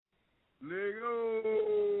Nigga.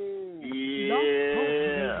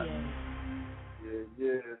 Yeah.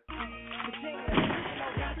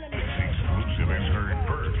 Exclusive is heard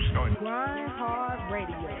first on GRINDHARD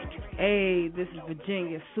Radio. Hey, this is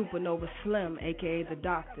Virginia Supernova Slim, aka The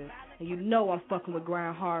Doctor, and you know I'm fucking with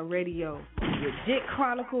GRINDHARD Radio. With Jit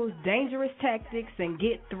Chronicles, Dangerous Tactics, and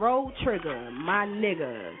Get Throw Trigger, my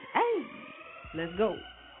niggas. Hey, let's go.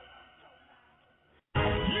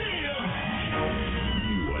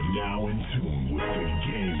 now in tune with the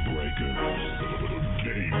Game Breakers.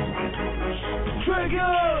 Game Breakers.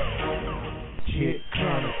 Trigger! Jit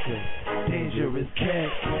Chronicles, Dangerous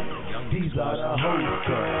Tactics. These are the hosts of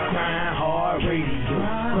GRINDHARD Radio.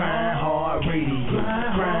 GRINDHARD Radio.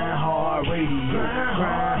 GRINDHARD Radio.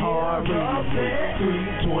 GRINDHARD Radio.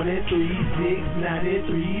 323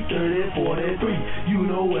 693 3043. You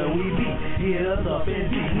know where we be. Hit us up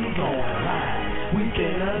and see we going live. We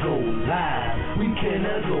finna go live. We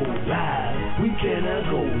finna go live. We finna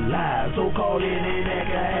go live. So call in and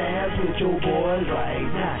act a ass with your boys right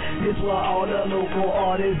now. This what all the local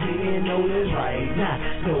artists getting noticed right now.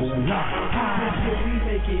 No lie. This shit we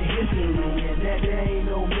making history, and that there ain't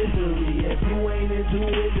no mystery. If you ain't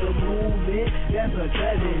into it, the movement, that's a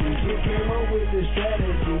tragedy. Shit came up with the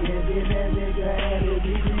strategy, and then that nigga had it.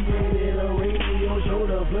 He created a radio show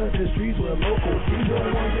to flood the streets with local. These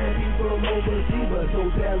are ones that people overseas, but so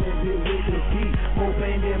talented with the beat. More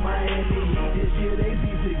fame than Miami Heat. This year they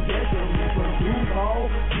see success in me. From Duval,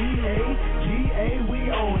 GA, we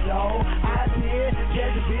on, dawg. I said,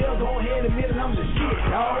 Jacksonville, go ahead and admit it, I'm the shit,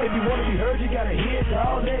 dawg. If you wanna be heard, you gotta hit,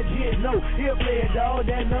 dawg. Let Jit know. He'll play it, dawg.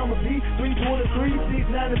 That number be 323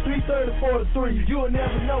 693 3043. You'll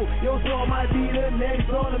never know. Your song might be the next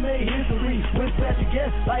song to make history. With special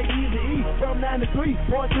guests like Easy E from 9 to 3,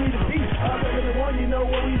 4 3 to B. Other than the one, you know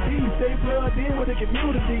what we be. Stay plugged in with the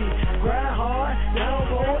community. Grind hard,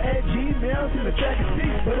 download at Gmail to the track and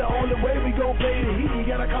see. But the only way we gon' play the heat, you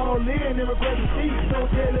gotta call in and request a seat. Don't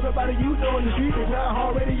tell everybody you know in the street that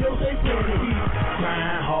GRINDHARD Radio, they play the heat.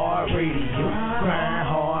 GRINDHARD Radio,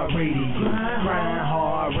 GRINDHARD Radio,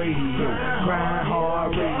 GRINDHARD Radio,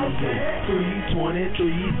 GRINDHARD Radio.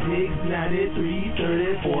 323 693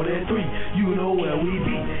 3043. You know where we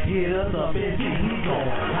be. Hit us up and see we gon'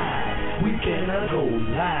 live. We finna go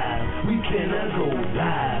live. We finna go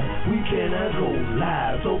live. We finna go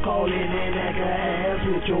live. So call in and act a ass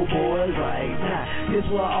with your boys right now. This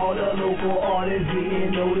what all the local artists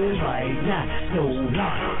getting noticed right now. No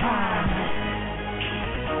lie.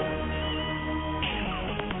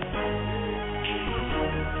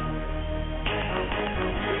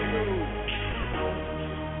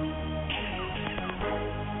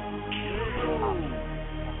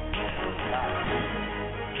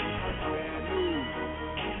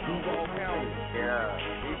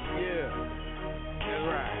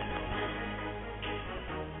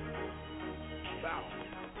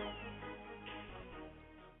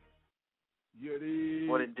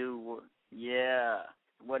 What it do? Yeah.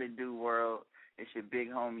 What it do, world? It's your big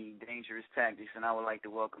homie, Dangerous Tactics, and I would like to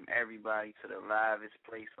welcome everybody to the livest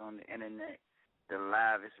place on the internet, the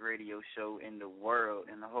livest radio show in the world,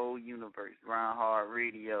 in the whole universe, GRINDHARD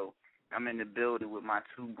Radio. I'm in the building with my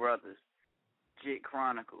two brothers, Jit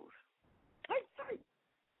Chronicles.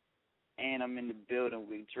 And I'm in the building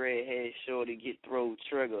with Dreadhead Shorty, Get Throw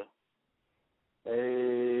Trigger.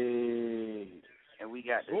 Hey. And we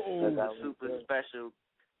got the super special,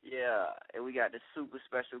 and we got the super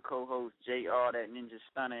special co-host, JR, that Ninja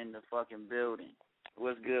Stunner, in the fucking building.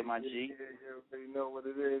 What's good, my G? Yeah, everybody know what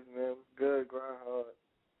it is, man. Good, GRINDHARD.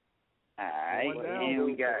 All right,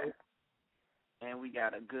 and we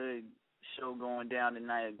got a good show going down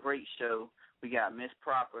tonight, a great show. We got Miss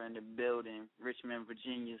Proper in the building, Richmond,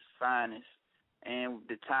 Virginia's finest. And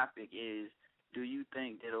the topic is, do you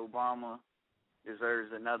think that Obama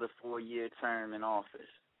deserves another 4-year term in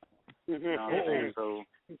office? You know what I'm saying? So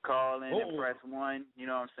call in and press 1, you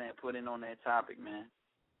know what I'm saying? Put in on that topic, man.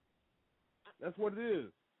 That's what it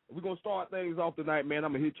is. We're going to start things off tonight, man.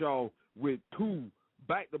 I'm going to hit y'all with 2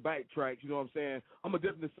 back-to-back tracks, you know what I'm saying? I'm going to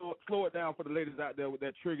definitely slow it down for the ladies out there with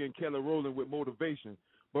that Trigger and Kelly rolling with motivation.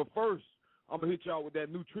 But first, I'm going to hit y'all with that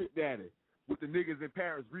new Trick Daddy with the Niggas in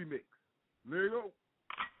Paris remix. There you go.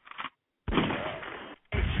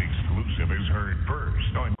 This exclusive is heard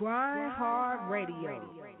first on GRINDHARD Radio.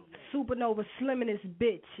 Supernova Slim in this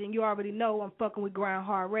bitch, and you already know I'm fucking with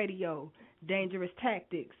GRINDHARD Radio. Dangerous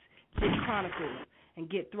Tactics, Jit Chronicles, and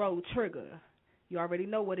Get Throw Trigger. You already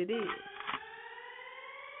know what it is.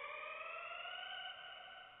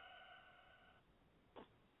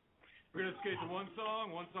 We're going to skate to one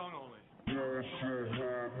song only.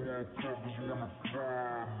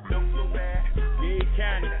 Don't feel bad,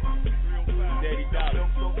 Canada.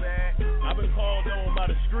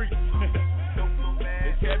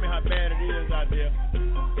 how bad it is out there.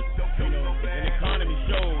 You know, and the economy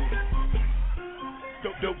shows.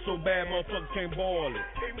 Dope so bad, motherfuckers can't boil it.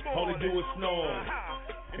 All they do is snore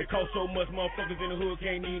it. It costs so much, motherfuckers in the hood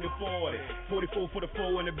can't even afford it. 44 for the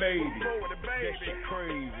 4 and the baby. That shit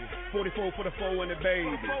crazy. 44 for the 4 and the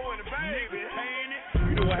baby.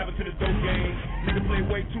 You know what happened to the dope game? Niggas play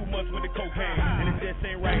way too much with the cocaine. And it just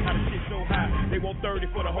ain't right how the shit so high. They want 30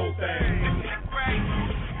 for the whole thing.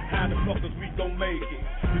 How the fuckers we gon' make it?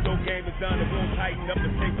 The dope game is done, it won't tighten up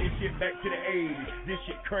and take this shit back to the 80s. This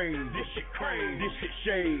shit crazy, this shit crazy, this shit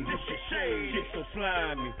shade, this shit shade. Shit so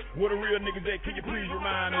slimy. Where the real niggas at? Can you please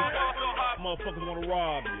remind me? Motherfuckers wanna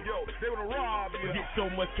rob you. Yo, they wanna rob you. Get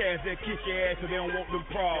so much cash that kiss your ass so they don't want them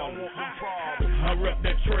problems. I rep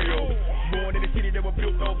that trail. Born in the city that was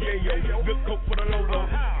built on yayo. Good coke for the low.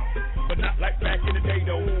 But not like back in the day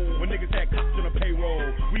though, when niggas had cops on the payroll.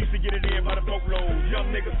 We used to get it in by the boatload.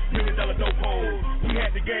 Young niggas, $1 million dope holes. We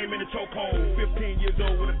had the game in the chokehold. 15 years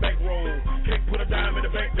old with a bankroll. Can't put a dime in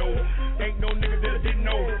the bank though. Ain't no niggas that I didn't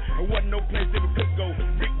know. There wasn't no place that we could go.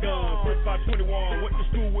 Big gun, first 521. Went to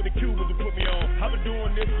school with the Cubans to put me on. I've been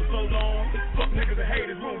doing this for so long. Fuck niggas and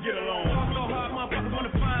haters, we don't get along. So hard, motherfuckers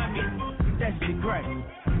wanna find me. That shit crack.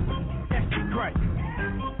 That shit crack.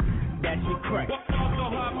 That shit crack. Fuck so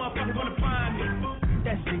hard, motherfuckers wanna find me.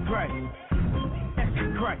 That shit crack. That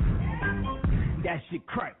shit crack. That shit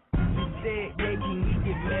crack. She said, yeah, can we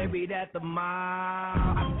get married at the mall?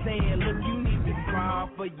 I'm saying, look, you need to crawl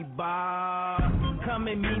for your bar. Come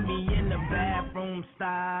and meet me in the bathroom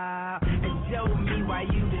style and show me why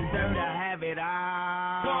you deserve to have it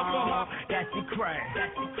all. That shit crack. That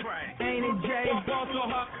shit crack. Ain't it, Jay?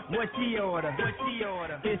 What she order? What she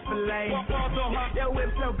order? Fish fillet. Your whip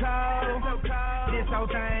so cold. This whole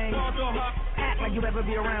thing. Act like you ever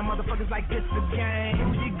be around motherfuckers like this again.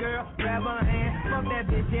 Who's your girl? Grab her hand. Fuck that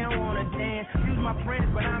bitch, she don't wanna dance. Use my friends,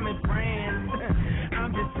 but I'm in France.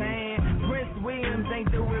 I'm just saying, Prince Williams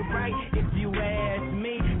ain't do it right if you ask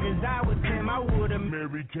me. Cause I was him, I would've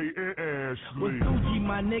Mary Kate and Ashley. Was Gucci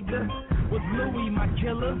my nigga? Was Louis my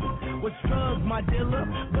killer? Was drugs my dealer?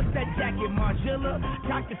 What's that jacket, Margilla?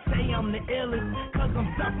 Doctors say I'm the illest, cause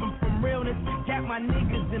I'm suffering from realness. Got my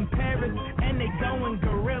niggas in Paris, and they going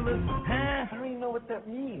gorillas, huh? I don't even know what that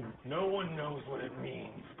means. No one knows what it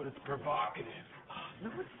means, but it's provocative. No,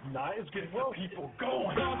 it's not. It's Gets the people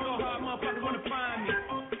going. So hard, motherfuckers wanna find me.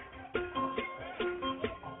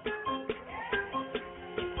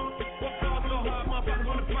 So hard, motherfuckers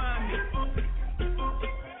wanna find me.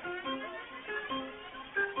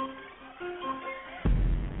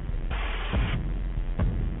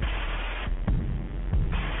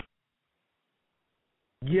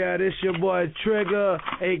 Yeah, this your boy Trigger,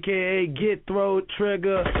 a.k.a. Get Throat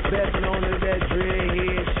Trigger, best known as that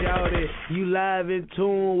dreadhead shouted. You live in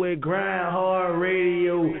tune with GRINDHARD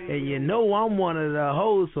Radio, and you know I'm one of the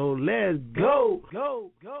hosts, so let's go.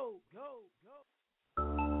 Go, go, go, go.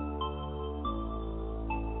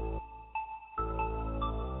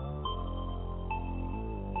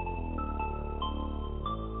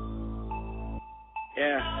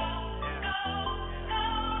 Yeah.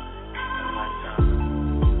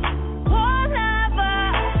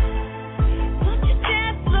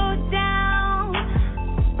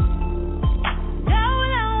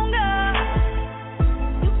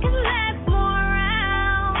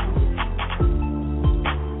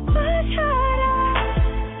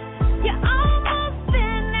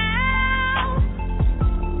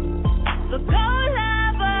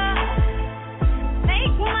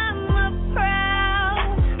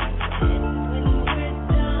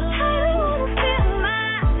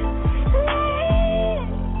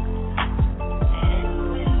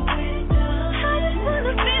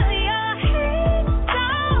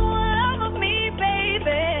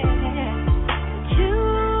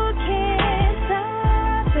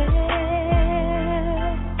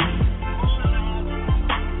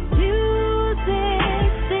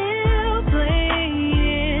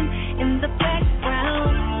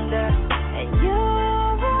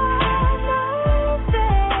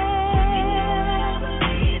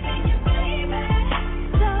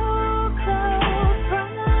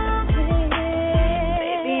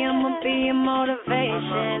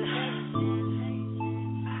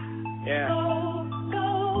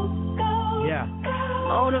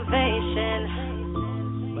 Motivation.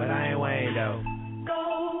 But I ain't Wayne though.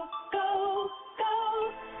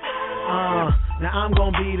 Now I'm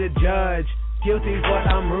gonna be the judge. Guilty's what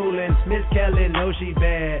I'm ruling. Miss Kelly knows she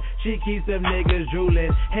bad. She keeps them niggas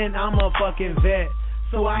drooling. And I'm a fucking vet.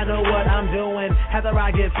 so I know what I'm doing. After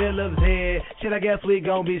I get Phillips head, shit, I guess we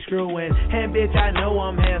gon' be screwing. And bitch, I know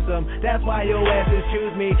I'm handsome, that's why your asses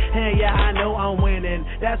choose me. And yeah, I know I'm winning,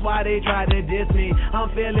 that's why they try to diss me. I'm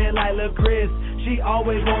feeling like Lil' Chris, she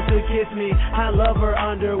always wants to kiss me. I love her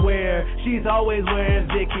underwear, she's always wearing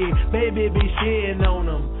Vicky. Baby be shitting on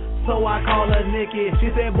them, so I call her Nikki. She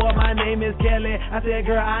said, boy, my name is Kelly. I said,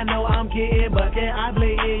 girl, I know I'm kidding, but can I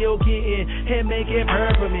play in your kitten and make it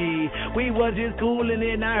purr for me? We was just coolin'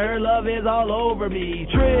 it, now her love is all over me.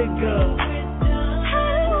 Trigger.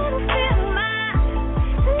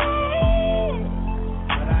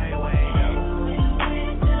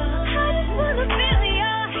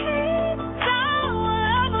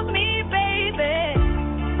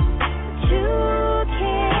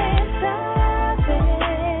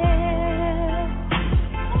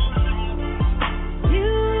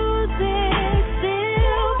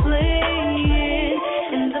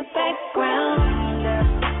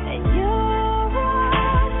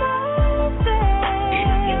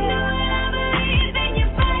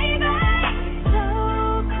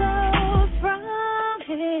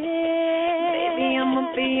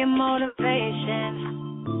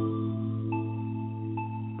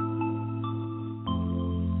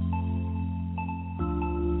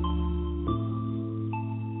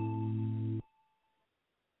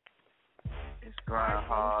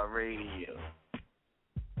 GRINDHARD Radio.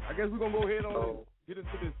 I guess we're going to go ahead and get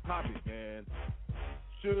into this topic, man.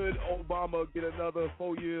 Should Obama get another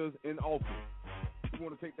 4 years in office? You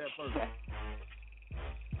want to take that first?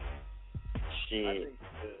 Shit.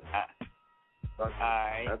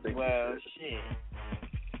 Alright, well, shit.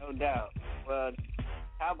 No doubt. Well,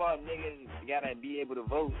 how about niggas gotta be able to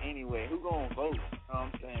vote anyway? Who gonna vote? You know what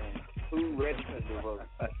I'm saying? Who registered to vote?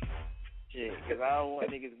 Shit, because I don't want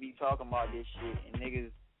niggas be talking about this shit and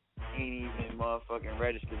niggas ain't even motherfucking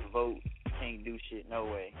registered to vote. Can't do shit, no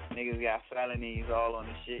way. Niggas got felonies all on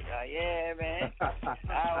the shit. Like, yeah, man.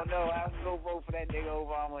 I don't know. I can go vote for that nigga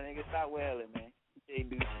Obama. Nigga, stop wailing, man. Can't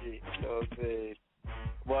do shit. So good.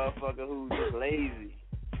 Motherfucker who's just lazy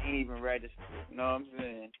ain't even registered. You know what I'm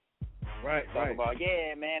saying? Right, talk about,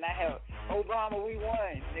 yeah, man, I helped Obama, we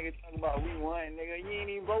won. Nigga talk about we won. Nigga, you ain't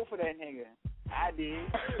even vote for that nigga. I did. You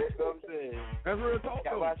know what I'm saying? That's real talk,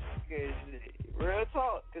 though. Real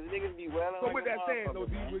talk, because niggas be wailing. So like with that saying, though,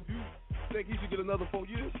 D, would you think he should get another 4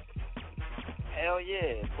 years? Hell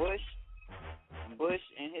yeah. Bush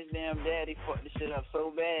and his damn daddy fucked the shit up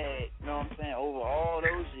so bad, you know what I'm saying, over all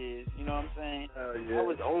those years, you know what I'm saying? Yeah. That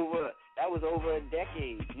was over a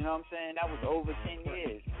decade, you know what I'm saying? That was over 10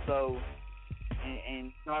 years. So,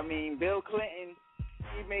 and you know what I mean, Bill Clinton,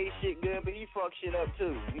 he made shit good, but he fucked shit up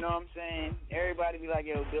too, you know what I'm saying? Everybody be like,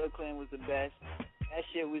 yo, Bill Clinton was the best. That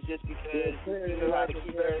shit was just because he knew how to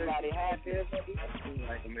keep everybody happy.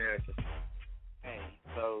 Like America. Hey,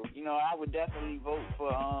 so, you know, I would definitely vote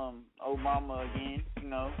for Obama again, you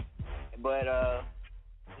know. But the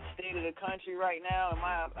state of the country right now,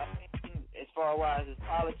 I think, as far as its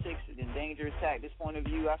politics and dangerous tactics point of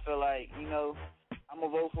view, I feel like, you know, I'm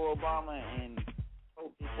going to vote for Obama and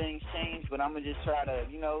hope that things change, but I'm going to just try to,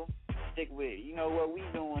 you know, stick with, you know, what we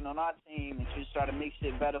doing on our team and just try to make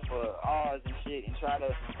shit better for ours and shit and try to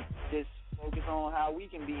just focus on how we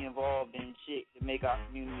can be involved in shit to make our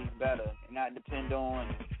communities better and not depend on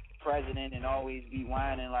the president and always be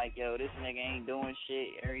whining like, yo, this nigga ain't doing shit,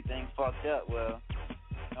 everything's fucked up. Well,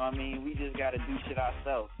 you know what I mean? We just got to do shit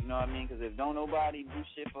ourselves, you know what I mean? Because if don't nobody do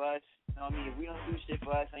shit for us, you know what I mean? If we don't do shit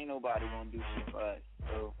for us, ain't nobody going to do shit for us.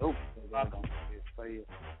 So, I'm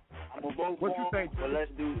going to vote for him, but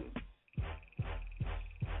let's do it.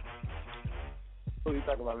 Who you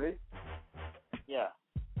talking about, me? Yeah.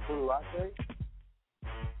 Who do I say?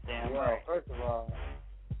 Damn well, right. First of all,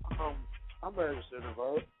 I'm registered to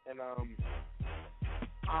vote, and I'm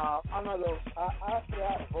not gonna. I say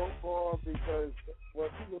I vote for him because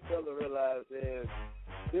what people fail to realize is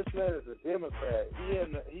this man is a Democrat.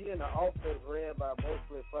 He in the office ran by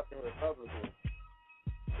mostly fucking Republicans.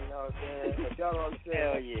 You know what I'm saying? If y'all don't understand,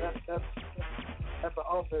 hell yeah. That's an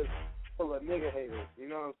office full of nigga haters. You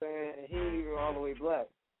know what I'm saying? And he ain't even all the way black.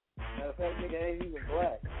 Matter of fact, nigga ain't even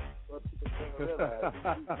black. What people fail to realize.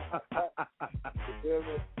 You feel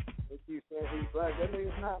me? They keep saying he's black. That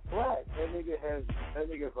nigga's not black. That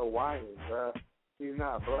nigga's Hawaiian, bro. He's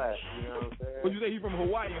not black. You know what I'm saying? What you say? He from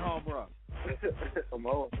Hawaii, huh, bro? Come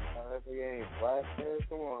on, that nigga ain't black, man.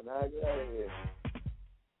 Come on, now get out of here.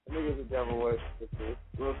 That nigga's a devil worshiper.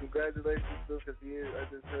 Well, congratulations, Bill, because I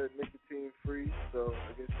just heard nicotine free, so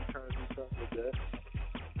I guess you're trying to do something with that.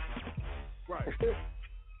 Right.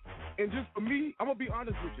 And just for me, I'm going to be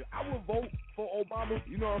honest with you. I will vote for Obama,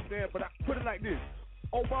 you know what I'm saying? But I put it like this.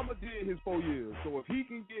 Obama did his 4 years. So if he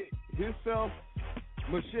can get himself,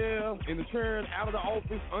 Michelle, and the turn out of the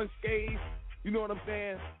office unscathed, you know what I'm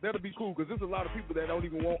saying? That'll be cool because there's a lot of people that don't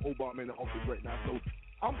even want Obama in the office right now. So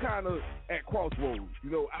I'm kind of at crossroads.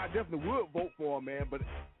 You know, I definitely would vote for him, man, but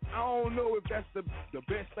I don't know if that's the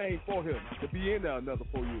best thing for him to be in there another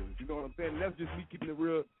 4 years. You know what I'm saying? And that's just me keeping it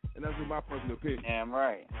real, and that's just my personal opinion. Damn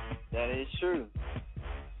right. That is true.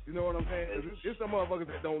 You know what I'm saying? There's some motherfuckers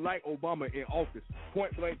that don't like Obama in office,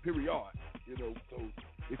 point blank, period. You know, so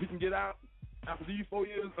if he can get out after these 4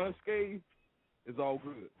 years unscathed, it's all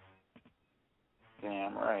good.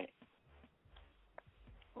 Damn right.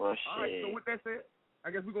 Well, shit. All right, so with that said,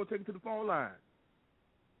 I guess we're going to take it to the phone line.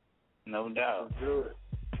 No doubt. Let's do it.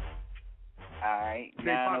 All right.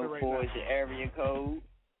 904 is your area code.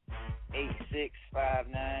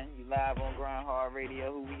 8659. You live on GRINDHARD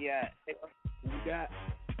RADIO. Who we got? Who we got?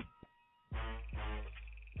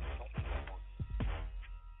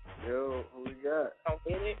 Yo, who we got? Don't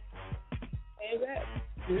get it. Hey, that.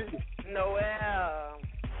 Noel.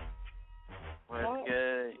 What's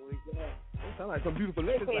good? Who we got? It sound like some beautiful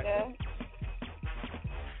ladies back there.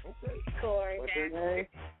 Okay. Corey. What's your name?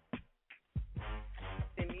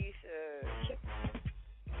 Denisha.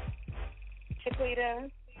 Chiquita.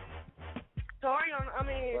 Noel's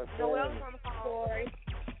on the phone. Corey.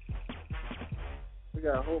 We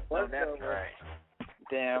got a whole Oh, bunch that's of them. right.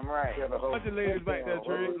 Damn right. We got a whole Bunch of ladies back there,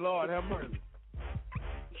 Trey. Lord have mercy.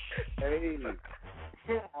 Hey.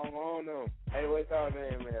 I don't know. Hey, what's our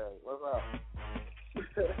name, man? What's up?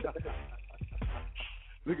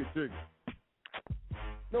 Look at Trigger.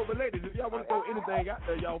 No, but ladies, if y'all want to throw anything out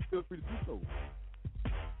there, y'all feel free to do so.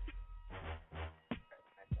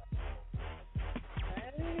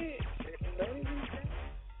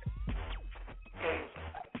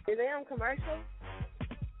 Is they on commercial?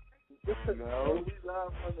 No, we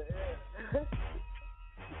live from the air.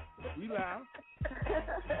 We live.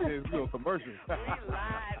 It's real commercial. We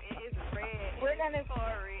live. It is Red. We're gonna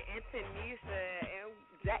Corey and Tanisha and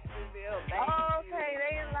Jacksonville. Oh, okay,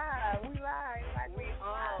 they live. We live. Like We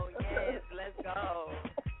on. Yes, let's go.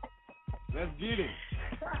 Let's get it.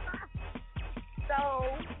 So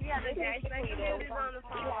we got the Jacksonville on the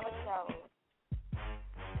phone. We have a show.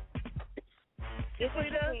 This is We're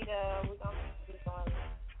gonna be going.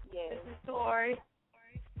 Yes. This is Tori.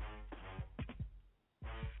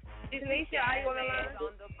 Tanisha, are you on the line?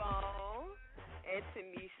 On the phone. And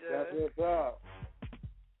Tanisha. That's what's up.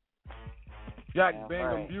 Jack Yeah,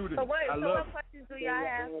 Bingham right. Beauty. So what? I So love what questions do y'all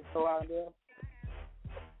have? Throw out there?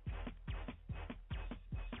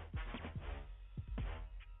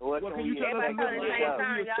 What Well, can can you we tell us a Everybody little talking bit at the same time.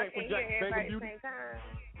 about who you Y'all expect can't for Jack hear Bingham everybody at the Beauty? same time.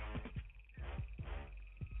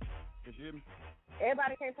 Can you hear me?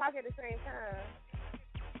 Everybody can't talk at the same time.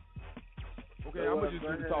 Okay, I'm gonna just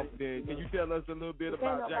do the talking then. Can you tell us a little bit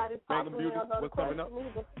about Jack Bingham Beauty? What's coming up? We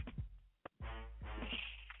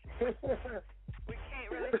can't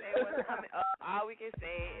really say what's coming up. All we can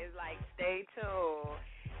say is, like, stay tuned.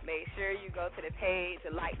 Make sure you go to the page,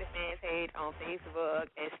 like the fan page on Facebook,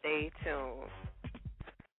 and stay tuned.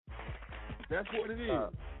 That's what it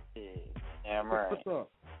is. Damn right. What's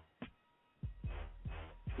up?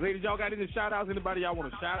 Ladies, y'all got any shout-outs? Anybody y'all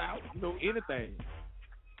want to shout out? You know, anything.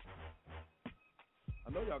 I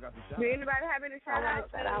know y'all got some shout-outs. Do anybody have any shout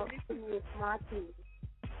outs? Shout out to my team.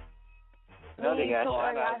 No, they got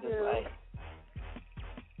Tori, shout outs. I do.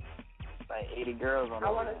 It's like 80 girls on I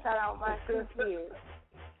the want to shout out my 6 kids.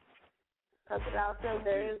 Because without them,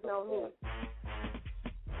 there is no me.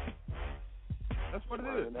 That's what it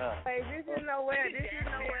is. Hey, this is Noel. This is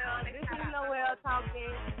Noel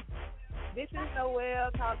talking. This is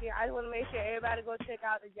Noel talking. I just want to make sure everybody go check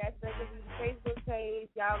out the Jack Bingham Facebook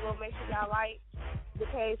page. Y'all go make sure y'all like the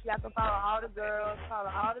page. Y'all can follow all the girls,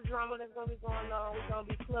 follow all the drama that's going to be going on. We're going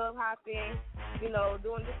to be club hopping, you know,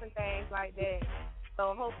 doing different things like that.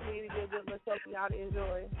 So hopefully it'll be a good little show for y'all to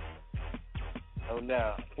enjoy. No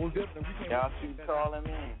doubt. Well, definitely. Y'all keep calling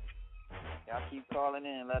in. Y'all keep calling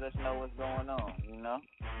in. Let us know what's going on, you know?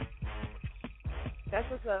 That's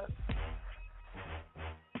what's up.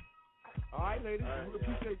 All right, ladies. We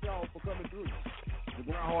appreciate y'all for coming through. The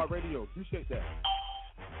GRINDHARD Radio. Appreciate that.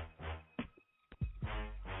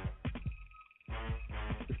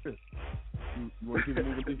 You want to keep it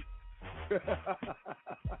moving, D?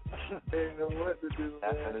 Ain't know what to do,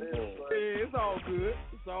 That's man. what it is. Yeah, it's all good.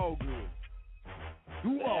 It's all good. Do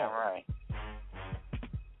Damn all. right.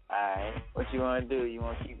 Alright. What you want to do? You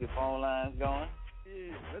want to keep the phone lines going?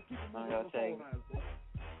 Yeah, let's keep it I'm moving on gonna the take phone lines, bro.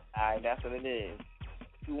 Alright, that's what it is.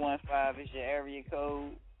 215 is your area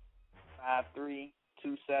code.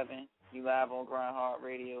 5327. You live on GRINDHARD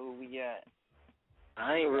Radio. Who we got?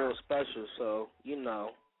 I ain't real special, so, you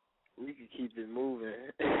know, we can keep it moving.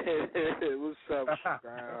 What's up,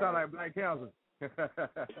 That sound like Black Council. Yes,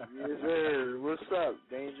 sir. What's up?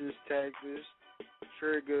 Dangerous Tactics,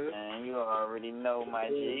 Trigger. Man, you already know, my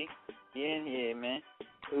G. Get in here, man.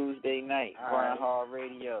 Tuesday night, GRINDHARD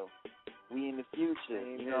Radio. We in the future,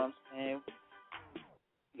 you know what I'm saying?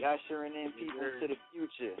 We ushering in people to the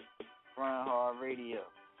future. GRINDHARD Radio.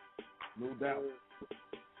 No doubt.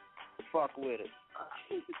 Fuck with us.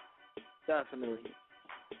 Definitely.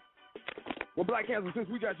 Well, Black Council, since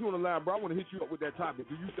we got you on the line, bro, I want to hit you up with that topic.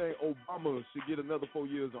 Do you think Obama should get another 4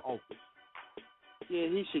 years in office? Yeah,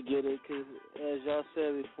 he should get it, because as y'all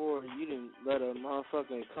said before, you didn't let a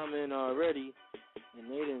motherfucker come in already,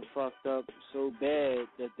 and they done fucked up so bad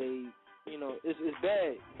that they, you know, it's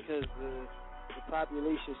bad because the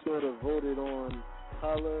population sort of voted on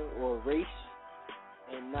color or race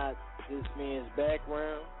and not this man's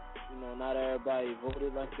background. You know, not everybody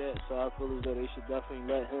voted like that, so I feel as though they should definitely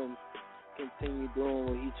let him continue doing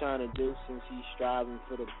what he's trying to do since he's striving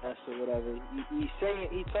for the best or whatever.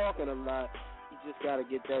 He's talking a lot. He just got to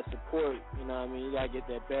get that support, you know what I mean? You got to get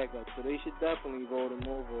that backup. So they should definitely vote him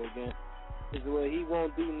over again. Because what he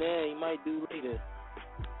won't do now, he might do later.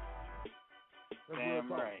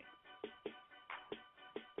 Damn right.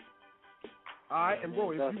 All right, and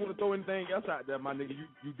bro, if you want to throw anything else out there, my nigga,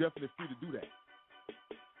 you definitely free to do that.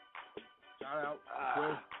 Shout out.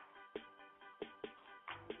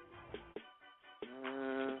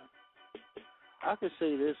 I could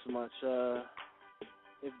say this much.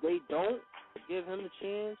 If they don't give him a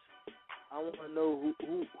chance, I want to know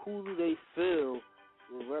who do they feel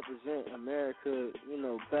will represent America, you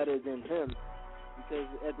know, better than him. Because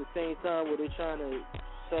at the same time, where they're trying to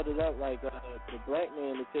set it up like the black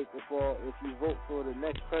man to take the fall, if you vote for the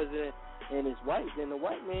next president and it's white, then the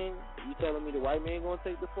white man, you telling me the white man going to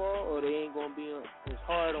take the fall, or they ain't going to be as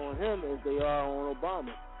hard on him as they are on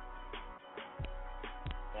Obama?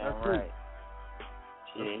 That's right.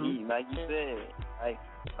 Yeah, he, like you said, like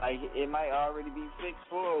it might already be fixed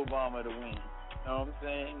for Obama to win. You know what I'm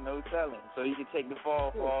saying? No telling. So he can take the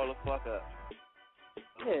fall for all the fuck up.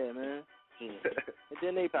 Yeah, man. Yeah. And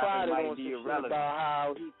then they prided on some shit about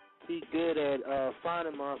how he good at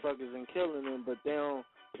finding motherfuckers and killing them, but they don't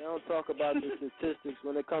talk about the statistics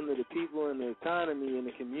when it comes to the people and the economy and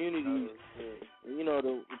the communities. And, you know,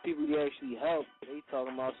 the people he actually help, they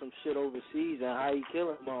talking about some shit overseas and how he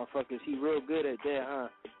killing motherfuckers. He real good at that, huh?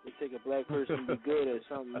 They take a black person to be good at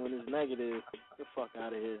something when it's negative. Get the fuck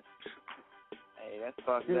out of here. Hey, that's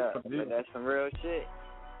fucked up. But that's some real shit.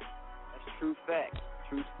 That's true fact.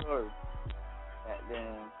 True story.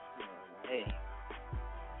 Hey.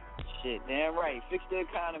 Shit, damn right. Fix the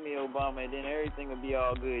economy, Obama, and then everything will be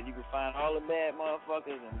all good. You can find all the bad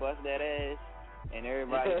motherfuckers and bust that ass, and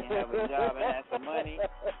everybody can have a job and have some money,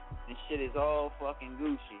 and shit is all fucking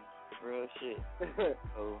Gucci. Real shit.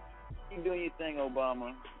 So, keep doing your thing,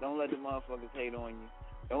 Obama. Don't let the motherfuckers hate on you.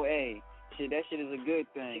 Don't, hey, shit, that shit is a good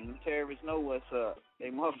thing. Them terrorists know what's up. They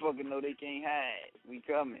motherfuckers know they can't hide. We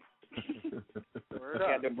coming.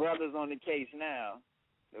 Got the brothers on the case now.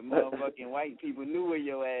 The motherfucking white people knew where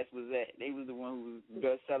your ass was at. They was the one who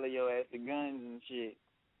was selling your ass the guns and shit.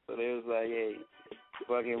 So they was like, hey,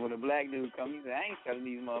 fucking when a black dude come, he said, I ain't selling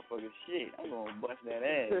these motherfuckers shit. I'm gonna bust that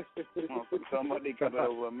ass. Motherfuckers talking about they coming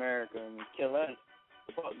over America and kill us.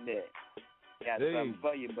 Fuck that. Got something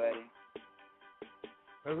for you, buddy.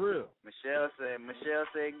 That's real. Michelle said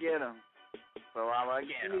get him. So I'm gonna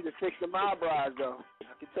get him. You need to fix them eyebrows though.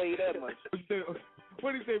 I can tell you that much.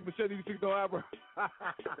 What do you say, Michelle? Need to fix no eyebrows?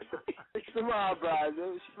 Fix them eyebrows.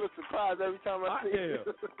 She looks surprised every time I see her.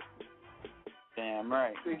 Damn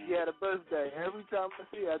right. I think she had a birthday. Every time I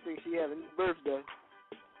see her, I think she had a birthday.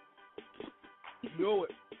 You know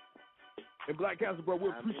it. And Black Council, bro, we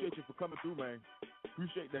appreciate you for coming through, man.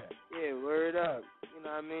 Appreciate that. Yeah, word up. You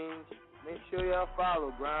know what I mean? Make sure y'all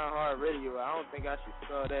follow GRINDHARD Radio. I don't think I should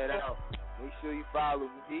spell that out. Make sure you follow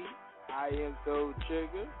me. I am Throw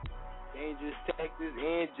Trigger, Dangerous Tactics,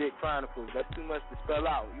 and Jet Chronicles. That's too much to spell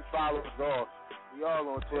out. You follow us all. We all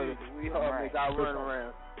on Twitter. We all make our run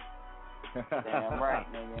around. Damn right,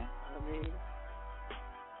 nigga. I mean,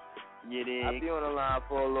 I'll be on the line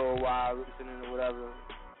for a little while listening to whatever.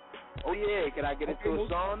 Oh, yeah. Can I get into a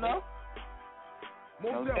song, though?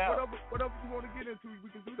 No doubt. Whatever you want to get into, we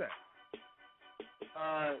can do that.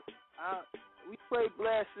 We played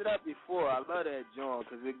Blast It Up before. I love that joint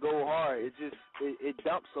because it go hard. It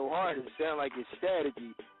dumps so hard it sounds like it's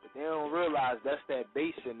strategy, but they don't realize that's that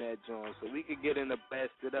bass in that joint. So we could get into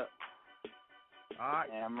Blast It Up. All right,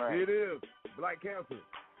 damn right. Here it is. Black Cancer.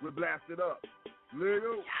 We Blast It Up. Let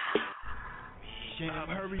go. Sham,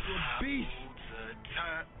 hurry the beast.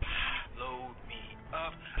 time. Load me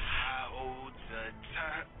up, I hold the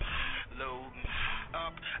time. Load me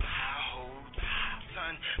up, I hold the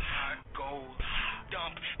sun. My goals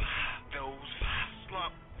dump those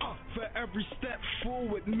slump. For every step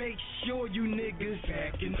forward, make sure you niggas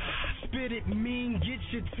backing up. Spit it mean, get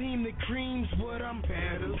your team the creams, what I'm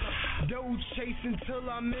battling. Dough chasing till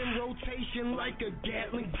I'm in rotation like a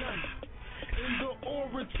Gatling gun. In the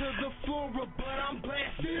aura to the flora, but I'm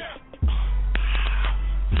blasted up.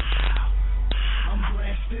 I'm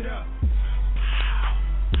blasted up.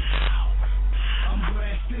 I'm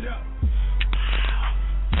blasted up.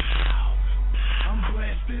 I'm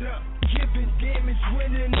blasted up. Giving damage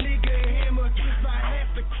when a nigga hammer, cause I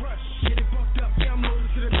have to crush. Get it bucked up, yeah, I'm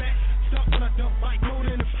loaded to the back. Stop when I dump like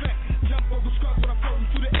mode in effect. Jump over scrubs when I'm floating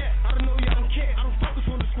through the air. I don't know, y'all don't care, I don't focus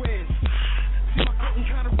on the squares. See my coating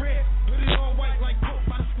kinda red, put it all white like coke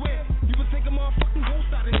by the square. You would think a motherfucking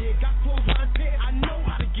ghost out of here. Got clothes out of pair, I know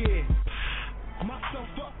how to get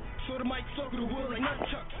myself up. So the mic circle the wood like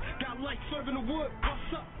nunchucks. Got light serving the wood,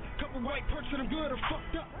 what's up? Couple white perks and I'm good or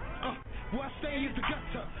fucked up. Where I stay is the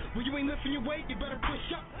gutter. When you ain't lifting your weight, you better push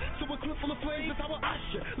up. So a clip full of flames, that's how I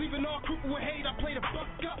usher. Leaving all crippled with hate, I play the buck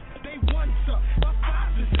up. They once up, my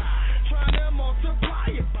fives is high. Trying to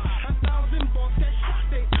multiply it by 1,000 bucks that shot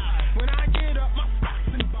they eye. When I get up, my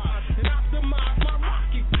stocks and bonds. And optimize my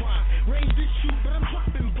rocket climb. Range to shoot, but I'm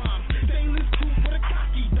dropping bombs. Stainless coupe with a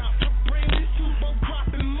cocky dot. Brainless two, both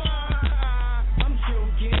dropping mine. I'm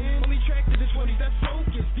joking. Only track to the 20s, that's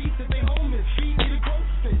focused. Decent, they homeless. Feed me the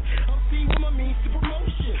ghosting. I'll see what my means to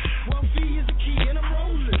promotion. Wealthy is the key and I'm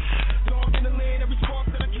rolling. Dog in the land, every spark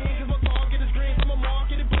that I can. Cause my target is grand, so my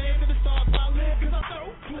market and plan to the stars I live. Cause I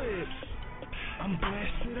throw clips. I'm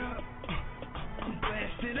blasted up. I'm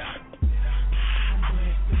blasted up. I'm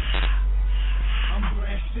blasted. I'm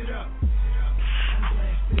blasted up. I'm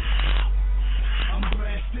blasted. I'm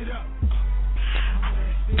blasted up. I'm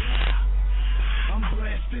blasted up. I'm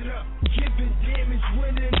blasted up. Giving damage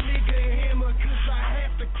when a nigga hammer, cause I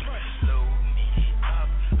have to crush. Load me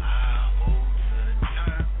up, I hold the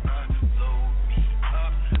time. Load me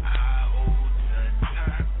up, I hold the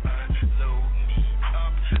time. Load me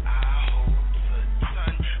up, I hold the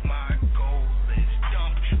sun. My goal is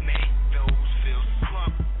dump, make those feel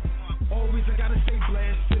slump. Always I gotta stay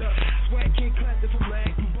blasted up. Swag can't clap if I'm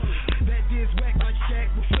lagging bullets. That is whack like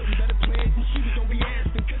Shaq with flipping better players and shooters don't be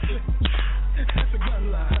asking cause that's a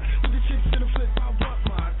gun line. With the chicks in the flip, I want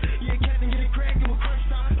mine. Yeah, cat and get it crackin' with crunch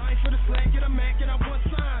time. I ain't for the slack, get a Mac and I want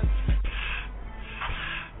signs.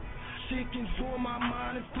 Chickens for my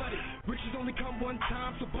mind is flooded. Riches only come one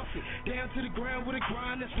time, so bust it. Down to the ground with a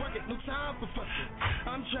grind that's rugged. No time for fussing.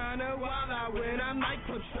 I'm trying to wild out when I'm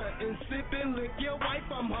nightclub stunting. Sipping, lick your wife,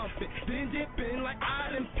 I'm humping. Then dipping like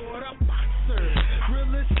I done fought a boxer.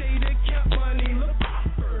 Real estate account money, look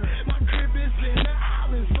proper. My crib is in the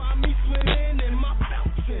islands. Find me swimming in my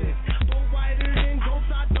fountain. But whiter than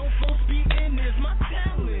ghosts, I don't flow speeding is my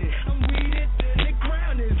talent. I'm weeded than the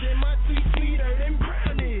ground is. And my tweet sweeter than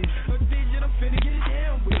brown is. A digit I'm finna get it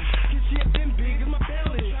down with. Cause shit been big as my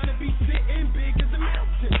balance. Trying to be sitting big as a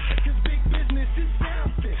mountain. Cause big business is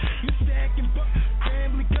something. You stacking bucks,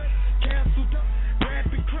 family gut, castled up,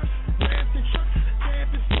 rapping crush, rapping truck,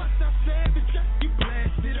 tapping sluts, I savage up, you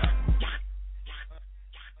blasted up.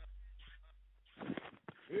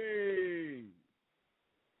 Hey.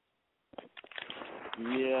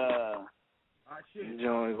 Yeah. Shit.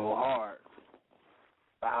 Joint go hard.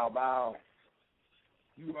 Bow, bow.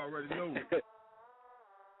 You already know.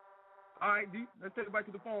 All right, D. Let's take it back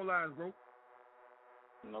to the phone lines, bro.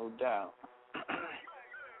 No doubt.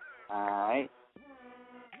 All right.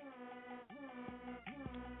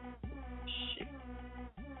 Shit.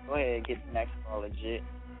 Go ahead and get the next call legit.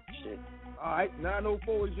 Shit. All right,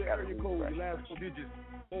 904 is your area code. Your last four digits,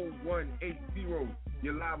 4180.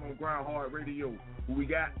 You're live on GRINDHARD Radio. Who we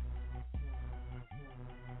got?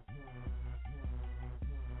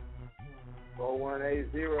 Oh,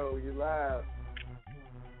 4180, you live.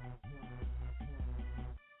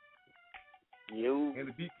 You. And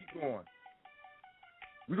the beat keep going.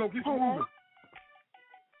 We're going to keep it Hello? moving.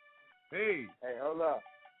 Hey. Hey, hold up.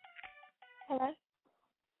 Hello?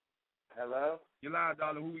 Hello? You're live,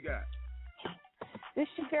 darling. Who we got? This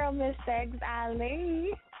your girl, Miss Eggs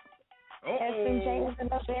Ali. S3EP10 is in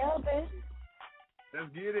the building.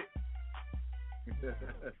 Let's get it.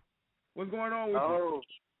 What's going on with you?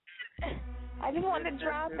 I just wanted to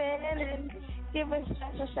drop in and give a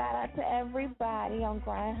special shout out to everybody on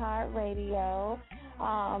GRINDHARD Radio.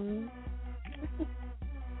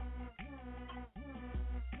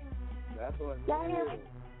 That's what Y'all hear me?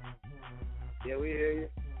 Yeah, we hear you.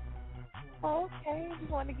 Oh, okay.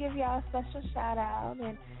 Just wanted to give y'all a special shout out,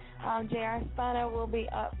 and J.R. Stunner will be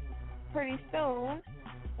up pretty soon.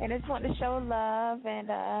 And I just want to show love and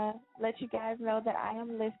let you guys know that I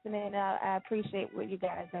am listening. I appreciate what you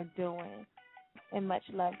guys are doing, and much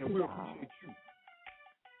love to y'all. Appreciate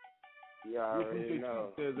you. You already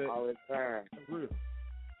know. All the time.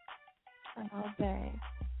 Oh, dang.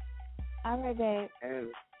 All right, babe. And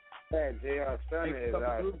J.R. Stunner is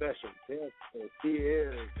our special guest. He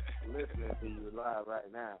is listening to you live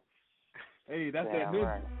right now. Hey, that's that new.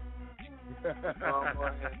 right.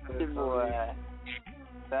 Good boy.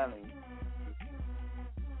 Telling.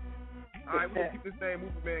 All right, we're going to keep this thing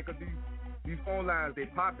moving, man, because these phone lines, they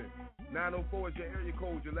popping. 904 is your area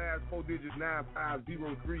code, your last 4 digits,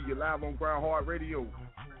 9503. You're live on GRINDHARD Radio.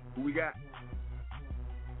 Who we got?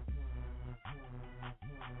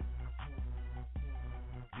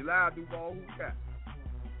 You live, Duval. Who we got?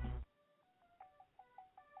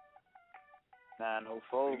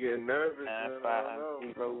 904. You getting nervous,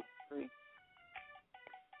 9503.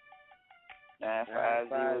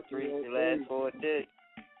 9503, your last 4 digits.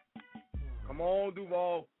 Come on,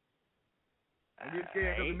 Duval. Don't get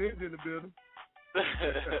scared because the niggas in the building.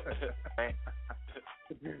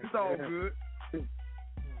 It's all good.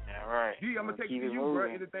 All right. G, I'm going to take it to you, bro.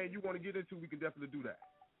 Anything you want to get into, we can definitely do that.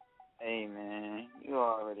 Hey, man. You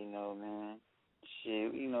already know, man.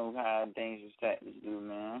 Shit, you know how Dangerous Tactics do,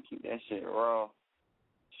 man. Keep that shit raw.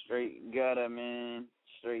 Straight gutter, man.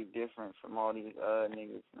 Straight different from all these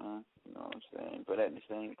niggas, man. You know what I'm saying? But at the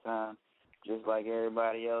same time, just like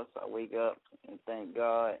everybody else, I wake up and thank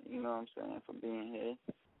God, you know what I'm saying, for being here.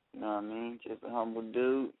 You know what I mean? Just a humble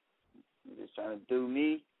dude. I'm just trying to do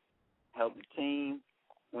me, help the team,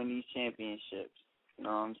 win these championships. You know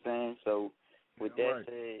what I'm saying? So with that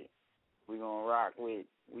said, we're going to rock with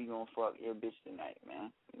We Gonna Fuck Your Bitch Tonight,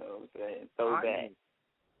 man. You know what I'm saying? Throwback.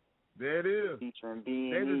 There it is. Featuring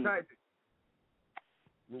B&E. Dangerous Tactics.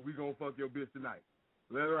 Well, We Gonna Fuck Your Bitch Tonight.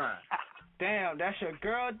 Let it ride. Damn, that's your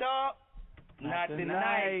girl, dog? Not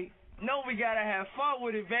tonight. No, we gotta have fun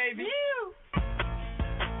with it, baby.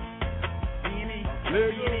 B&E.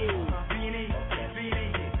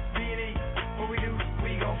 What we do?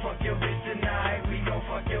 We gon' fuck your bitch tonight. We gon'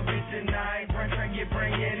 fuck your bitch tonight. Bring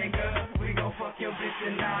it, nigga. We gon' fuck your bitch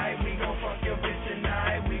tonight. We gon' fuck your bitch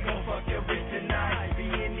tonight. We gon' fuck your bitch tonight.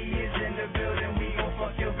 B&E is in the building. We gon'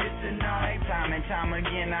 fuck your bitch tonight. Time and time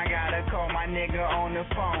again, I gotta call my nigga on the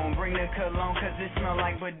phone. Bring the cologne, cause it smell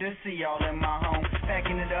like Badoosie all in my home.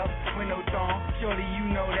 Packing it up with no thong. Shorty, you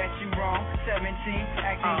know that you wrong. 17,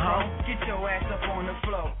 acting wrong. Get your ass up on the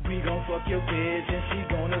floor. We gon' fuck your bitch and she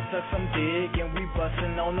gonna suck some dick. And we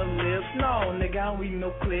bustin' on the lips. No, nigga, we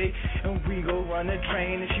no click. And we go run a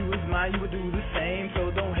train. If she was mine, you would do the same.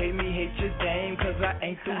 So don't hate me, hate your game, cause I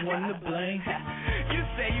ain't the one to blame. You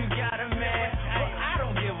say you got a man, but I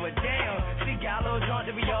don't give a damn. She got a little drunk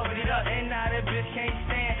to be over it up, and now that bitch can't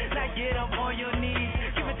stand. Now get up on your knees.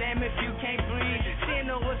 Give a damn if you can't breathe. She ain't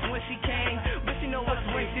know what's when she came, but she know what's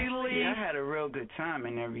when she leaves. Yeah, I had a real good time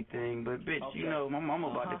and everything, but bitch, you know my mama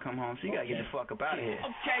about to come home, so you gotta get the fuck up out of here.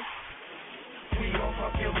 Okay. We gon'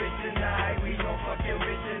 fuck your bitch tonight. We gon' fuck your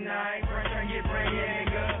bitch tonight. Bring it,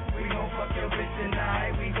 nigga. We gon' fuck your bitch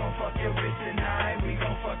tonight. We gon' fuck your bitch tonight. We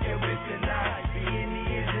gon' fuck your bitch tonight. B&E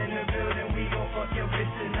is in the building. We gon' fuck your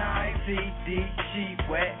bitch tonight. CD, she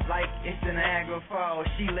wet like it's the Niagara Falls.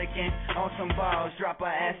 She licking on some balls. Drop her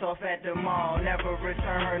ass off at the mall. Never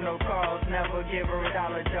return her no calls. Never give her $1,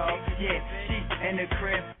 dog. Yeah, she in the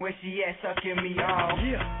crib where she at sucking me off.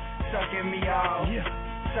 Yeah, sucking me off. Yeah.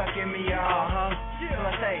 Sucking me off.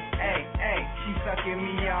 Plus, hey, she sucking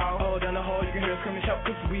me off. Oh, down the hall, you can hear her screaming, shout,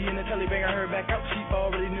 cause we in the telly bang her back out. She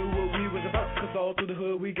already knew what we was about, cause all through the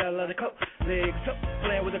hood we got a lot of coke. Legs up,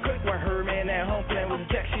 playing with a cook, while her man at home playing with a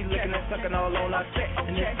jack. She licking and sucking all on our check,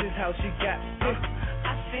 and this is how she got.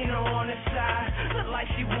 I seen her on the side, look like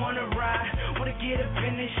she wanna ride. Wanna get up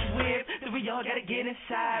in this whip, so we all gotta get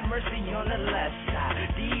inside. Mercy on the left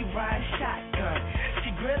side, D-Ride shotgun.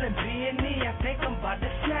 She grilling B&E, I think I'm about to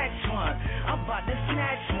snatch one. I'm about to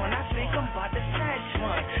snatch one, I think I'm about to snatch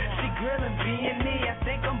one. She grilling B&E, I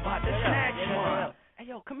think I'm about to snatch one. Hey,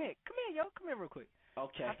 yo, come here, yo, come here real quick.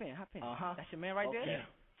 Okay. Hop in. That's your man right there?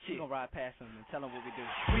 We gon' ride past him and tell him what we do.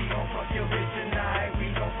 We gon' fuck your bitch tonight. We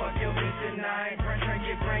gon' fuck your bitch tonight. Bring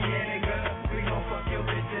it, nigga. We gon' fuck your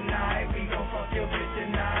bitch tonight. We gon' fuck your bitch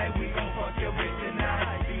tonight. We gon' fuck your bitch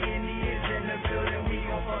tonight. B&E is in the building. We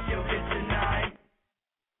gon' fuck your bitch tonight.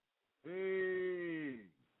 Hey.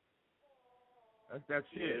 That's that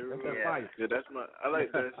shit. That's that fight. Yeah, that's I like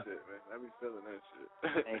that shit, man. I be feeling that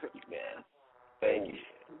shit. Thank you, man. Thank you.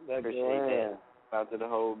 Appreciate that. Shout out to the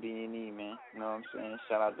whole B&E, man. You know what I'm saying?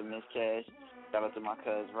 Shout out to Miss Cash. Shout out to my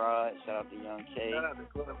cousin Rod. Shout out to Young K. Shout out to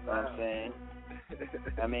Club You know what I'm saying?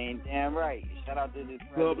 I mean, damn right. Shout out to the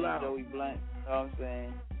president, Joey Blunt. You know what I'm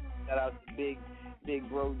saying? Shout out to Big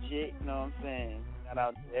Bro Jit. You know what I'm saying? Shout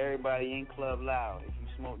out to everybody in Club Loud. If you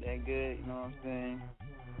smoke that good, you know what I'm saying?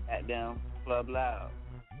 At them Club Loud.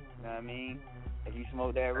 You know what I mean? If you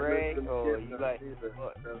smoke that reg, or you like,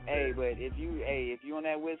 but if you on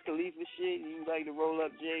that Wiz Khalifa shit, you like to roll up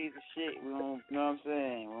J's and shit, we don't, you know what I'm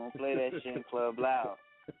saying? We don't play that shit in Club Loud.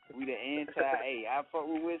 We the I fuck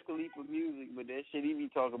with Wiz Khalifa music, but that shit he be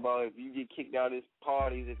talking about if you get kicked out of his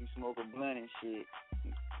parties if you smoke a blunt and shit.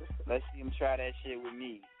 Let's see him try that shit with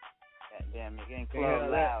me. God damn, nigga, in Club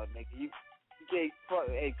Loud, nigga. You can't fuck,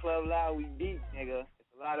 Club Loud, we deep, nigga.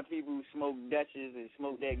 There's a lot of people who smoke Dutchess and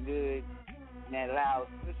smoke that good. That loud,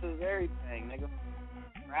 this is everything, nigga.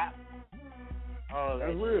 Rap, all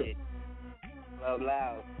that shit. Club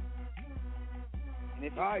Loud. And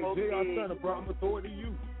if you all right, Jay, I said it, bro. I'm gonna throw it to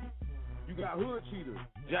you. You got Hood Cheaters,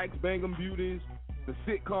 Jack's Bang'em Beauties, the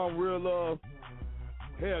sitcom Real Love.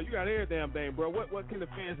 Hell, you got every damn thing, bro. What can the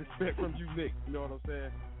fans expect from you, Nick? You know what I'm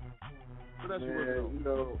saying? So that's Man, you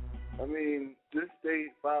know, I mean, just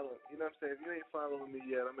stay following. You know what I'm saying? If you ain't following me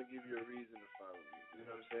yet, I'm gonna give you a reason to follow me. You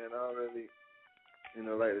know what I'm saying? I don't really,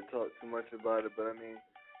 like to talk too much about it, but I mean,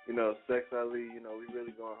 Sex Ali, we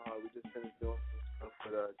really going hard. We just finished doing some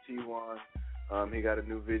stuff with T1. He got a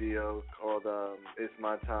new video called It's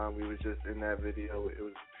My Time. We was just in that video. It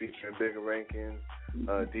was featuring Bigger Rankins,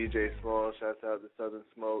 DJ Small, shouts out to Southern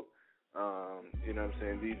Smoke, you know what I'm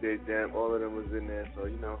saying, DJ Damp, all of them was in there. So,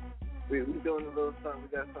 we doing a little something. We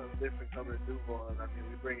got something different coming to Duval. I mean,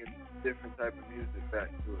 we bringing different type of music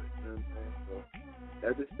back to it. You know what I'm saying? So,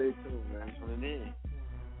 just stay tuned, man. That's what it is.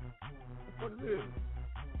 That's what it is.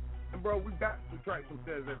 And, bro, we got some tracks from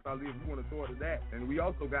Says That Ali if you want to throw it to that. And we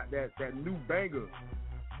also got that new banger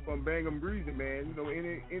from Bang'em Breezy, man.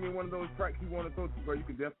 Any one of those tracks you want to throw to, bro, you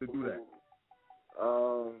can definitely do that.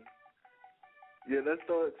 Yeah, let's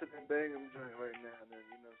throw it to the Bang'em joint right now, and then,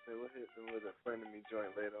 we'll hit them with a Friend of Me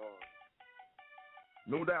joint later on.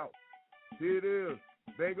 No doubt. Here it is,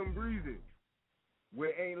 Bang'em Breezy,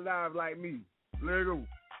 Where Ain't Live Like Me. Let it go.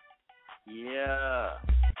 Yeah.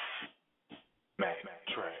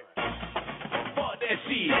 Backtrack. Fuck that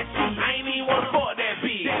shit. I ain't even wanna fuck that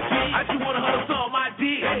bitch. I just wanna hustle suck my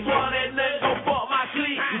dick. Swallow that nut, go fuck my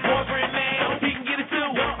clique. Your boyfriend mad, he can get it too.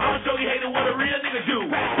 I'ma show you hater what a real nigga do.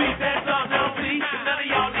 Bitch, that's something I don't see. None of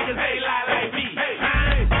y'all niggas ain't lie like me.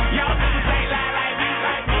 Y'all niggas ain't lie like me.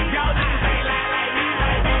 Y'all niggas ain't lie like me.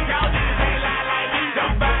 Y'all niggas ain't lie like me.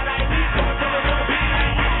 Don't buy like me.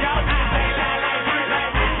 Y'all niggas ain't lie like me.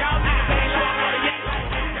 Y'all niggas ain't lie like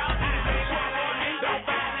me. Y'all niggas ain't lie like me. Don't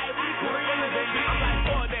buy like me. Real as a bitch. I'm like,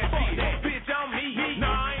 fuck that shit. Bitch, I'm me.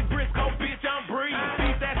 Nah, I ain't Briscoe, bitch, I'm Bree.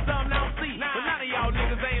 Bitch, that's something I don't see. But none of y'all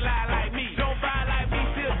niggas ain't lie like me. Don't buy like me.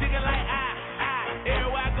 Still digging like I.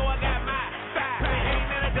 Everywhere I go, I got my side. Ain't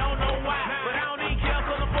that I don't know why. But I don't even care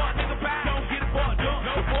for the fuck nigga pie. Don't get it fucked up.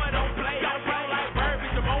 No boy, don't play. Don't play like bird,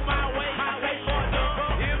 bitch, I'm on my way. I stay fucked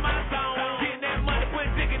up. In my zone. Getting that money, put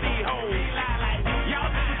dick in these hoes. Ain't lie like me. Y'all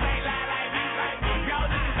niggas ain't lie like me. Y'all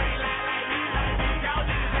niggas ain't lie like me. Y'all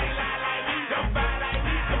niggas ain't lie like me. Don't buy like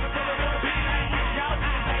me. Y'all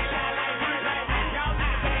niggas ain't lie like me. Y'all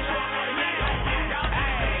niggas ain't lie like me.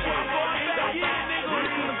 Y'all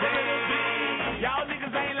Y'all niggas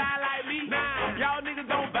ain't lie like me. Y'all niggas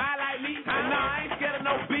don't buy like me. Nah, I ain't scared of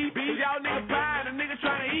no beef. Y'all niggas buy and a nigga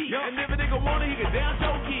tryna eat. And if a nigga want it, he can damn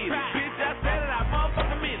sure get it. Bitch, I said it, I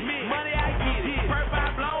motherfucking meant it. Money, I get it. Perp, I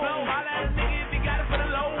blow. Holla at a nigga if he got it for the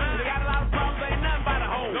low. They got a lot of problems, ain't nothing but a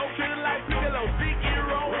hoe. No treat it like Piccolo, stick in the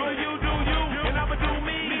roll. Do you, and I'ma do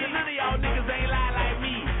me. None of y'all niggas ain't lie like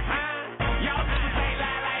me. Y'all niggas ain't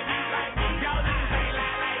lie like me. Y'all niggas ain't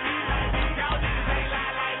lie like me. Y'all niggas ain't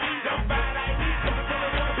lie like me. Don't buy like me.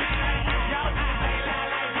 Y'all niggas ain't lie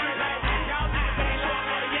like me. Y'all niggas ain't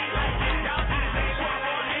lie like me. Y'all niggas ain't lie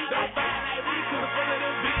like me. Don't buy like me.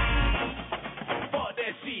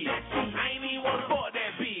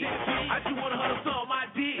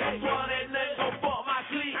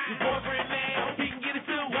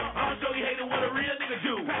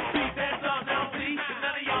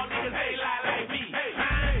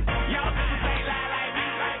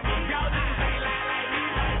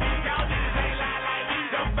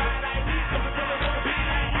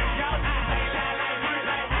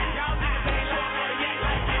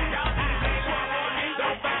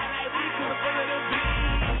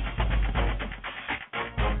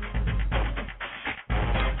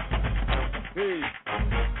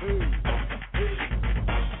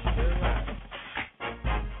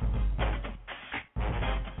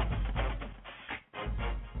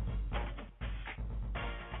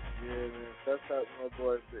 That's out to my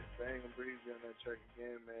boys, Bang and Breezy on that track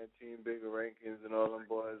again, man. Team Bigger Rankings and all them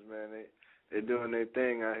boys, man. They doing their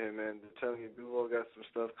thing out here, man. I'm telling you, Duo got some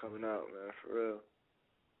stuff coming out, man, for real.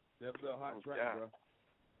 Definitely a hot track, bro.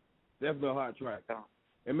 Definitely a hot track.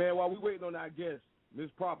 And, man, while we waiting on our guest,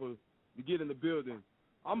 Miss Proper, to get in the building,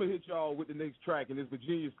 I'm going to hit y'all with the next track, and it's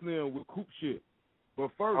Virginia Slim with Coop Shit.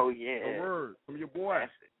 But first, a word from your boy,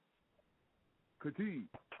 Khatib.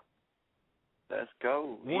 Let's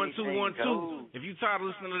go. 1 2 1 2. If you tired of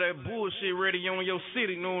listening to that bullshit radio in your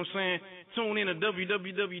city, you know what I'm saying? Tune in to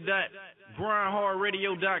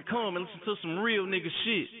www.grindhardradio.com and listen to some real nigga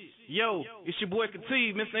shit. Yo, it's your boy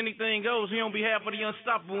Khatib, Mr. Anything Goes. He on behalf of the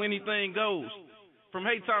unstoppable Anything Goes. From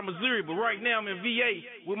Haytime, Missouri, but right now I'm in VA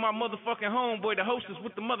with my motherfucking homeboy, the hostess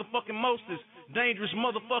with the motherfucking mostest. Dangerous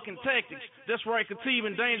motherfucking Tactics. That's right, Khatib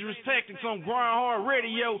and Dangerous Tactics on Grind Hard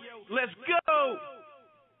Radio. Let's go!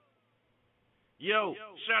 Yo,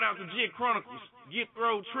 shout out to Jet Chronicles, Get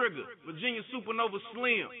Throw Trigger, Virginia Supernova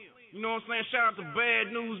Slim. You know what I'm saying? Shout out to Bad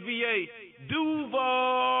News VA,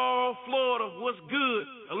 Duval, Florida, what's good?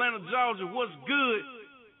 Atlanta, Georgia, what's good?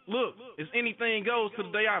 Look, it's anything goes to the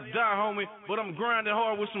day I die, homie, but I'm grinding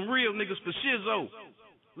hard with some real niggas for shizzo.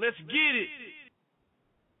 Let's get it.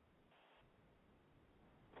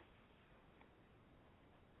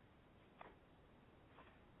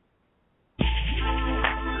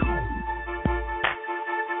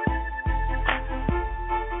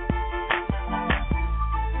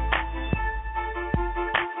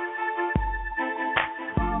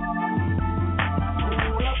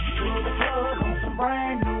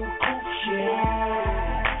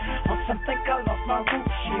 Think I lost my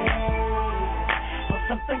roots, yeah. Or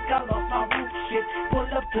some think I lost my roots, shit. Pull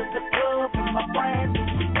up to the club in my brand new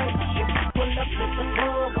spaceship. Pull up to the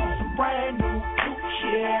club on some brand new cooch,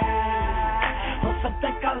 yeah. Or some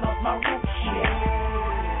think I lost my roots,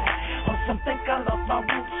 yeah. Or some think I lost my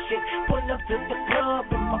roots, shit. Pull up to the club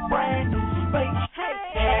in my brand new spaceship.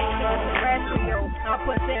 Hey, terrestrial, I'm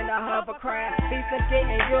pushing a hovercraft. Decent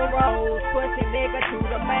getting euros, pushing nigga to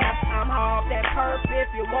the map. I'm off that perp,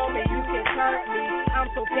 if you want me, you can hurt me.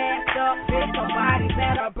 I'm so gassed up, bitch, somebody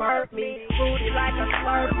better burp me. Booty like a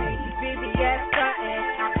Slurpee, VVS stuntin'.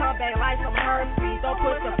 I come back like some herpes, don't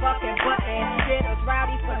push the fucking button. Shit is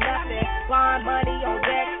rowdy for nothing, blind money on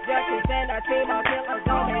deck. Just to send a team of killers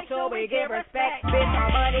on, make sure we give respect. Bitch,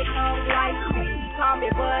 my money comes like speed, call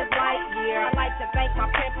me Buzz Lightyear. I like to thank my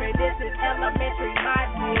pimpin', this is elementary, my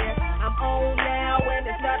dear. I'm on now and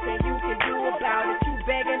there's nothing you can do about it. You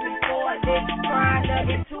begging me for a lick, trying to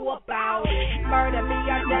get too about it. Murder me,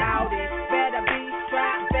 I doubt it. Better be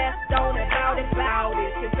strapped, best don't about it.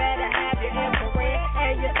 You better have your infrared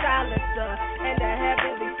and your silencer, and the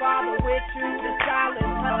heavenly Father with you to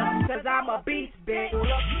silence her. Cause I'm a beast, bitch. Pull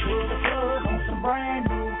up to the club on some brand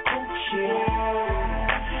new cool shit.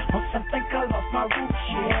 On some think I lost my roots,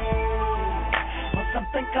 yeah. On some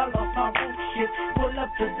think I lost my roots, shit. Pull up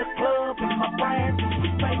to the club in my brand new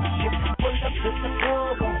spaceship. Pull up to the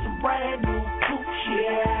club on some brand new cool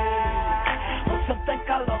shit. On some think I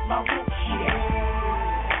lost my roots,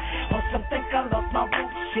 yeah. On some think I lost my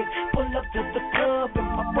roots, shit. Pull up to the club in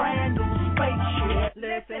my brand new spaceship.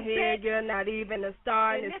 Listen here, you're not even a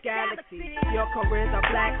star in this galaxy. Your career's a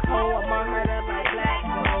black hole, I'm unheard like black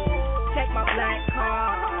gold. Check my black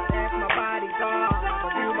card, that's my bodyguard.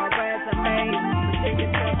 Review my resume,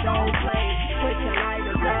 Virginia said don't play. Put your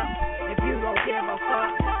lighters up, if you don't give a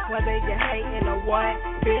fuck. Whether you're hating or what,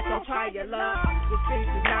 bitch, don't try your luck. The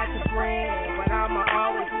streets is not your friend, but I'ma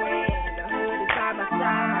always win. The hood is by my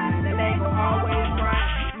side, the leg gon' always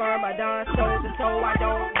ride. Myrmidon soldier, so I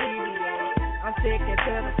don't deviate. I'm sticking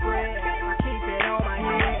to the spread, I keep it on my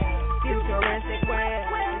head. Futuristic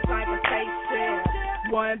web, it's like a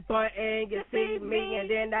spaceship. One button, you see me,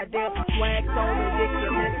 and then I dip. Swag so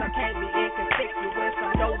ridiculous, I can't be inconspicuous.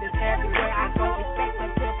 I notice everywhere I go, expect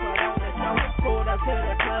them to put on the show. Pulled up to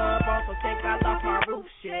the club, also think I lost my roof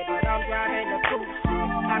shit, but I'm driving the coupe shit.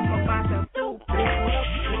 I go myself stupid. Pull up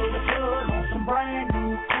to the club on some brand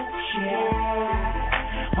new cool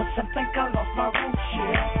shit. On some think I lost my roof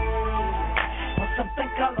shit. On some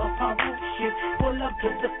think I lost my roof shit. Pull up to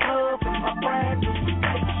the club in my brand new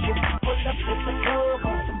spaceship. Pull up to the club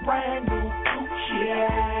on some brand new cool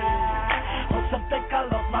shit. On some think I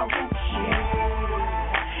lost my roof shit.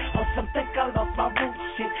 On some think I lost my roof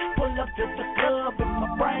shit. Pull up to the club in my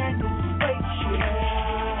brand new spaceship.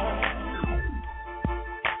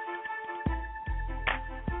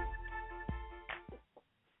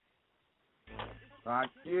 I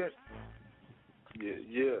get.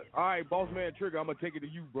 Yeah. All right, Boss Man Trigger, I'm gonna take it to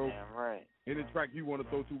you, bro. Damn right. Any track you want to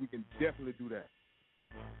throw to, we can definitely do that.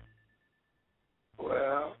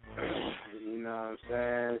 Well, You know what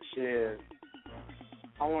I'm saying? Shit.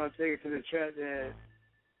 I want to take it to the track that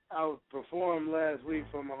I performed last week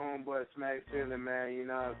for my homeboy Smack Silly, man. You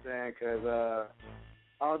know what I'm saying? Because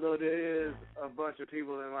although there is a bunch of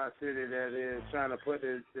people in my city that is trying to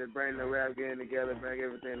bring the rap game together, bring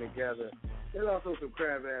everything together, there's also some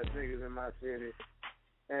crab-ass niggas in my city.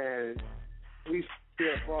 And we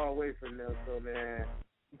still far away from them, so, man,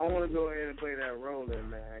 I want to go ahead and play that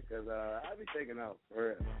rolling, man, because I be taking off for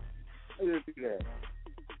real. Let's just do that.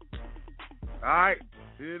 All right,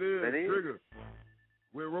 here it is. Trigger.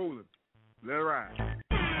 We're rolling. Let it ride.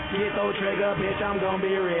 Get those trigger, bitch, I'm gonna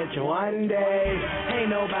be rich one day. Ain't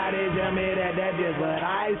nobody tell me that is what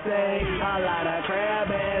I say. A lot of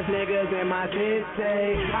crab ass niggas in my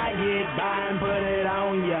city. I get by and put it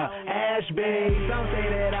on ya, Ashby. Some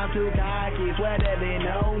say that I'm too cocky, swear that they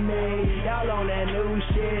know me. Y'all on that new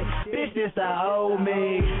shit, bitch, this the old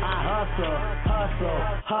me. I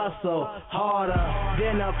hustle harder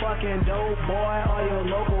than a fucking dope boy or your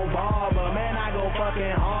local barber. Man, I go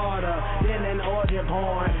fucking harder than an orgy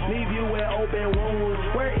porn. Leave you with open wounds.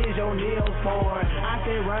 Where is your nails for? I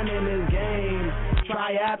stay running this game.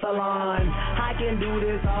 Triathlon. I can do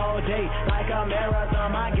this all day like a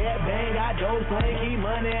marathon. I get bang, I dope slang, keep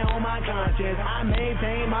money on my conscience. I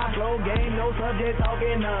maintain my flow game, no subject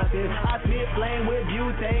talking nonsense. I spit flame with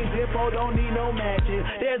butane, Zippo don't need no matches.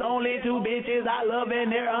 There's only two bitches I love and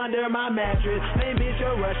they're under my mattress. Main bitch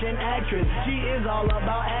a Russian actress, she is all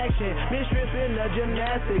about action. Mistress in the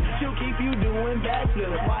gymnastics, she'll keep you doing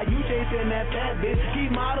backflips while you chasing that fat bitch.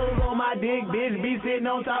 Keep models on my dick, bitch. Be sitting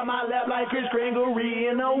on top of my lap like Chris Kringle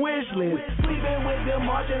in a wish list. Sleeping with them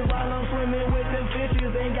Martians while I'm swimming with them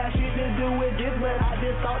fishes. Ain't got shit to do with this, but I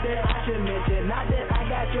just thought that I should mention. Not that I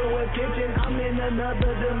got your attention, I'm in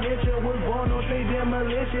another dimension. Was born on straight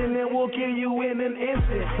demolition and will kill you in an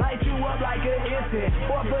instant. Light you up like an instant.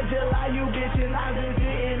 4th of July, you bitches, I've been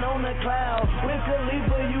sitting on the cloud. With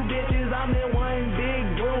Khalifa, you bitches, I'm in one big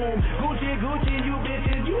room. Gucci, you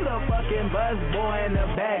bitches, you the fucking bus boy in the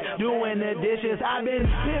back doing the dishes. I've been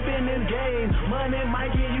sipping this game, money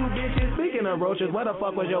Mikey, you bitches. Speaking of roaches, where the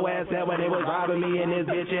fuck was your ass at when they was robbing me in this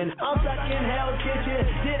bitchin'? I'm stuck in Hell's Kitchen.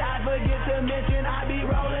 Did I forget to mention I be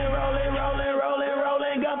rolling,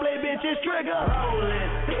 gunplay bitches, trigger rolling.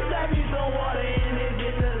 Please let me some water in this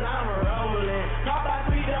bitch 'cause I'm rolling. Pop by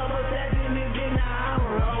 3 double sets in this bitch, now I'm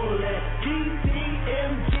rolling.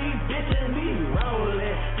 GTMG bitches, we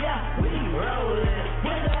rolling. Yeah, we rolling.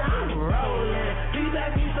 With that I'm rolling. Please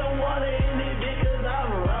let me some water in this bitch 'cause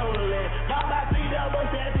I'm rolling. Pop by 3 double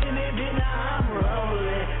sets in this bitch, now I'm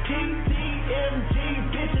rolling. GTMG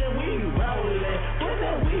bitches, we rolling. With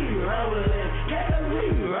that we rolling. Yeah, we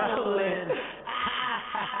rolling.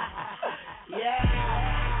 Yeah.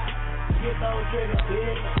 Get those triggers,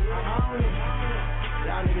 bitch. I'm on it.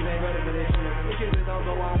 Y'all niggas ain't ready for this shit. This shit just don't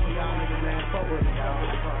go on for y'all niggas, man. Fuck with me, y'all.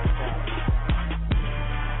 Fuck with y'all.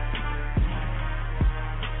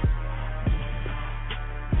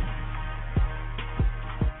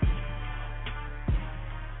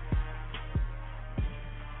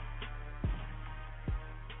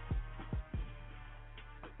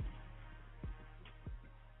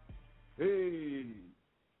 Hey.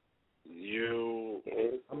 Yo.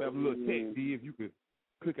 I'm gonna have a little text, D, if you could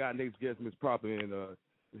click our next guest, Miss Proper, and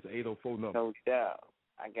it's an 804 number. No doubt.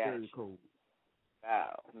 I got Very you. cool.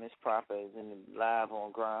 Wow. Miss Proper is in the live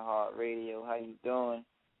on GRINDHARD Radio. How you doing?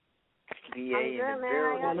 VA I'm good, in the man.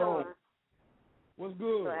 building. How y'all doing? What's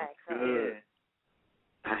good? Good.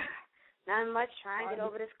 Not much. Trying to get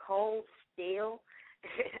over this cold still.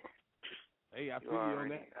 Hey, I feel you on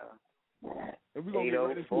that. Know. And we're going to get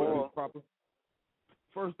right into it, Miss Proper.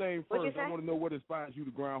 First thing What'd first, you say? I want to know what inspires you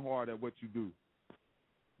to grind hard at what you do.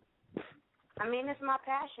 I mean, it's my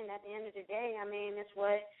passion at the end of the day. I mean, it's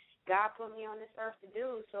what God put me on this earth to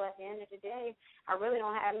do. So at the end of the day, I really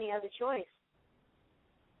don't have any other choice.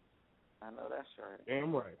 I know that's right.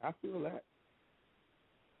 Damn right. I feel that.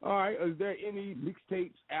 All right. Is there any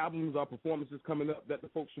mixtapes, albums, or performances coming up that the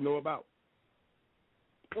folks should know about?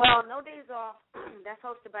 Well, No Days Off, that's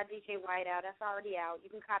hosted by DJ Whiteout. That's already out. You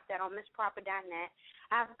can cop that on MissProper.net.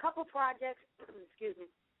 I have a couple projects, excuse me,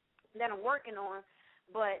 that I'm working on,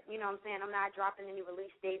 but, you know what I'm saying, I'm not dropping any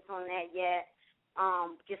release dates on that yet.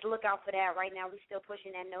 Just look out for that. Right now we're still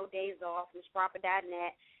pushing that No Days Off,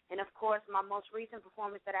 MissProper.net. And, of course, my most recent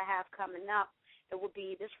performance that I have coming up, it will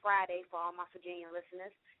be this Friday for all my Virginia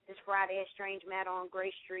listeners. This Friday at Strange Matter on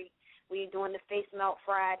Gray Street. We're doing the Face Melt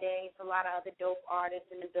Friday. It's a lot of other dope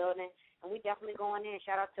artists in the building. And we definitely going in.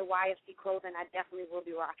 Shout out to YFC Clothing. I definitely will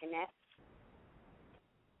be rocking that.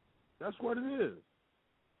 That's what it is.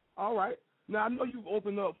 All right. Now, I know you've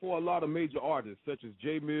opened up for a lot of major artists, such as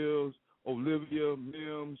J Mills, Olivia,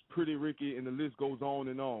 Mims, Pretty Ricky, and the list goes on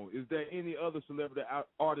and on. Is there any other celebrity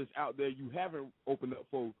artists out there you haven't opened up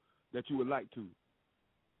for that you would like to?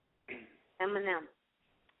 Eminem.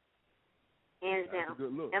 Hands That's down. a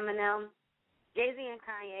good look. Eminem, Jay-Z and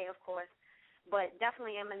Kanye, of course, but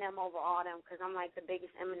definitely Eminem over all them because I'm like the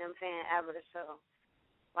biggest Eminem fan ever. So,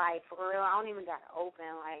 like, for real, I don't even got to open.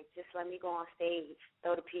 Like, just let me go on stage,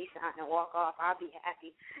 throw the peace out, and walk off. I'll be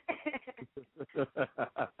happy.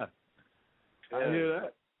 I hear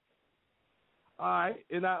that. All right,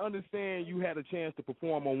 and I understand you had a chance to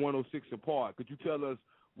perform on 106 & Park. Could you tell us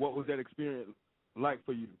what was that experience like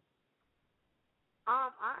for you?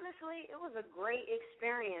 Honestly, it was a great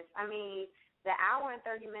experience. I mean, the hour and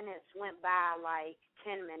 30 minutes went by like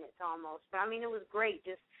 10 minutes almost. But, I mean, it was great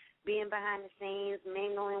just being behind the scenes,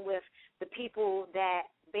 mingling with the people that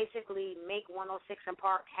basically make 106 &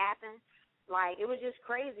 Park happen. Like, it was just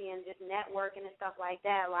crazy and just networking and stuff like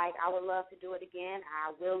that. Like, I would love to do it again.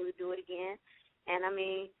 I will do it again. And, I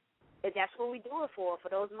mean, that's what we do it for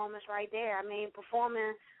those moments right there. I mean,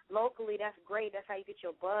 performing locally, that's great. That's how you get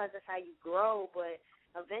your buzz. That's how you grow. But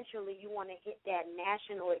eventually you want to hit that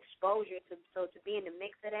national exposure. So to be in the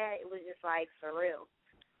mix of that, it was just, like, surreal.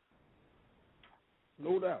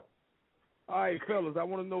 No doubt. All right, fellas, I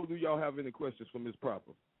want to know, do y'all have any questions for Ms.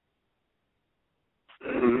 Proper?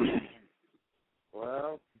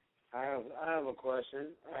 Well, I have a question.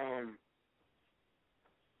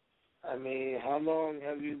 I mean, how long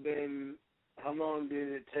did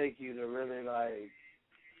it take you to really, like,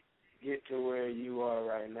 get to where you are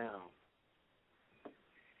right now?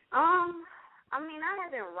 I mean, I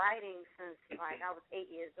have been writing since, like, I was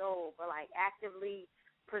 8 years old, but, like, actively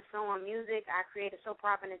pursuing music, I created Soap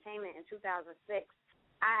Prop Entertainment in 2006.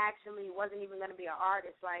 I actually wasn't even going to be an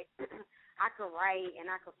artist. Like, I could write and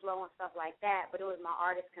I could flow and stuff like that, but it was my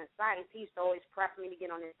artist Concise. He used to always press me to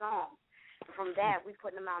get on his songs. From that, we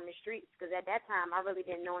putting them out in the streets because at that time I really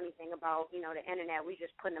didn't know anything about, the internet. We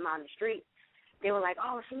just putting them out in the streets. They were like,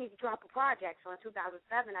 oh, she needs to drop a project. So in 2007,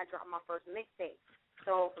 I dropped my first mixtape.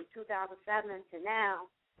 So from 2007 to now,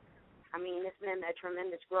 I mean, it's been a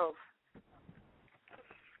tremendous growth.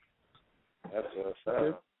 That's what's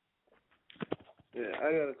up. Yeah,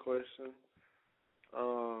 I got a question.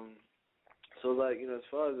 So like, as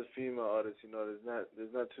far as the female artists,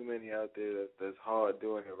 there's not too many out there that's hard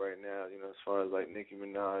doing it right now, as far as like Nicki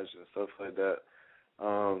Minaj and stuff like that.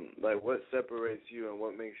 Like what separates you and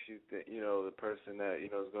what makes you think, the person that,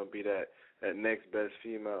 is gonna be that next best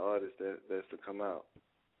female artist that's to come out?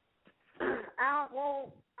 I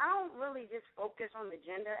don't really just focus on the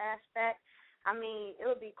gender aspect. I mean, it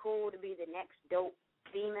would be cool to be the next dope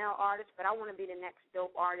female artist, but I want to be the next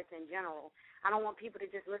dope artist in general. I don't want people to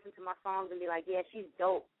just listen to my songs and be like, yeah, she's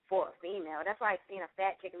dope for a female. That's like seeing a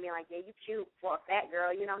fat chick and being like, yeah, you cute for a fat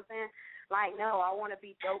girl, you know what I'm saying? Like, no, I want to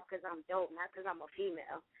be dope because I'm dope, not because I'm a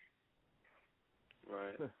female.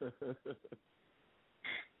 Right.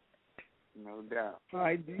 No doubt. All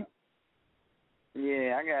right, D.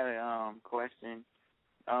 Yeah, I got a question.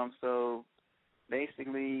 So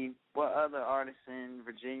basically, what other artists in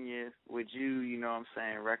Virginia would you,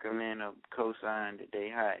 recommend a cosign that they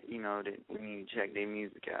hot, that we need to check their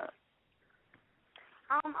music out?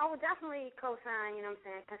 I would definitely cosign,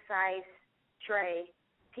 Concise, Trey,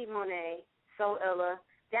 P. Monet, So Illa,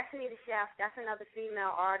 Destiny the Chef. That's another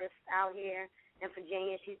female artist out here in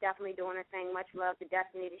Virginia. She's definitely doing her thing. Much love to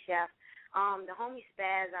Destiny the Chef. The homie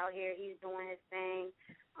Spaz out here, he's doing his thing.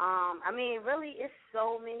 I mean, really, it's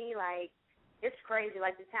so many, like, it's crazy.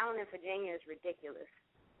 Like, the talent in Virginia is ridiculous.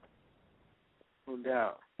 No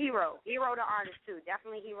doubt. Hero the artist, too.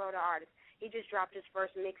 Definitely Hero the artist. He just dropped his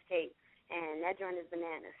first mixtape, and that joint is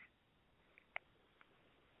bananas.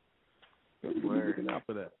 We're looking out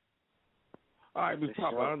for that. All right, Ms.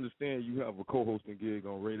 Pop, I understand you have a co-hosting gig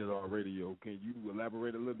on Rated R Radio. Can you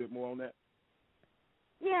elaborate a little bit more on that?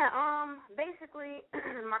 Yeah, basically,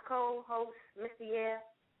 my co-host, Mr. Yeah,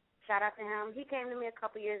 shout out to him. He came to me a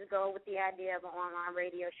couple years ago with the idea of an online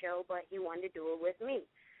radio show, but he wanted to do it with me.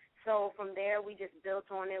 So from there, we just built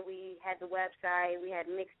on it. We had the website, we had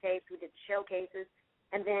mixtapes, we did showcases,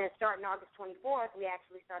 and then starting August 24th, we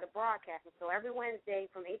actually started broadcasting. So every Wednesday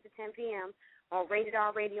from 8 to 10 p.m. on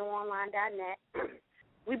RatedRradioOnline.net,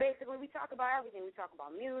 we talk about everything. We talk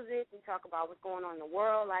about music. We talk about what's going on in the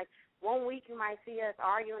world. Like, 1 week you might see us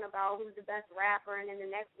arguing about who's the best rapper, and then the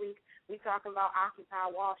next week we talking about Occupy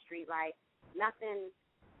Wall Street. Like, nothing.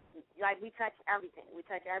 Like, we touch everything. We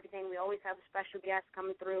We always have a special guest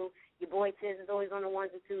coming through. Your boy Tiz is always on the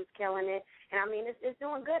ones and twos killing it. And, I mean, it's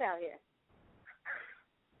doing good out here.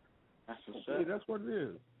 That's what's up. That's what it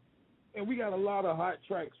is. And we got a lot of hot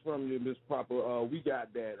tracks from you, Miss Proper. We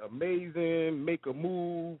got that Amazing, Make a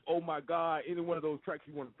Move, Oh My God, any one of those tracks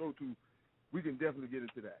you want to throw to, we can definitely get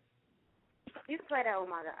into that. You can play that, Oh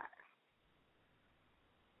My God.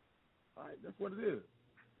 All right, that's what it is.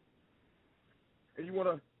 And you want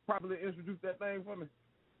to properly introduce that thing for me?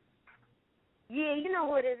 Yeah, you know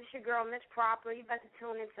who it is. It's your girl, Miss Proper. You about to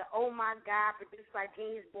tune into Oh My God, produced by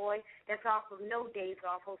Genius Boy. That's off of No Days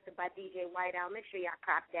Off, hosted by DJ Whiteout. Make sure y'all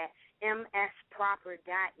cop that.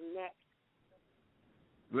 msproper.net.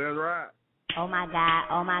 Let's ride. Oh my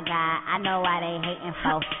God, I know why they hating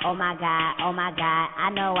for. Oh my God, I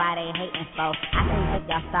know why they hating for. I think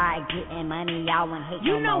if y'all start getting money, y'all wouldn't hate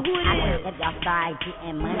you no more. You know who it I is. think if y'all start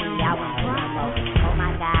getting money, y'all wouldn't hate no more. Oh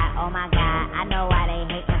my God, I know why they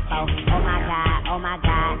hating for. Oh my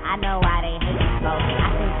God, I know why they hating for.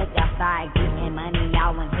 I think if y'all start getting money,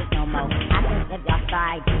 y'all wouldn't hate no more. I think if y'all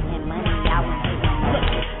start getting money, y'all wouldn't hate no more.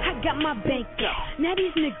 Look, I got my bank up. Now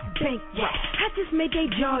these niggas bankrupt. I just made they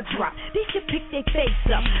jaw drop. They should pick their face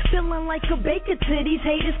up. Feeling like a baker to these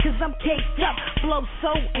haters cause I'm caked up. Flow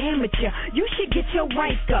so amateur. You should get your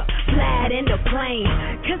rank up. Flat in the plane.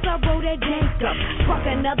 Cause I roll that dank up. Spark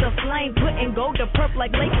another flame. Putting gold to purple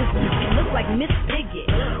like Lakers. Look like Miss Piggy.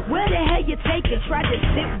 Where the hell you take it? Try to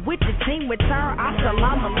sit with the team. Return.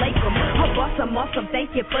 Assalamu alaikum. Her boss, I'm awesome.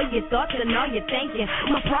 Thank you for your thoughts and all your thinking.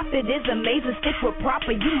 My profit is amazing. Stick with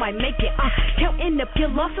proper. You might make it. Counting up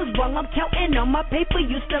your losses while I'm counting on my paper.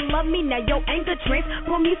 Used to love me. Now your anger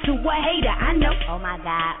transform you to a hater. I know. Oh my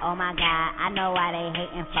God, I know why they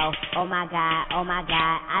hating for. Oh my God,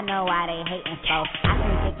 I know why they hating for. I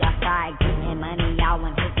think if y'all start getting money, y'all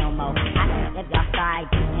wouldn't hate no more. I think if y'all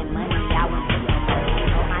start getting money, y'all wouldn't hate no more.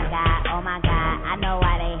 Oh my God, I know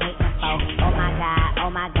why they hating for. Oh my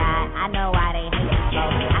God, I know why they hating for.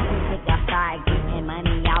 I think if y'all start getting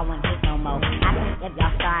money, y'all wouldn't hate no more. I think if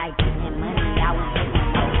y'all start getting money, y'all wouldn't hate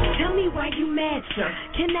no more. Tell me why you mad, sir.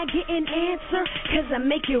 Can I get an answer? Cause I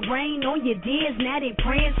make it rain on your dears. Now they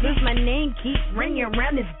praying since my name keeps ringing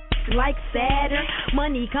around this like Saturn.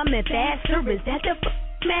 Money coming faster. Is that the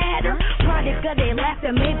matter? Product of their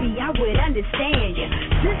laughter, maybe I would understand you.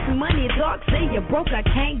 Since money talk, say you're broke, I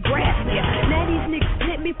can't grasp you. Now these niggas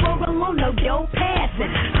hit me for a loan, no dough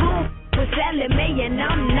passing. Home with Sally Mae and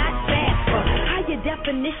I'm not fast for higher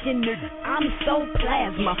definition, nigga. I'm so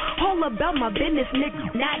plasma. All about my business,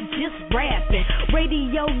 nigga, not just rapping.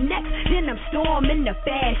 Radio next, then I'm storming the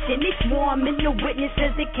fashion. They swarming the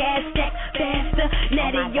witnesses, the cash stack faster.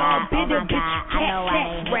 Now they all bitter, bitch, I know why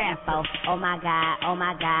they hating for. Oh my God, I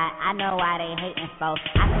know why they hating for.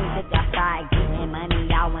 I think if y'all start getting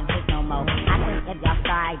money, y'all wouldn't hate no more. I think if y'all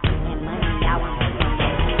start getting money, y'all wouldn't hate no more.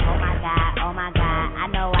 Oh my God,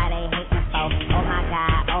 I know why they hating for. Oh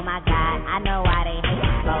my God, I know why they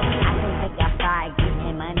hating for. I think if y'all start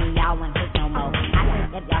getting money, y'all wouldn't hate no more. I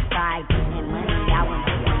think if y'all start getting money, y'all wouldn't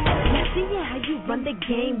hate no more. Now see how you run the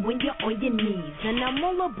game when you're on your knees. And I'm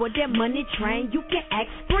all aboard that money train, you can act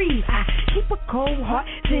free. I keep a cold heart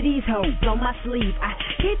to these hoes on my sleeve. I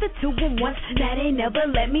gave it to them once, now they never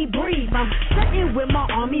let me breathe. I'm sitting with my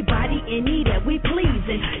army body any that we please.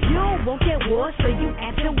 And you don't want that war, so you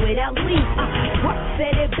absent without leave. Rock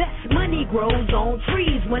said it best, money grows on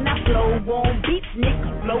trees. When I flow on beats,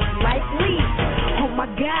 niggas float like leaves. Oh my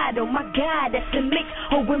God, that's a mix.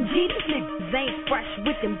 OMG, these niggas ain't fresh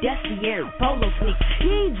with them dusty air polo sneaks. He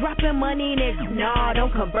ain't dropping money, niggas, nah,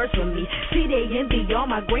 don't converse with me. See, they envy all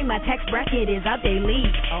my green, my tax bracket is out they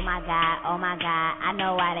league. Oh my God, I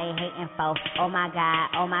know why they hating for. Oh my God,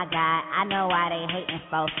 I know why they hating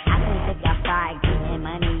for. I think if y'all start getting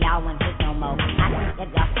money, y'all wouldn't hate no more. I think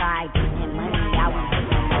if y'all start getting money, y'all wouldn't hate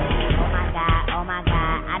no more. Oh my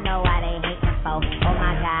God, I know why they hating for.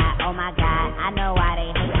 Oh my God, I know why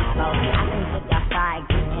they hating for. I think if y'all start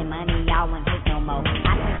getting money, y'all wouldn't hate no more.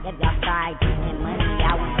 I think if y'all start getting money,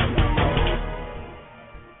 y'all wouldn't hate no more.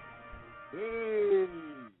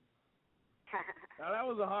 Now that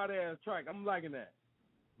was a hard ass track. I'm liking that.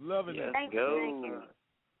 Loving that. Let's go.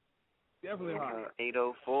 Definitely hard.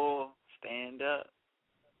 804, stand up.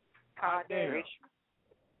 Hot damn.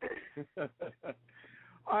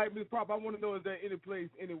 All right, Ms. Prop, I want to know, is there any place,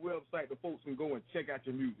 any website the folks can go and check out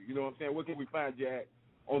your music? You know what I'm saying? Where can we find you at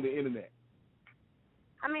on the internet?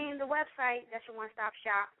 I mean, the website, that's your one-stop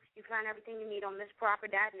shop. You find everything you need on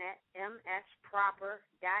msproper.net,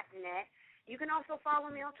 msproper.net. You can also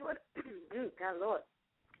follow me on Twitter. God Lord.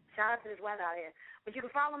 Shout out to this weather out here. But you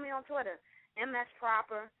can follow me on Twitter,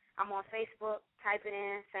 msproper. I'm on Facebook. Type it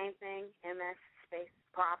in, same thing, ms space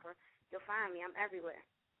proper. You'll find me. I'm everywhere.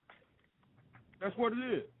 That's what it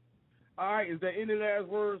is. All right, is there any last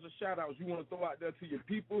words or shout-outs you want to throw out there to your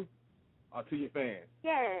people or to your fans?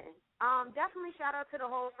 Yeah. Definitely shout out to the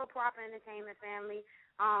whole Proper Entertainment family.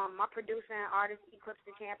 My producer and artist, Eclipse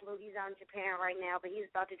the Champ Lou, he's out in Japan right now, but he's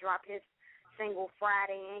about to drop his single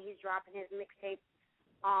Friday, and he's dropping his mixtape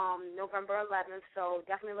November 11th, so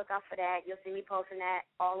definitely look out for that. You'll see me posting that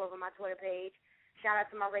all over my Twitter page. Shout out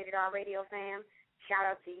to my Rated R Radio fam. Shout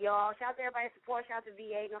out to y'all. Shout out to everybody support. Shout out to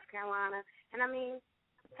VA, North Carolina. And I mean,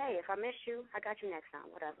 hey, if I miss you, I got you next time,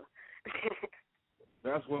 whatever.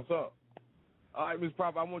 That's what's up. All right, Ms.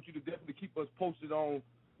 Proper, I want you to definitely keep us posted on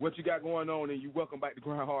what you got going on, and you're welcome back to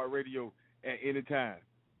Grind Hard Radio at any time.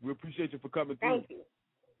 We appreciate you for coming through. Thank you.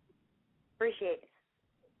 Appreciate it.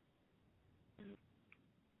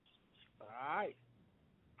 All right.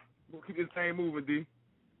 We'll keep this thing moving, D.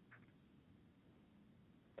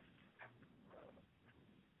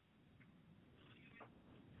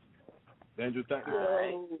 Dangerous Tactics. All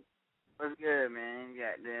right. What's good, man?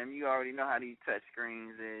 Goddamn, you already know how these touch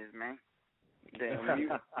screens is, man. Damn, you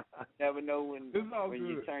never know when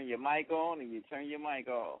you turn your mic on and you turn your mic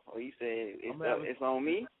off. Or you say it's on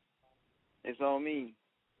me. It's on me.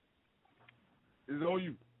 It's on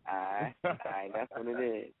you. All right, that's what it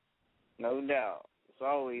is. No doubt. It's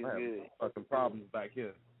always good. Fucking problems back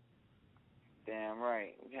here. Damn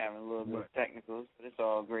right. We're having a little bit of technicals, but it's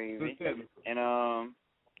all gravy. And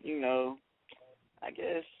you know, I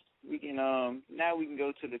guess we can now we can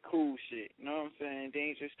go to the cool shit. You know what I'm saying?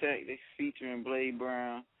 Dangerous Tactics featuring Blade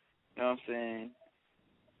Brown. You know what I'm saying?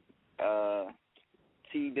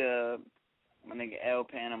 T-Dub, my nigga L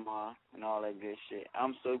Panama, and all that good shit.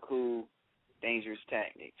 I'm so cool. Dangerous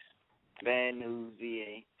Tactics. Bad News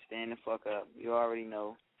VA. Stand the fuck up. You already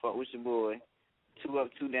know. Fuck with your boy. 2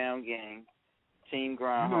 Up, 2 Down gang. Team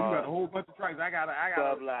Grind Hard. You got a whole bunch of tracks. I gotta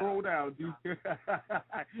scroll down, dude.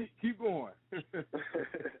 Keep going.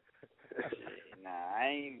 Nah, I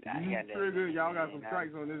ain't got that. Sure good. Y'all got some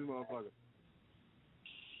tracks on this motherfucker.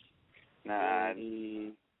 Nah,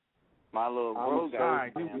 my little bro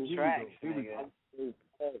got some tracks, nigga.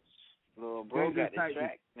 Little bro got the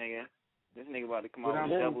tracks, nigga. This nigga about to come out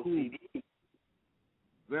with double CD.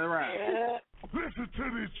 That's right. Listen to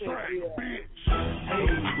this track, bitch. Hey,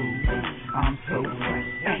 I'm so fresh.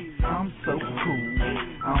 Hey, I'm so cool.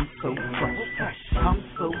 I'm so fresh. I'm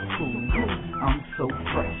so cool. I'm so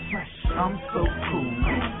fresh. I'm so cool.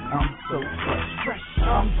 I'm so fresh.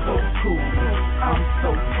 I'm so cool. I'm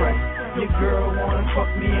so fresh. Your girl wanna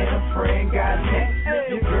fuck me and a friend got next.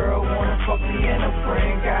 Your girl wanna fuck me and a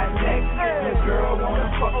friend got next. Your girl wanna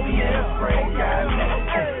fuck me and a friend got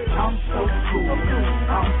next. I'm so cool.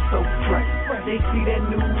 I'm so fresh. They see that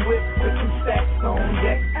new whip with some stacks on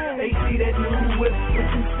deck. They see that new whip with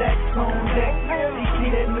some stacks on deck. They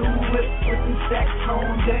see that new whip with some stacks on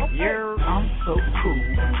deck. Yeah, I'm so cool.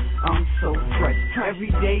 I'm so fresh.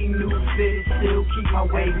 Every day new fit, still keep my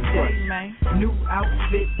waist fresh. New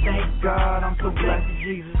outfit, thank God. I'm so blessed,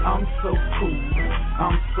 Jesus. I'm so cool.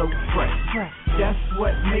 I'm so fresh. That's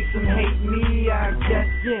what makes them hate me, I guess.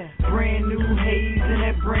 Brand new haze and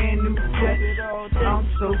that brand new jet. I'm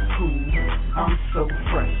so cool. I'm so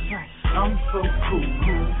fresh. I'm so cool.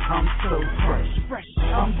 I'm so fresh.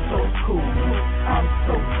 I'm so cool. I'm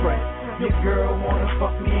so fresh. Your girl wanna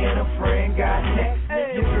fuck me and a friend got next.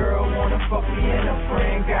 Your girl wanna fuck me and a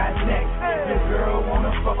friend got next. Your girl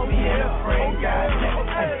wanna fuck me and a friend got next.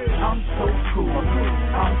 I'm so cool.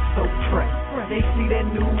 I'm so fresh. They see that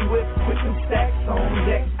new whip with some stacks on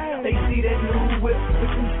deck. They see that new whip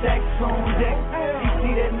with some stacks on deck. They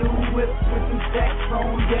see that new whip with some stacks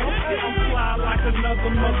on deck. I'm fly like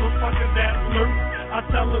another motherfucker that's loose. I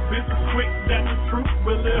tell a bitch quick that the truth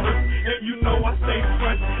will it hurt. And you know I stay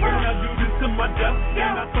fresh. And I do this to my death.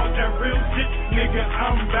 And I talk that real shit, nigga,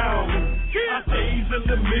 I'm bound. I stays in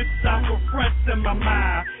the midst, I feel fresh in my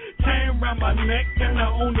mind. Chain around my neck and I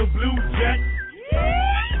own the blue jet.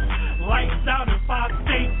 Lights out in 5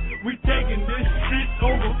 states. We taking this shit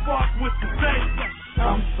over, fuck what you say.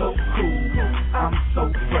 I'm so cool. I'm so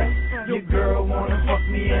fresh. Your girl wanna fuck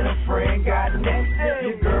me and a friend got next.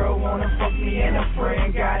 Your girl wanna fuck me and a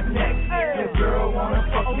friend got next. Your girl wanna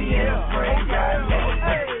fuck me and a friend got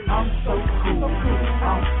next. I'm so cool.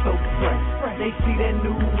 I'm so fresh. They see that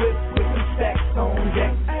new whip with some stacks on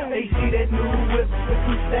deck. They see that new whip with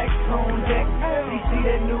some stacks on deck. They see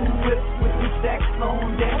that new whip with some stacks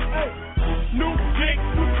on deck. New chick,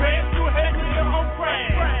 new pants, new head, nigga, I'm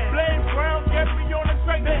crash. Blade Brown got me on the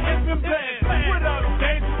track, the hits and blast. What up,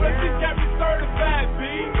 Dangerous? He got me certified, B.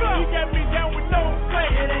 He got me down with no play.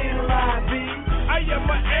 It ain't a lie, B. I am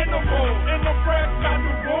an animal, and the fresh got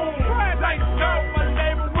the boom. Like out my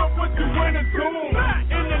neighbor, what you wanna do?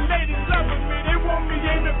 And the ladies loving me, they want me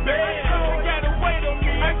in the bed. They gotta wait on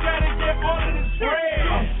me, I gotta get all of this bread.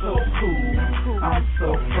 I'm so cool, I'm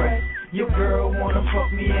so fresh. girl wanna fuck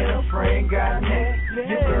me and her friend got next.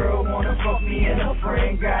 Your girl wanna fuck me and her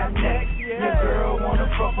friend got next. Your girl wanna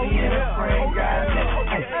fuck me and her friend got next.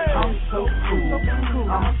 Ay, I'm so cool,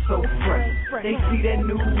 I'm so fresh. They see that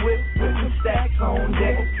new whip with some stacks on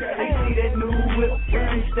deck. They see that new whip with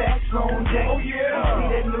some stacks on deck. They see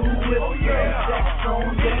that new whip with some stacks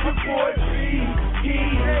on deck. Boy,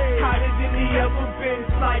 hotter than he ever been,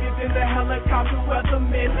 flying than the helicopter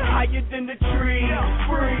weatherman, higher than the tree.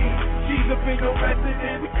 Free, she's up in your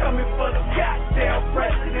residence, coming for the goddamn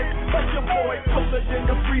president. But your boy colder than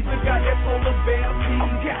the freezer, got that polar bear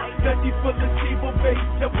feet. Dusty full of Chiba bass,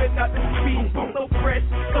 jumping out the speed. So fresh,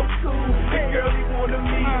 so cool, the girl he wanna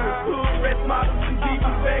meet. Hood rest models and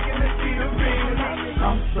divas begging to see the beam.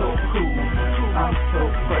 I'm so cool, I'm so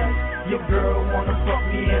fresh. Your girl wanna fuck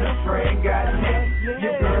me and her friend got next.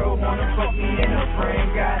 Your girl wanna fuck me and her friend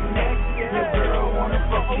got next. Your girl wanna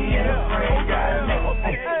fuck me and her friend got next.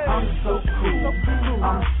 Ay, I'm so cool,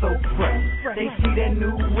 I'm so fresh. They see that new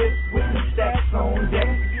whip with the stacks on deck.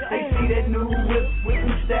 They see that new whip with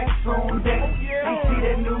the stacks on deck. They see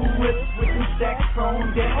that new whip with the stacks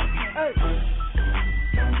on deck. Hey.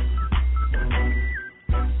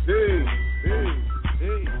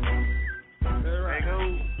 All right.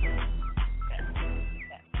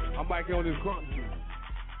 I'm back here on this crunk.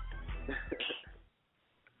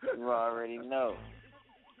 You already know.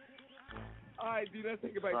 All right, D, let's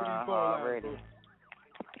take it back to Grind these phone hard lines. radio.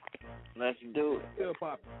 Let's do it. Still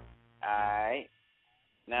popping. Alright.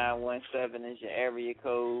 917 is your area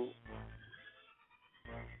code.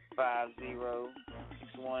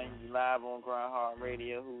 5061. You live on GRINDHARD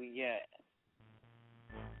Radio. Who we got?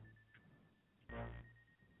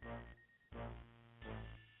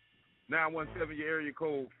 (917) your area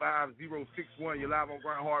code 5061. You're live on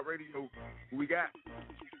GRINDHARD Radio. Who we got?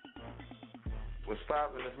 What's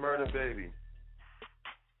poppin'? It's Murder Baby.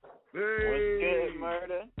 Hey. What's good,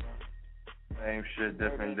 Murder? Same shit,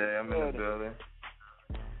 different day. I'm in the building.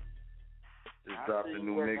 Just dropped a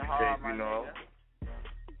new mixtape, you know.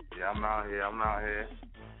 Yeah, I'm out here.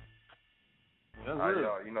 That's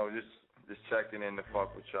y'all, you know, just checking in to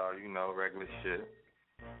fuck with y'all, you know, regular shit.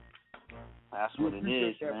 That's what it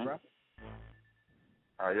is, man. Bro.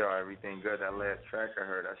 Y'all, everything good? That last track I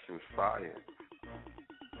heard, that shit was fire.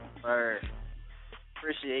 Word.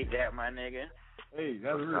 Appreciate that, my nigga. Hey,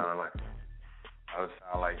 that's real. I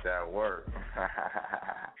sound like that work. I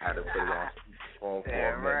had to put it on phone for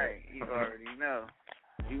a minute. Right. You already know.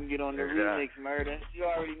 You can get on the remix, Murder. You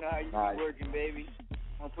already know how you be working, baby.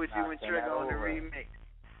 I'm gonna put you and Trigger on the remix.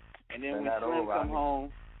 And then when Slim come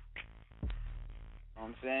home, you know what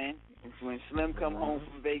I'm saying? When Slim come home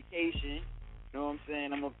from vacation, you know what I'm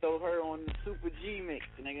saying? I'm gonna throw her on the Super G mix,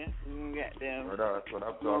 nigga. Goddamn. That's what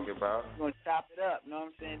I'm talking about. We're gonna chop it up, you know what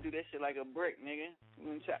I'm saying? Do that shit like a brick, nigga. We're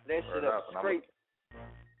gonna chop that shit up straight.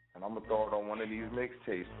 And I'm gonna throw it on one of these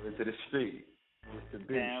mixtapes, put it to the street. Just the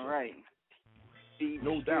big Damn shit. right.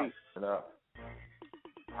 No doubt.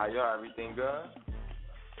 How y'all? Everything good?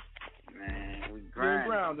 Man, we grinding.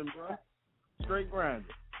 Grounding, bro. Straight grinding.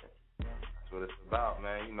 That's what it's about,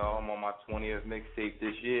 man. You know, I'm on my 20th mixtape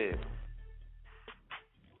this year.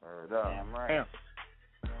 Word up. Damn right.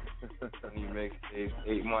 20 mixtapes,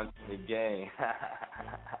 8 months in the game.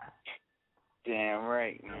 Damn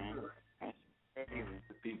right, man.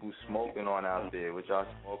 The people smoking on out there. What y'all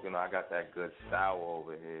smoking on? I got that good sour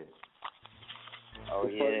over here. Oh,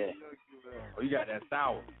 yeah. Oh, you got that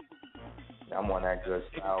sour. I'm on that good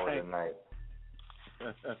sour tonight.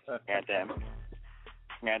 Got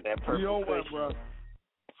that purple. You on one, bro?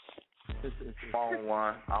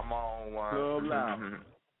 I'm on one. Club Loud.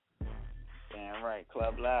 Damn right,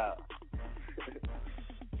 Club Loud.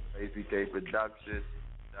 APK Productions.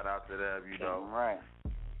 Shout out to them, you know. Damn right.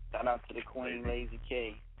 Shout out to the Queen Lazy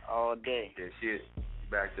K all day. Yeah, shit.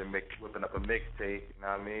 Back to whipping up a mixtape, you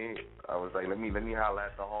know what I mean? I was like, let me holler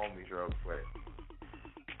at the homies real quick.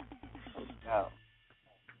 Oh.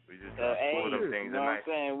 We just got two of them things you know tonight.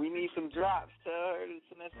 what I'm saying? We need some drops. Tell her to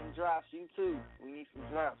send us some drops. You too. We need some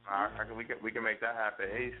drops. We can make that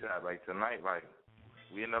happen ASAP. Like tonight, like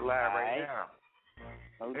we in the lab right now.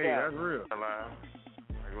 Okay. Hey, that's real.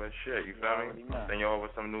 Regular shit, you feel me? Send you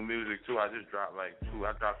over some new music too. I just dropped I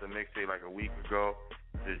dropped a mixtape like a week ago.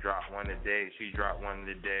 Just dropped one today. She dropped one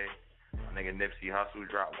today. My nigga Nipsey Hussle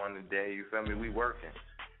dropped one today. You feel me? We working.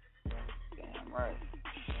 Damn right.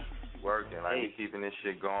 Working. We keeping this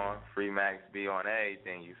shit going. Free Max B on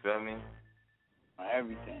everything. You feel me? On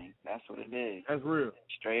everything. That's what it is. That's real.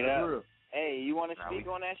 Straight That's up. Real. Hey, you want to speak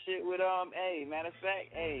on that shit with matter of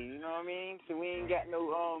fact, you know what I mean? So we ain't got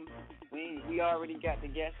no we already got the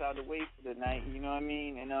guests out of the way for the night, you know what I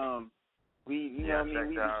mean? And You know what I mean?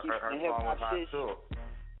 We be keeping the hip hop shit.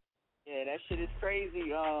 Yeah, that shit is crazy.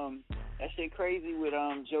 That shit crazy with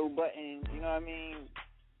Joe Budden. You know what I mean?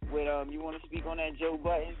 With you want to speak on that Joe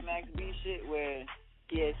Budden's Max B shit where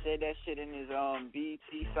he had said that shit in his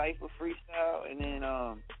BT Cypher freestyle, and then you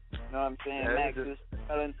know what I'm saying? Yeah, Max was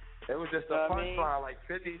telling. It was just a punchline. Like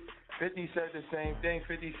 50 said the same thing.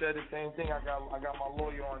 50 said the same thing. I got my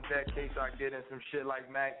lawyer on deck case I get in some shit like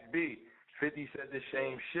Max B. 50 said the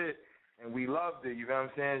same shit. And we loved it, you know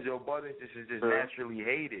what I'm saying? Joe Budden just naturally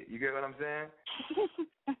hate it. You get what I'm saying?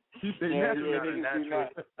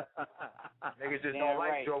 Niggas just don't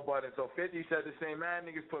like Joe Budden. So 50 said the same, man,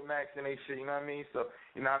 niggas put Max in they shit, you know what I mean? So,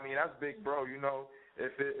 you know what I mean? That's big bro, you know.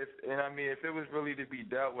 If it was really to be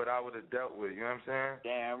dealt with, I would have dealt with it, you know what I'm saying?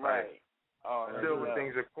 Damn right. Like, still with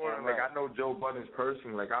things according, like I know Joe Budden's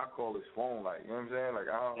person, like I call his phone, like, you know what I'm saying? Like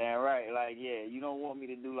I don't. Damn right, like you don't want me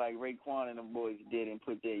to do like Raekwon and them boys did and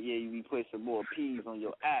put that. You put some more peas on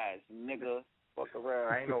your eyes, nigga. Fuck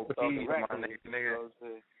around. I ain't no peas, my nigga.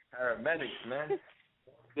 Paramedics, man.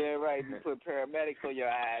 Yeah, right. You put paramedics on your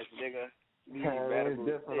eyes, nigga. It's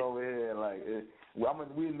different over here. Like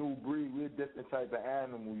we a new breed. We a different type of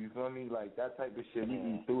animal. You feel me? Like that type of shit. We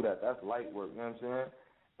be through that. That's light work. You know what I'm saying?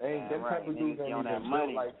 Them type of dudes ain't even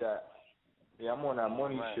built like that. Yeah, I'm on that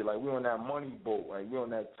money shit. Like, we on that money boat. Like, we on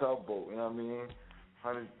that tugboat. You know what I mean?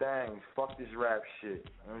 100 things. Fuck this rap shit.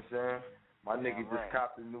 You know what I'm saying? My nigga just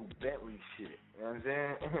copped a new Bentley shit. You know what I'm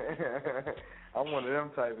saying? I'm one of them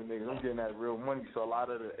type of niggas. I'm getting that real money. So a lot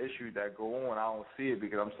of the issues that go on, I don't see it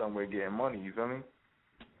because I'm somewhere getting money. You feel me?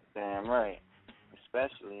 Damn right.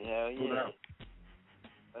 Especially, hell yeah.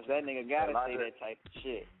 Because that nigga gotta say that type of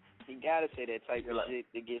shit. He gotta say that type of shit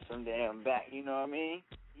to get some damn back. You know what I mean?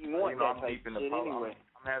 He want that type of shit anyway.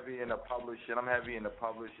 I'm heavy in the publishing. I'm heavy in the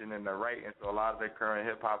publishing and the writing. So a lot of the current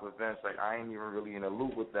hip hop events, like I ain't even really in the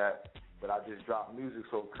loop with that. But I just drop music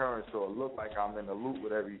so current, so it look like I'm in the loop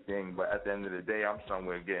with everything. But at the end of the day, I'm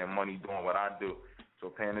somewhere getting money doing what I do. So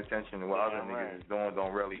paying attention to what other niggas is doing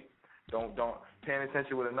don't paying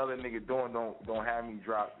attention to what another nigga doing don't have me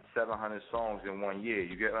drop 700 songs in 1 year.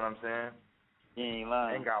 You get what I'm saying? You ain't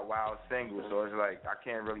lying. I ain't got wild singles, so it's like I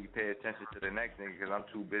can't really pay attention to the next nigga because I'm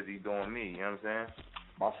too busy doing me. You know what I'm saying?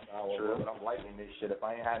 My style, but I'm lighting this shit. If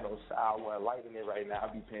I ain't had no style where I'm lighting it right now,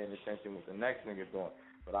 I'd be paying attention what the next nigga doing.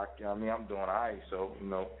 But I'm doing alright, so you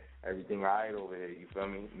know everything alright over here. You feel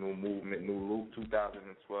me? New movement, new loop,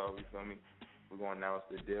 2012. You feel me? We're gonna announce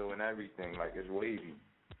the deal and everything. Like it's wavy.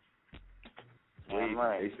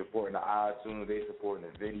 They supporting the iTunes, they supporting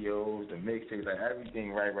the videos, the mixtapes, like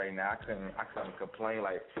everything right now. I couldn't complain.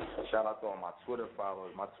 Like shout out to all my Twitter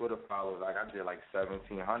followers. My Twitter followers, like I did like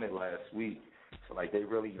 1,700 last week. So like they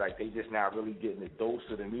really they just now really getting the dose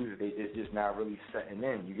of the music. They just now really setting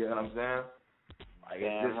in. You get what I'm saying? Like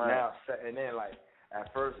it's just now setting in. Like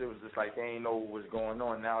at first it was just like they ain't know what was going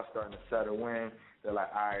on. Now it's starting to settle in. They're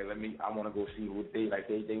like, all right, I want to go see what they like.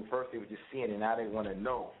 They first they were just seeing it. Now they want to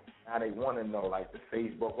know. Now they want to know, like the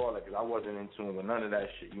Facebook, all that, because I wasn't in tune with none of that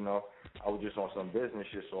shit, you know. I was just on some business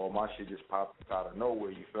shit, so all my shit just popped out of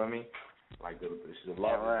nowhere, you feel me? Like, the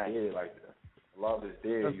love is there, like, the love is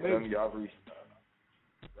there, you feel me? Y'all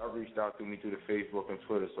reached out to me through the Facebook and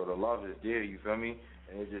Twitter, so the love is there, you feel me?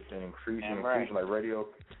 And it's just been increasing, like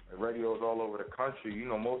radio's all over the country, you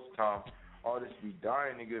know, most of the time, artists be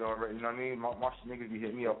dying to get on radio, you know what I mean? My niggas be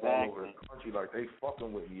hitting me up all over the country, like, they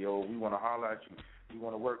fucking with me, yo, we want to holler at you. We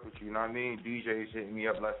want to work with you, you know what I mean? DJs hitting me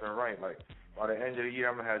up left and right. Like, by the end of the year,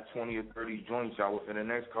 I'm going to have 20 or 30 joints out. Within the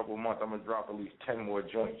next couple of months, I'm going to drop at least 10 more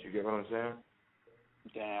joints. You get what I'm saying?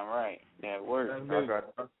 Damn right. That works.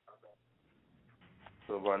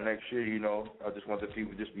 So by next year, you know, I just want the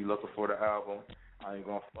people just be looking for the album. I ain't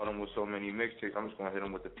going to flood them with so many mixtapes. I'm just going to hit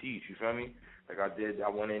them with the piece, you feel me? Like I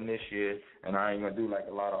went in this year, and I ain't going to do like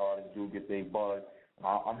a lot of artists do, get they buzz.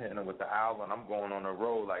 I'm hitting them with the album. I'm going on the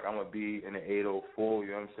road. Like, I'm going to be in the 804, you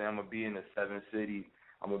know what I'm saying? I'm going to be in the 7 cities.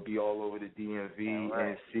 I'm going to be all over the DMV,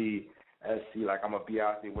 NC, SC. Like, I'm going to be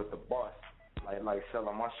out there with the bus. Like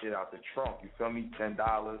selling my shit out the trunk. You feel me?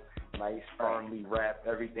 $10, nice, firmly wrapped.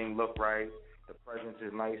 Everything look right. The presence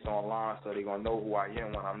is nice online, so they going to know who I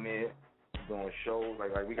am when I'm there. I'm doing shows.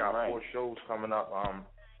 Like we got 4 shows coming up.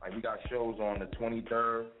 Like, we got shows on the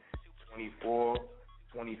 23rd, 24th,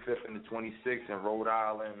 25th and the 26th in Rhode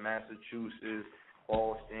Island, Massachusetts,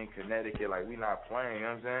 Boston, Connecticut. Like, we not playing, you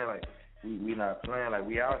know what I'm saying? Like, we not playing. Like,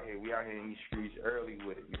 we out here in these streets early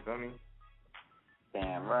with it, you feel me?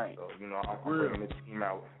 Damn right. So, you know, I'm bringing the team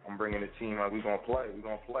out. We gonna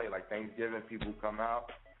play. Like, Thanksgiving, people come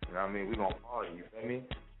out, you know what I mean? We gonna party, you feel me?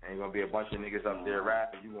 Ain't gonna be a bunch of niggas up there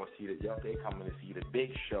rapping. You gonna see they coming to see the big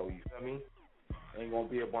show, you feel me? Ain't gonna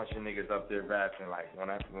be a bunch of niggas up there rapping like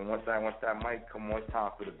once that mic come on, it's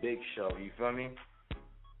time for the big show. You feel me?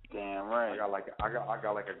 Damn right. I got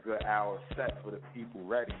like a good hour set for the people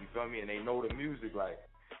ready. You feel me? And they know the music. Like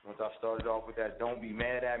once I started off with that "Don't Be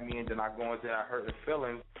Mad at Me" and then I go into that "Hurt the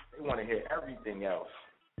Feelings," they want to hear everything else.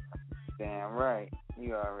 Damn right.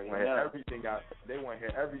 You already know. They want to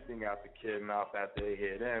hear everything out the kid mouth after they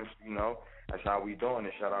hear them. You know, that's how we doing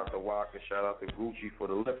it. Shout out to Walker. Shout out to Gucci for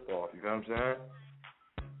the lift off. You know what I'm saying?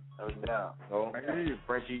 No doubt. So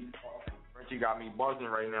Frenchie got me buzzing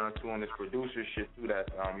right now too on this producer shit too. That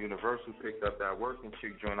Universal picked up that Working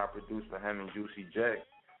Chick joint I produced for him and Juicy J.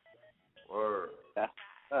 Word. That's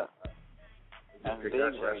up. That shit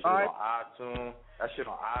on iTunes. That shit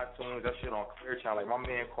on iTunes. That shit on Clear Channel. Like my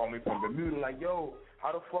man called me from Bermuda. Like, yo,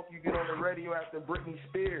 how the fuck you get on the radio after Britney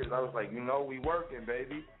Spears? I was like, you know, we working,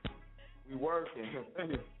 baby. We working.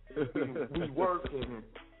 we working.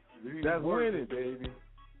 That's winning, baby.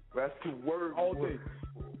 That's the word. All day.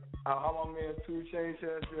 How my man 2 Chainz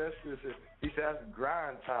said that shit. He said that's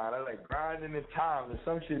grind time. I like grinding in time and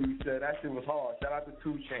some shit he said. That shit was hard. Shout out to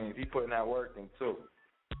 2 Chainz. He putting that work in too.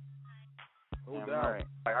 No doubt. Right.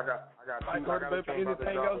 Like I got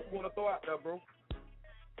anything else you want to throw out there, bro?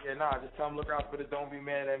 Yeah, nah, just tell them look out for the "Don't Be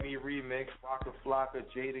Mad at Me" remix. Waka Flocka,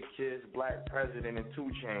 Jada Kiss, Black President, and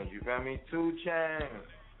 2 Chainz. You feel me? 2 Chainz.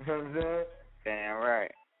 You know what I'm saying? Damn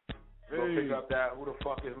right. Go pick up that "Who the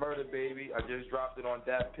Fuck Is Murder Baby." I just dropped it on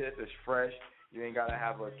that Piff. It's fresh. You ain't gotta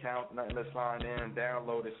have an account, nothing to sign in,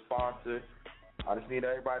 download it, sponsored. I just need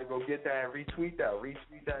everybody to go get that and retweet that.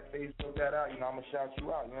 Retweet that, Facebook that out. You know, I'm gonna shout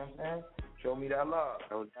you out, you know what I'm saying? Show me that love.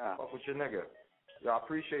 No doubt. Fuck with your nigga. Yo, I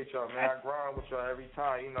appreciate y'all, man. I grind with y'all every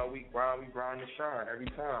time. You know, we grind and shine every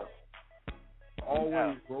time.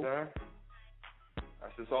 Always, bro. Man.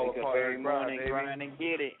 That's just all Wake a up part every of the grind, morning, baby. grind and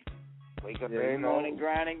get it. Wake up every morning,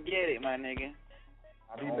 grind and get it, my nigga.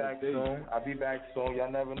 I'll be back soon.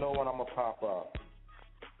 Y'all never know when I'm gonna pop up.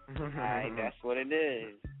 Alright, that's what it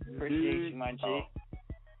is. Appreciate you, my G.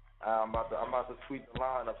 I'm about to tweet the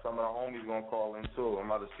line up. Some of the homies gonna call in too. I'm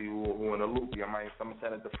about to see who in the loop. I'm gonna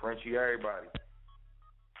send it to Frenchie, everybody.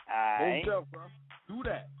 Alright. Hold up, bro. Do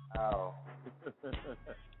that. Oh.